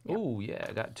 Yep. Oh, yeah,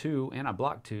 I got 2, and I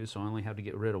blocked 2, so I only have to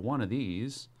get rid of 1 of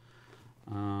these,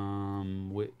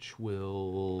 which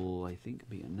will, I think,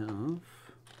 be enough.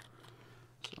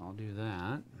 So I'll do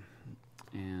that.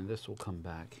 And this will come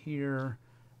back here,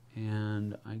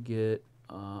 and I get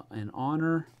an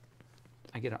honor.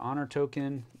 I get an honor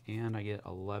token, and I get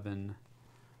 11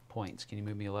 points. Can you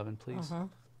move me 11, please?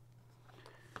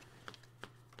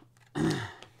 And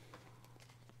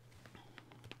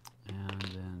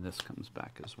then this comes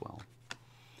back as well.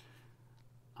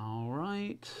 All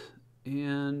right,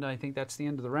 and I think that's the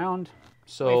end of the round.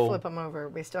 So we flip them over.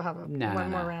 We still have one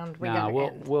more round. We gotta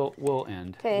end. We'll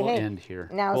end. We'll end here.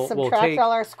 Now subtract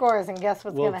all our scores and guess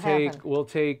what's gonna happen. We'll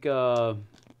take the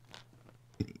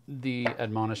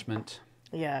admonishment.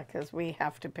 Yeah, because we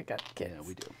have to pick up kids. Yeah,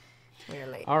 we do. We're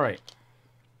late. All right.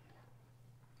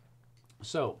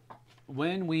 So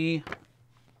when we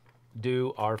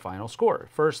do our final score,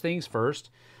 first things first,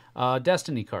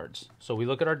 destiny cards. So we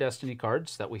look at our destiny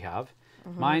cards that we have.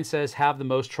 Mine says have the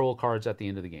most troll cards at the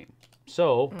end of the game.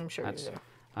 So I'm sure that's, you do.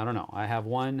 I don't know. I have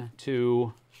 1,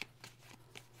 2,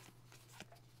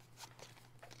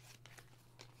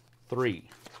 3.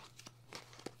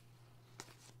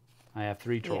 I have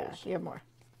 3 trolls. Yeah, you have more.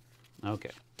 Okay.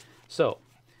 So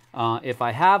if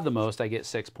I have the most, I get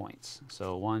 6 points.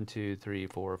 So 1, 2, 3,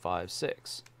 4, 5,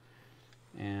 6.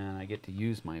 And I get to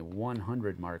use my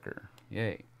 100 marker.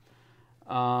 Yay.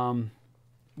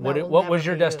 What was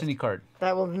your destiny card?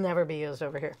 That will never be used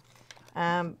over here.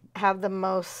 Have the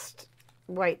most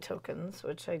white tokens,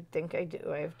 which I think I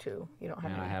do. I have 2. You don't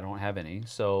have any. I don't have any.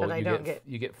 So but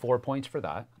you get 4 points for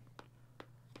that.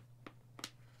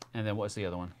 And then what's the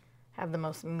other one? Have the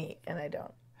most meat, and I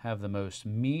don't. Have the most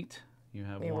meat. You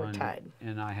have 1. We're tied.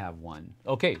 And I have 1.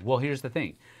 Okay, well, here's the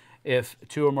thing. If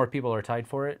 2 or more people are tied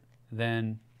for it,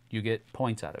 then you get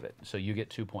points out of it. So you get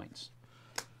 2 points.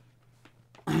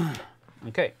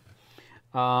 Okay.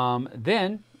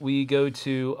 Then we go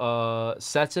to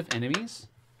sets of enemies.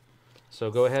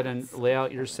 So go ahead and lay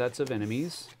out your sets of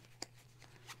enemies.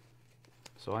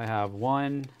 So I have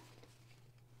 1,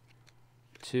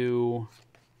 2.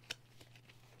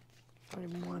 I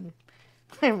have 1.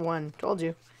 I have 1. Told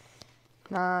you.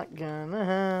 Not gonna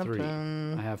happen. 3.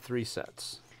 I have 3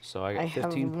 sets. So I got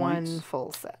 15 have points. 1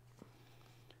 full set.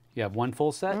 You have 1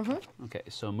 full set? Okay,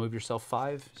 so move yourself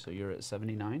 5. So you're at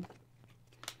 79.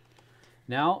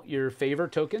 Now, your favor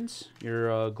tokens,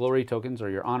 your glory tokens, or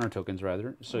your honor tokens,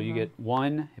 rather. So you get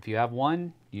 1. If you have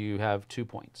 1, you have 2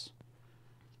 points.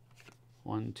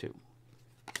 1, 2.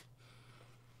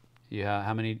 Yeah,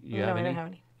 how many? You have I any? don't have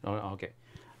any. Oh, okay.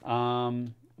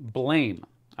 Blame.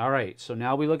 All right, so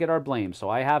now we look at our blame. So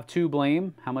I have 2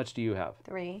 blame. How much do you have?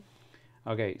 3.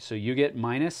 Okay, so you get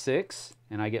 -6,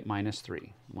 and I get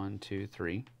 -3. 1, 2,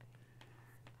 3.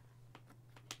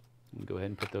 Go ahead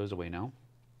and put those away now.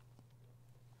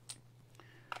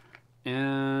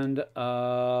 And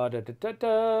not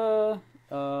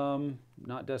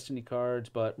destiny cards,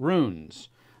 but runes.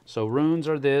 So runes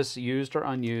are this, used or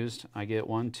unused. I get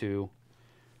 1, 2.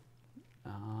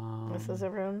 This is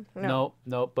a rune? No,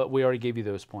 but we already gave you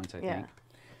those points, I Yeah. think.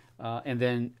 And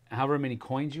then however many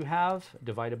coins you have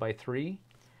divided by 3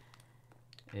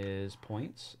 is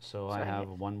points. So I have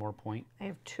 1 more point. I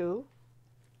have 2.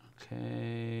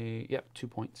 Okay. Yep, 2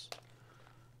 points.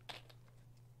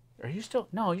 Are you still?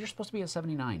 No, you're supposed to be at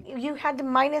 79. You had to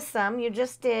minus some. You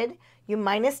just did. You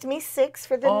minused me 6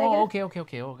 for the negative.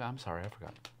 Okay. Oh, I'm sorry. I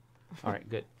forgot. All right,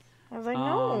 good. I was like,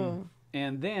 no.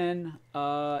 And then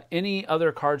any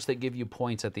other cards that give you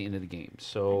points at the end of the game.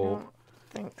 So I don't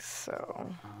think so.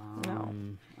 No.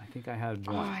 I think I had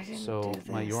 1. I didn't so do this.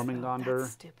 my Jormungandr.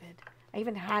 That's stupid. I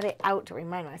even had it out to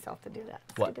remind myself to do that.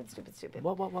 What? Stupid.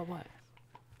 What?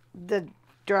 The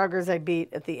Draugrs I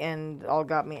beat at the end all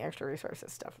got me extra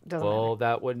resources stuff. Doesn't Well,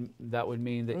 matter. that would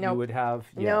mean that you Nope. would have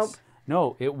Nope.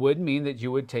 No, it would mean that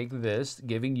you would take this,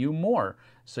 giving you more.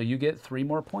 So you get 3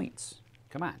 more points.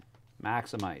 Come on,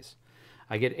 maximize.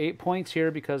 I get 8 points here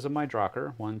because of my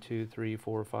Draugr. 1, 2, 3,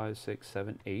 4, 5, 6,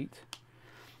 7, 8.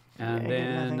 And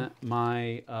then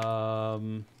my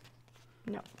No.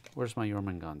 where's my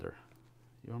Jormungandr?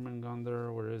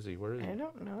 Jormungandr, where is he? I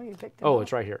don't know. You picked it Oh, up.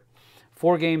 it's right here.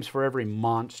 4 games for every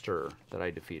monster that I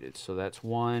defeated. So that's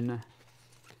 1,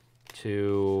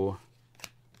 2,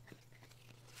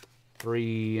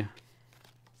 3, and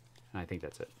I think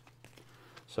that's it.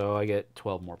 So I get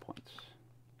 12 more points.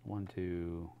 1,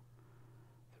 2,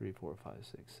 3, 4, 5,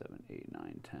 6, 7, 8,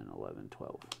 9, 10, 11,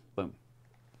 12. Boom.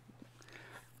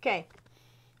 Okay.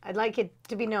 I'd like it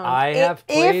to be known. I have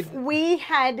played. If we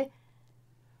had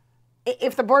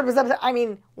if the board was up, I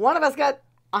mean, one of us got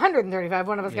 135,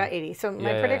 one of us got 80. So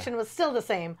my prediction was still the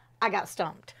same. I got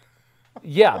stumped.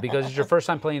 Yeah, because it's your first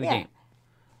time playing the game.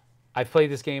 I've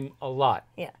played this game a lot.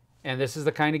 Yeah. And this is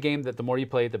the kind of game that the more you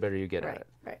play it, the better you get at it.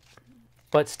 Right.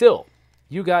 But still,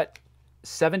 you got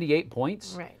 78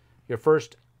 points. Right. Your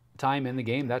first time in the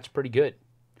game. That's pretty good.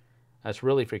 That's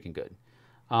really freaking good.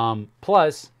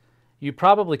 Plus, you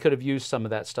probably could have used some of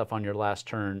that stuff on your last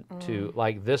turn to,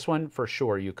 like this one, for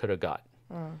sure you could have got.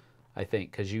 I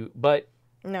think, because but...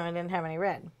 No, I didn't have any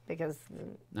red, because...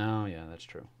 Oh, yeah, that's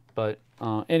true. But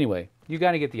anyway, you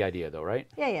got to get the idea, though, right?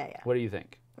 Yeah. What do you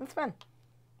think? It's fun.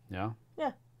 Yeah?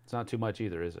 Yeah. It's not too much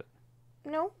either, is it?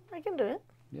 No, I can do it.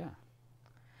 Yeah.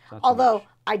 Although,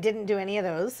 I didn't do any of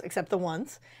those, except the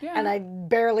ones. Yeah. And I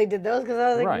barely did those, because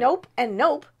I was like, nope and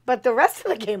nope. But the rest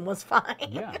of the game was fine.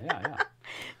 Yeah.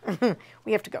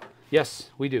 We have to go.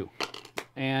 Yes, we do.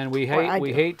 And we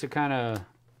hate to kind of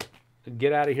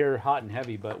get out of here hot and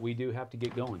heavy, but we do have to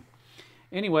get going.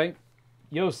 Anyway,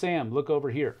 yo, Sam, look over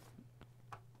here.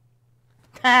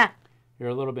 You're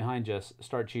a little behind, Jess.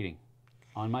 Start cheating.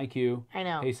 On my cue. I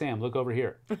know. Hey, Sam, look over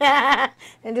here.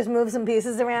 And just move some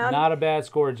pieces around. Not a bad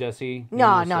score, Jesse.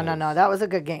 No. That was a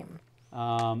good game.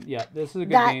 Yeah, this is a good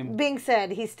game. That being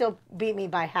said, he still beat me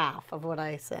by half of what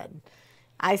I said.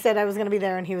 I said I was going to be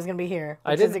there and he was going to be here,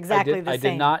 which is exactly the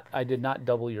same. I did not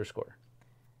double your score.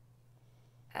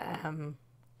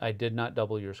 I did not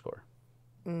double your score.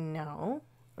 No.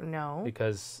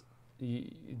 Because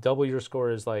double your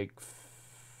score is like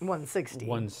 160.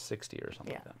 160 or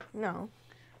something like that. No.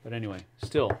 But anyway,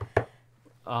 still,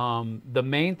 the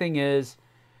main thing is,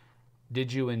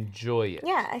 did you enjoy it?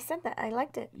 Yeah, I said that. I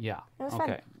liked it. Yeah. It was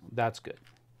fun. That's good.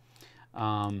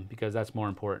 Because that's more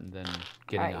important than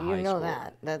getting a high score. You know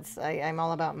that. I'm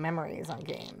all about memories on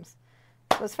games.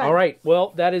 It was fun. All right.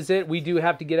 Well, that is it. We do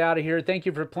have to get out of here. Thank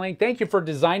you for playing. Thank you for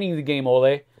designing the game,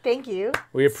 Ole. Thank you.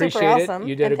 We appreciate it.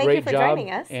 You did a great job. Thank you for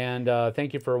joining us. And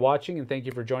thank you for watching, and thank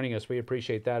you for joining us. We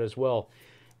appreciate that as well.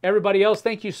 Everybody else,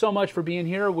 thank you so much for being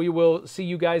here. We will see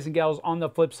you guys and gals on the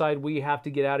flip side. We have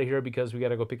to get out of here because we got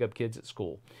to go pick up kids at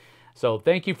school. So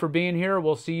thank you for being here.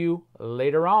 We'll see you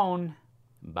later on.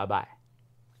 Bye-bye.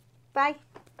 Bye.